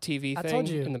you. TV I thing told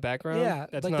you. in the background. Yeah,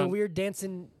 That's like not the weird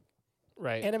dancing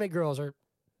right. anime girls are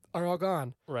all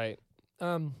gone. Right.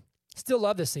 Still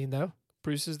love this scene though.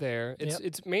 Bruce is there. It's Yep.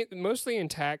 it's mostly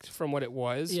intact from what it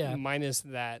was, Yeah. minus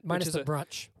that, Minus which the is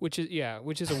brunch.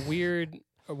 which is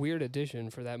a weird addition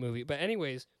for that movie. But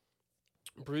anyways,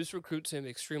 Bruce recruits him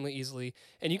extremely easily,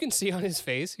 and you can see on his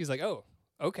face, he's like, "Oh,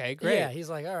 okay, great." Yeah, he's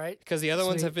like, all right. Because the other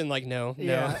ones Sweet. have been like, "No,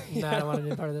 Yeah, no." no, I don't want to be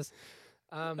a part of this.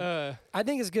 I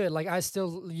think it's good. Like I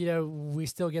still, you know, we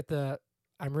still get the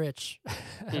 "I'm rich"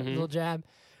 little jab.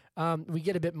 We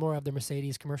get a bit more of the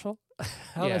Mercedes commercial. I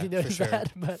don't know if you for noticed sure.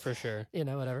 that, but For sure. you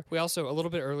know, whatever. We also, a little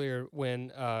bit earlier,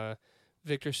 when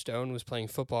Victor Stone was playing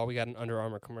football, we got an Under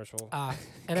Armour commercial.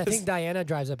 And I think Diana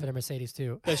drives up in a Mercedes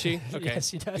too. Does she? Okay. Yes,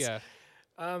 she does. Yeah.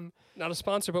 Not a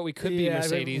sponsor, but we could be yeah,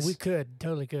 Mercedes. We could,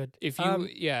 totally could. If you,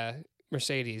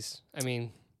 Mercedes. I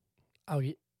mean,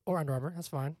 or Under Armour. That's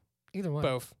fine. Either one.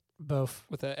 both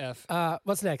with a F.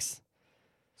 What's next?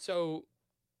 So,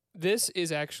 this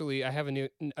is actually, I have a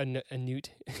newt.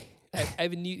 I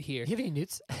have a newt here. You have any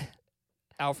newts?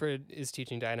 Alfred is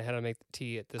teaching Diana how to make the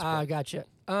tea at this point. Gotcha.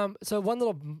 So one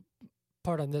little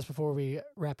part on this before we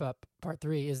wrap up part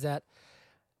 3 is that,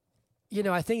 you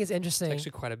know, I think it's interesting. It's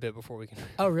actually quite a bit before we can.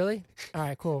 Oh, really? All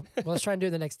right, cool. Well, let's try and do it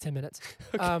in the next 10 minutes.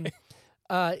 Okay.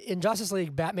 In Justice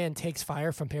League, Batman takes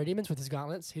fire from parademons with his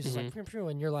gauntlets. He's just like, Mhm. pew, pew,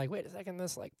 and you're like, wait a second,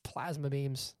 this like plasma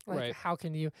beams. Like, Right. how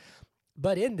can you?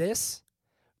 But in this,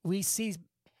 we see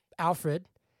Alfred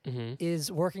Mm-hmm.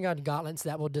 is working on gauntlets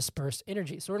that will disperse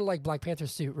energy, sort of like Black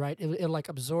Panther's suit, right? It'll like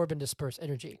absorb and disperse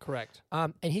energy. Correct.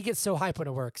 And he gets so hyped when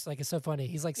it works. Like, it's so funny.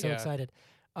 He's like so Yeah. excited.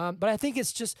 But I think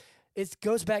it's just, it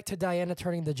goes back to Diana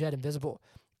turning the jet invisible.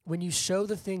 When you show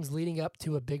the things leading up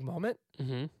to a big moment,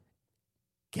 Mm-hmm.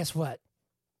 guess what?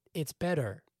 It's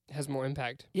better. It has more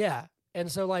impact. Yeah.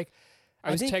 And so, like,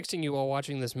 I was think texting you while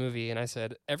watching this movie, and I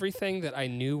said, everything that I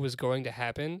knew was going to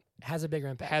happen has a bigger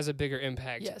impact. has a bigger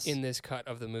impact Yes. in this cut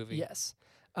of the movie. Yes.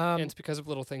 And it's because of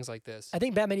little things like this. I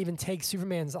think Batman even takes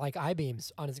Superman's, like, eye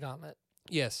beams on his gauntlet.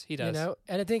 Yes, he does. You know?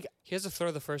 And I think, He has to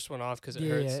throw the first one off because it yeah,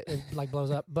 hurts. it, like,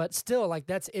 blows up. But still, like,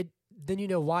 that's it. Then you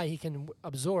know why he can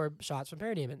absorb shots from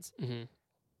parademons. Mm-hmm.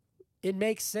 It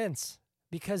makes sense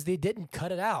because they didn't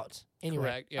cut it out. Anyway.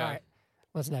 Correct, yeah. All right.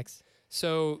 What's next?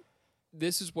 So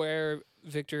this is where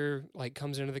Victor like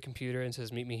comes into the computer and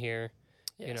says, "Meet me here."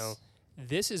 Yes. You know,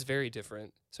 this is very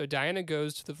different. So Diana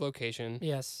goes to the location.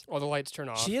 Yes. All the lights turn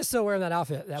off. She is still wearing that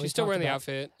outfit. That we She's still talked wearing the about.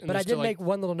 outfit. And But I they're did still, make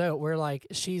one little note where, like,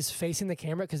 she's facing the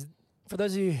camera because for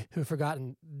those of you who've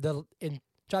forgotten, in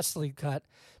Justice League cut,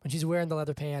 when she's wearing the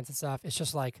leather pants and stuff, it's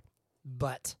just like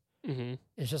butt. Mm-hmm.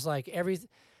 It's just like every.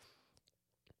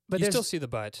 But You there's still see the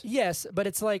butt. yes, but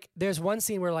it's like there's one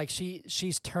scene where like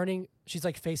she's turning, she's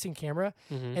like facing camera,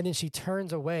 Mm-hmm. and then she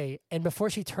turns away, and before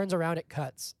she turns around, it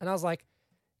cuts, and I was like,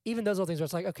 even those little things where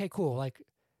it's like, okay, cool, like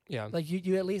Yeah.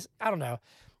 you at least, I don't know,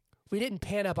 we didn't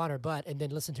pan up on her butt and then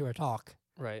listen to her talk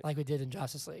Right. like we did in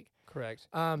Justice League. Correct.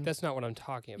 Um, That's not what I'm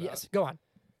talking about. yes, go on.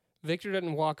 Victor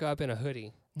doesn't walk up in a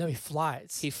hoodie. No, he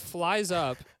flies. He flies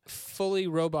up, fully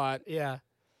robot, yeah,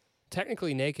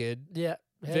 technically naked. yeah,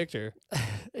 yeah. Victor.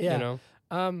 yeah. You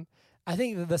know. I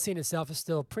think the scene itself is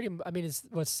still pretty. I mean, it's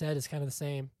what's said is kind of the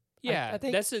same. Yeah, I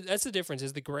think that's the difference.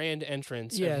 Is the grand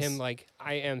entrance Yes. of him like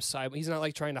I am cyber. He's not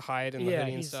like trying to hide in the yeah,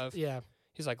 hoodie and stuff. yeah.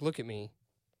 He's like, look at me.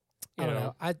 I don't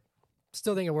know. I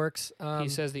still think it works. He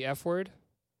says the F word.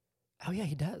 Oh yeah,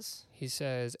 he does. He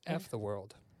says Yeah. F the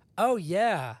world. Oh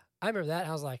yeah, I remember that.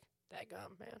 I was like, that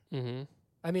gum, man. Mm-hmm.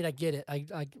 I mean, I get it. I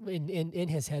in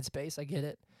his headspace, I get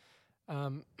it.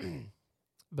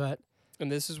 But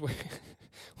And this is where,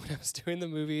 when I was doing the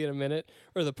movie in a minute,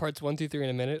 or the parts 1 through 3 in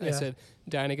a minute, I Yeah. said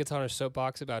Diana gets on her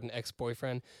soapbox about an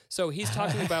ex-boyfriend. So he's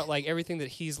talking about like everything that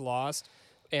he's lost,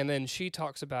 and then she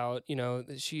talks about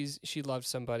that she loved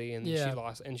somebody and Yeah. she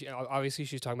lost, and obviously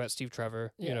she's talking about Steve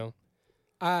Trevor. Yeah. You know,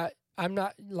 I'm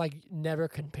not like never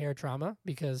compare trauma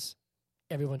because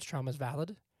everyone's trauma is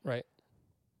valid. right?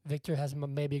 Victor has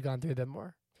maybe gone through a bit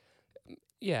more.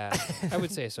 Yeah, I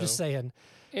would say so. Just saying,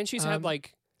 And she's had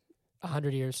like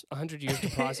 100 years. 100 years to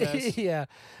process. yeah.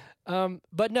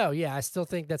 But no, yeah, I still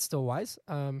think that's still wise.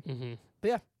 Mm-hmm.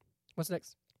 What's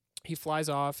next? He flies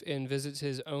off and visits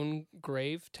his own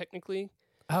grave, technically,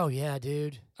 Oh yeah,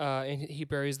 dude. and he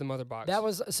buries the mother box. That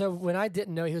was so when I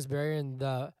didn't know he was burying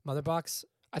the mother box,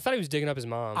 I thought he was digging up his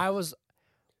mom. I was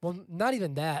well, not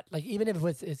even that. Like even if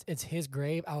it's his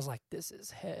grave, I was like, this is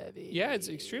heavy. Yeah, it's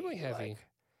extremely heavy. Like,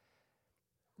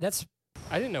 that's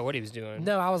I didn't know what he was doing.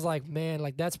 no, I was like, man,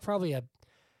 like that's probably a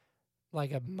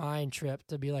mind trip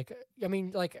to be like. I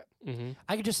mean, like Mm-hmm.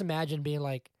 I could just imagine being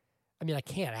like, I mean, I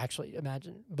can't actually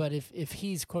imagine, but if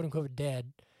he's quote unquote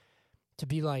dead, to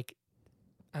be like,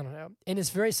 I don't know, and it's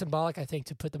very symbolic, I think,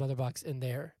 to put the mother box in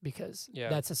there because Yeah.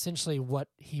 that's essentially what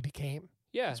he became,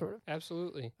 Yeah, sort of.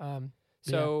 absolutely. Yeah.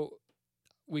 So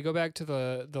we go back to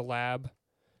the lab.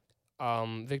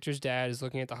 Victor's dad is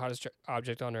looking at the hottest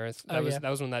object on Earth. That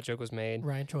was when that joke was made.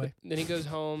 Ryan Choi. Then he goes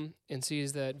home and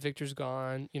sees that Victor's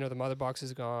gone. The mother box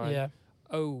is gone. Yeah.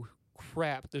 Oh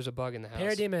crap! There's a bug in the house.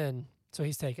 Parademon. So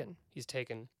he's taken. He's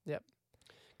taken. Yep.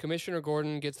 Commissioner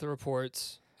Gordon gets the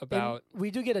reports about And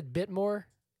we do get a bit more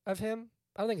of him.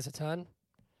 I don't think it's a ton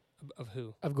of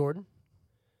who? of Gordon.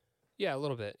 Yeah, a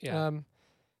little bit. Yeah.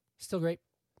 Still great.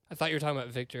 I thought you were talking about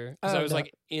Victor because Oh, I was no.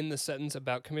 like in the sentence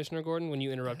about Commissioner Gordon when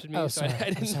you interrupted me. Oh, so sorry. I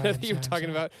I'm didn't sorry, know I'm that you were sorry, I'm talking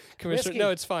sorry. about Commissioner. Whiskey. No,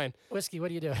 it's fine. Whiskey,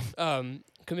 what are you doing?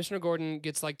 Commissioner Gordon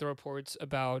gets like the reports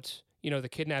about the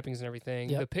kidnappings and everything.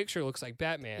 Yep. The picture looks like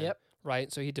Batman. Yep.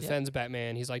 Right. So he defends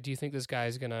Batman. He's like, "Do you think this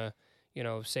guy's gonna,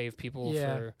 save people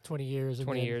Yeah, for 20 years. and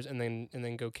 20 then years and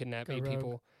then go kidnap go 8 rogue.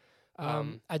 people?"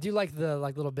 I do like the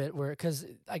little bit where, because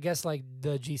I guess like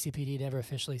the GCPD never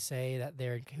officially say that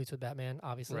they're in cahoots with Batman,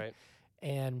 obviously. Right.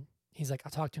 And he's like,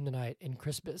 I'll talk to him tonight. And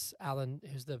Crispus, Alan,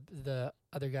 who's the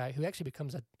other guy who actually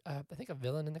becomes I think a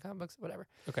villain in the comic books, whatever.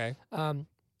 Okay.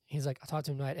 He's like, I'll talk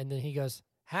to him tonight. And then he goes,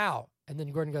 how? And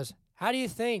then Gordon goes, how do you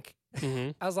think?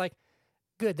 Mm-hmm. I was like,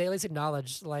 good. They at least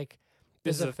acknowledge like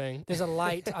This is There's a thing. there's a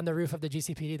light on the roof of the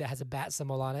GCPD that has a bat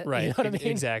symbol on it. Right. You know what I mean?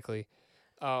 Exactly.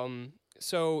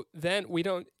 So then we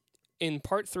don't. In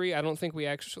part 3, I don't think we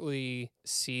actually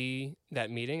see that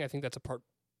meeting. I think that's a part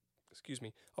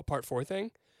 4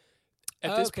 thing.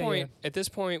 At this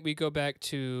point, we go back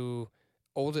to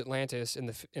old Atlantis in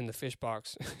the fish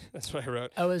box. That's what I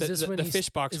wrote. Oh, is this when the fish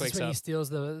box is wakes this when up? he steals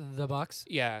the box?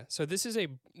 Yeah. So this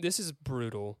is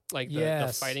brutal. Like the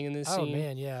Yes. fighting in this Oh scene.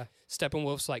 man, yeah.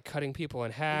 Steppenwolf's like cutting people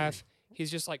in half. He's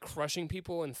just like crushing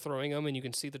people and throwing them, and you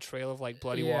can see the trail of like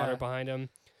bloody Yeah. water behind him.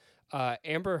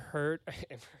 Amber Heard,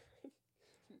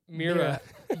 Mira.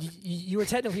 You were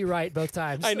technically right both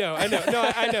times. I know.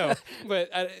 No, I know. But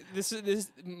this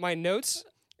is my notes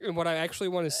and what I actually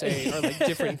want to say are like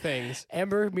different things.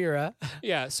 Amber Mira.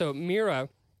 Yeah. So Mira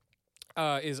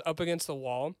is up against the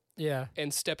wall, Yeah.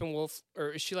 and Steppenwolf,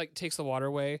 or she like takes the water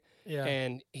away, Yeah.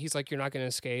 and he's like, "You're not going to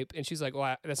escape." And she's like,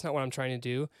 "Well, that's not what I'm trying to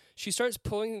do." She starts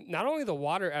pulling not only the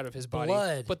water out of his body,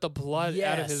 Blood. but the blood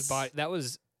out of his Yes. body. That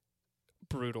was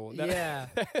brutal. That-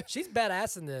 Yeah. She's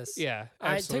badass in this. Yeah. I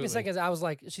took Absolutely. a second. I was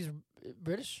like, she's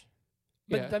British,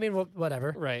 but Yeah. I mean,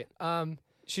 whatever. Right.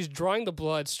 She's drawing the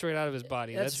blood straight out of his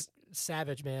body. That's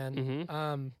savage, man.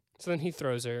 Mhm. So then he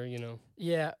throws her, you know.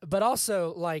 Yeah, but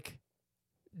also like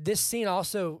this scene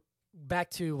also back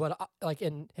to what like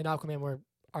in Aquaman where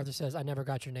Arthur says, "I never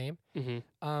got your name."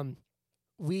 Mm-hmm.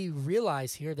 We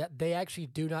realize here that they actually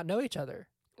do not know each other,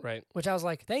 Right. which I was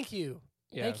like, "Thank you,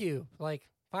 Yeah. thank you." Like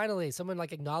finally, someone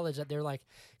like acknowledged that they're like,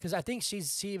 because I think she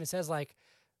even says like,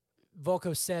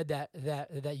 Volko said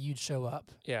that you'd show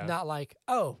up, Yeah. not like,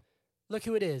 "Oh, look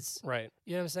who it is." Right.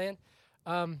 You know what I'm saying?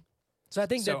 So I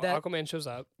think So that Aquaman shows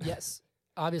up. yes,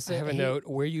 I obviously have a note.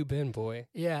 Where you been, boy?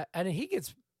 Yeah, and he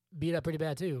gets beat up pretty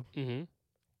bad too.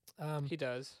 Mm-hmm. He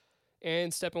does.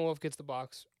 And Steppenwolf gets the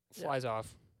box, flies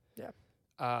off.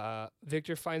 Yeah.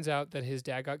 Victor finds out that his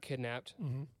dad got kidnapped,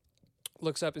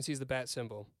 looks up and sees the bat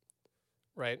symbol.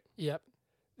 Right? Yep.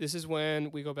 This is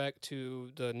when we go back to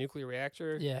the nuclear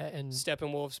reactor. Yeah, and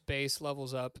Steppenwolf's base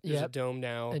levels up. There's a dome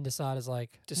now. and Desaad is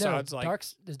like Desaad's like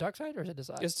is Darkseid or is it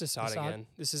Desaad? It's Desaad Desaad? again.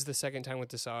 This is the second time with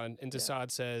Desaad, and Desaad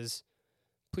says,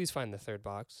 "Please find the third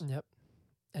box." Yep.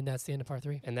 And that's the end of part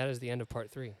 3. And that is the end of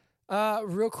part 3.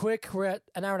 Real quick, we're at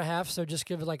an hour and a half, so just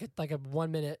give it like a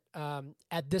 1 minute.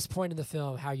 At this point in the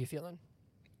film, how are you feeling?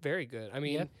 Very good. I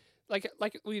mean,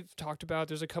 like we've talked about,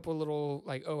 there's a couple little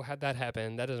like, oh, how'd that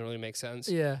happen? That doesn't really make sense.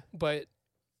 Yeah. But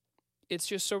it's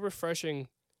just so refreshing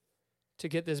to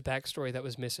get this backstory that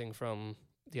was missing from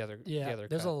the other. Yeah. The other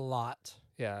There's cut. a lot.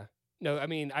 Yeah. No, I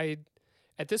mean,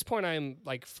 at this point I'm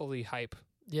like fully hype.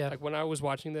 Yeah. Like when I was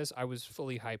watching this, I was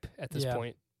fully hype at this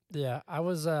point. Yeah. I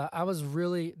was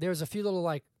really, there was a few little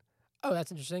like, oh,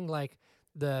 that's interesting. Like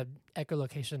the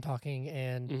echolocation talking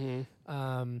and,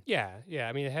 Yeah.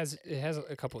 I mean, it has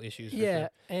a couple issues. yeah.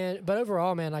 But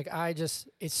overall, man, like it's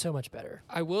so much better.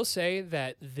 I will say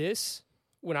that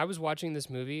when I was watching this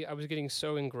movie, I was getting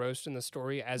so engrossed in the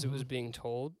story as it was being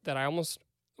told that I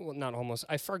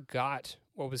forgot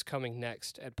what was coming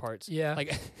next at parts. Yeah.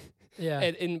 Like, Yeah.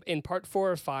 and in part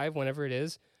 4 or 5, whenever it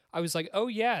is, I was like, oh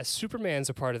yeah, Superman's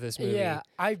a part of this movie. Yeah.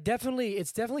 It's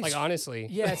definitely Like honestly.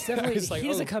 Yeah, it's definitely. was like, he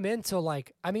doesn't oh. come in till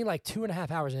like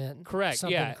 2.5 hours in. Correct,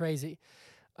 Something yeah. crazy.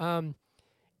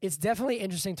 It's definitely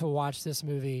interesting to watch this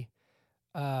movie,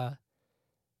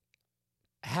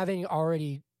 having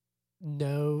already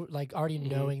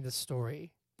knowing the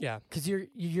story. Yeah. Because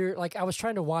you're like I was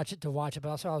trying to watch it, but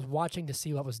also I was watching to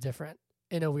see what was different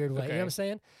in a weird way. You know what I'm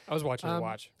saying? I was watching to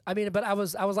watch. I mean, but I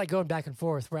was like going back and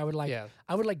forth where I would Yeah.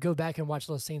 go back and watch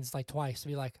those scenes like twice to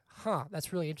be like, huh,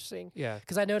 that's really interesting. Yeah.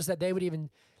 Because I noticed that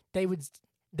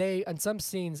they on some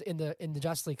scenes in the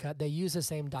Justice League cut, they use the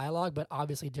same dialogue but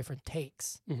obviously different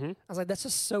takes. Mm-hmm. I was like, that's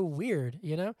just so weird,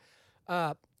 you know.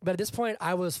 But at this point,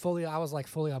 I was fully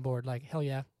on board. Like, hell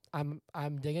yeah, I'm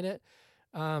digging it.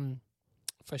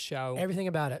 For sure. Everything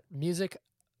about it, music.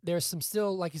 There's some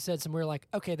still, like you said, some we're like,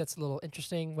 okay, that's a little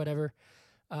interesting, whatever.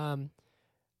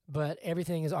 But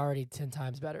everything is already 10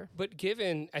 times better. But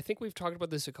I think we've talked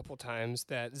about this a couple times,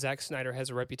 that Zack Snyder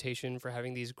has a reputation for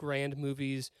having these grand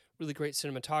movies, really great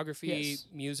cinematography, Yes.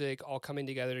 music, all coming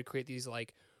together to create these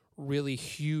like really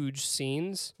huge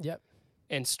scenes. Yep.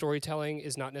 And storytelling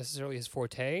is not necessarily his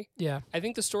forte. Yeah. I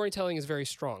think the storytelling is very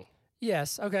strong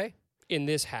Yes. Okay. in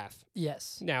this half.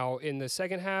 Yes. Now, in the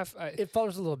second half, It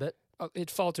falters a little bit.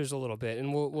 it falters a little bit,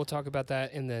 and we'll talk about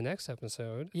that in the next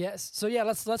episode. Yes. So yeah,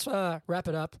 let's wrap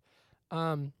it up.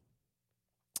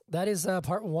 That is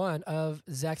part 1 of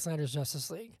Zack Snyder's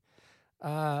Justice League.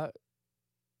 Man,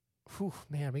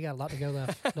 we got a lot to go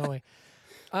left, don't we?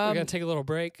 We're gonna take a little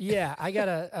break. Yeah, we're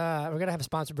gonna have a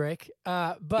sponsor break.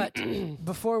 But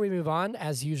before we move on,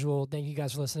 as usual, thank you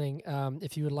guys for listening.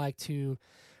 If you would like to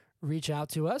reach out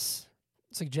to us,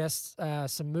 suggest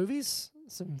some movies,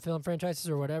 some film franchises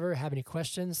or whatever, have any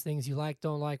questions, things you like,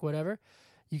 don't like, whatever,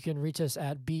 you can reach us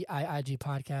at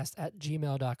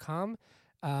biigpodcast@gmail.com.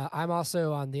 I'm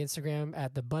also on the Instagram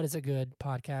at the But Is It Good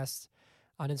podcast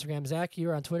on Instagram. Zach,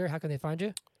 you're on Twitter. How can they find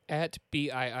you? At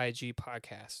BIIG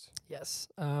Podcast. Yes.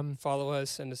 Follow us,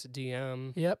 send us a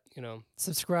DM. Yep. You know,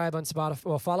 Subscribe on Spotify.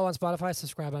 Well, follow on Spotify.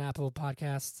 Subscribe on Apple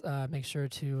Podcasts. Make sure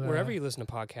to wherever you listen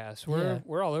to podcasts,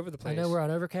 we're all over the place. I know we're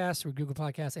on Overcast, we're Google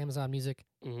Podcasts, Amazon Music,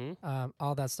 Mm-hmm.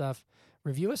 all that stuff.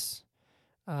 Review us.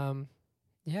 And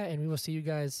we will see you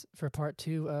guys for part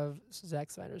 2 of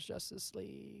Zack Snyder's Justice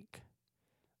League.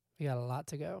 We got a lot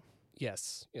to go.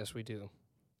 Yes, we do.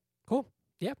 Cool.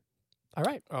 Yep. All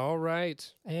right. All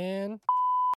right. And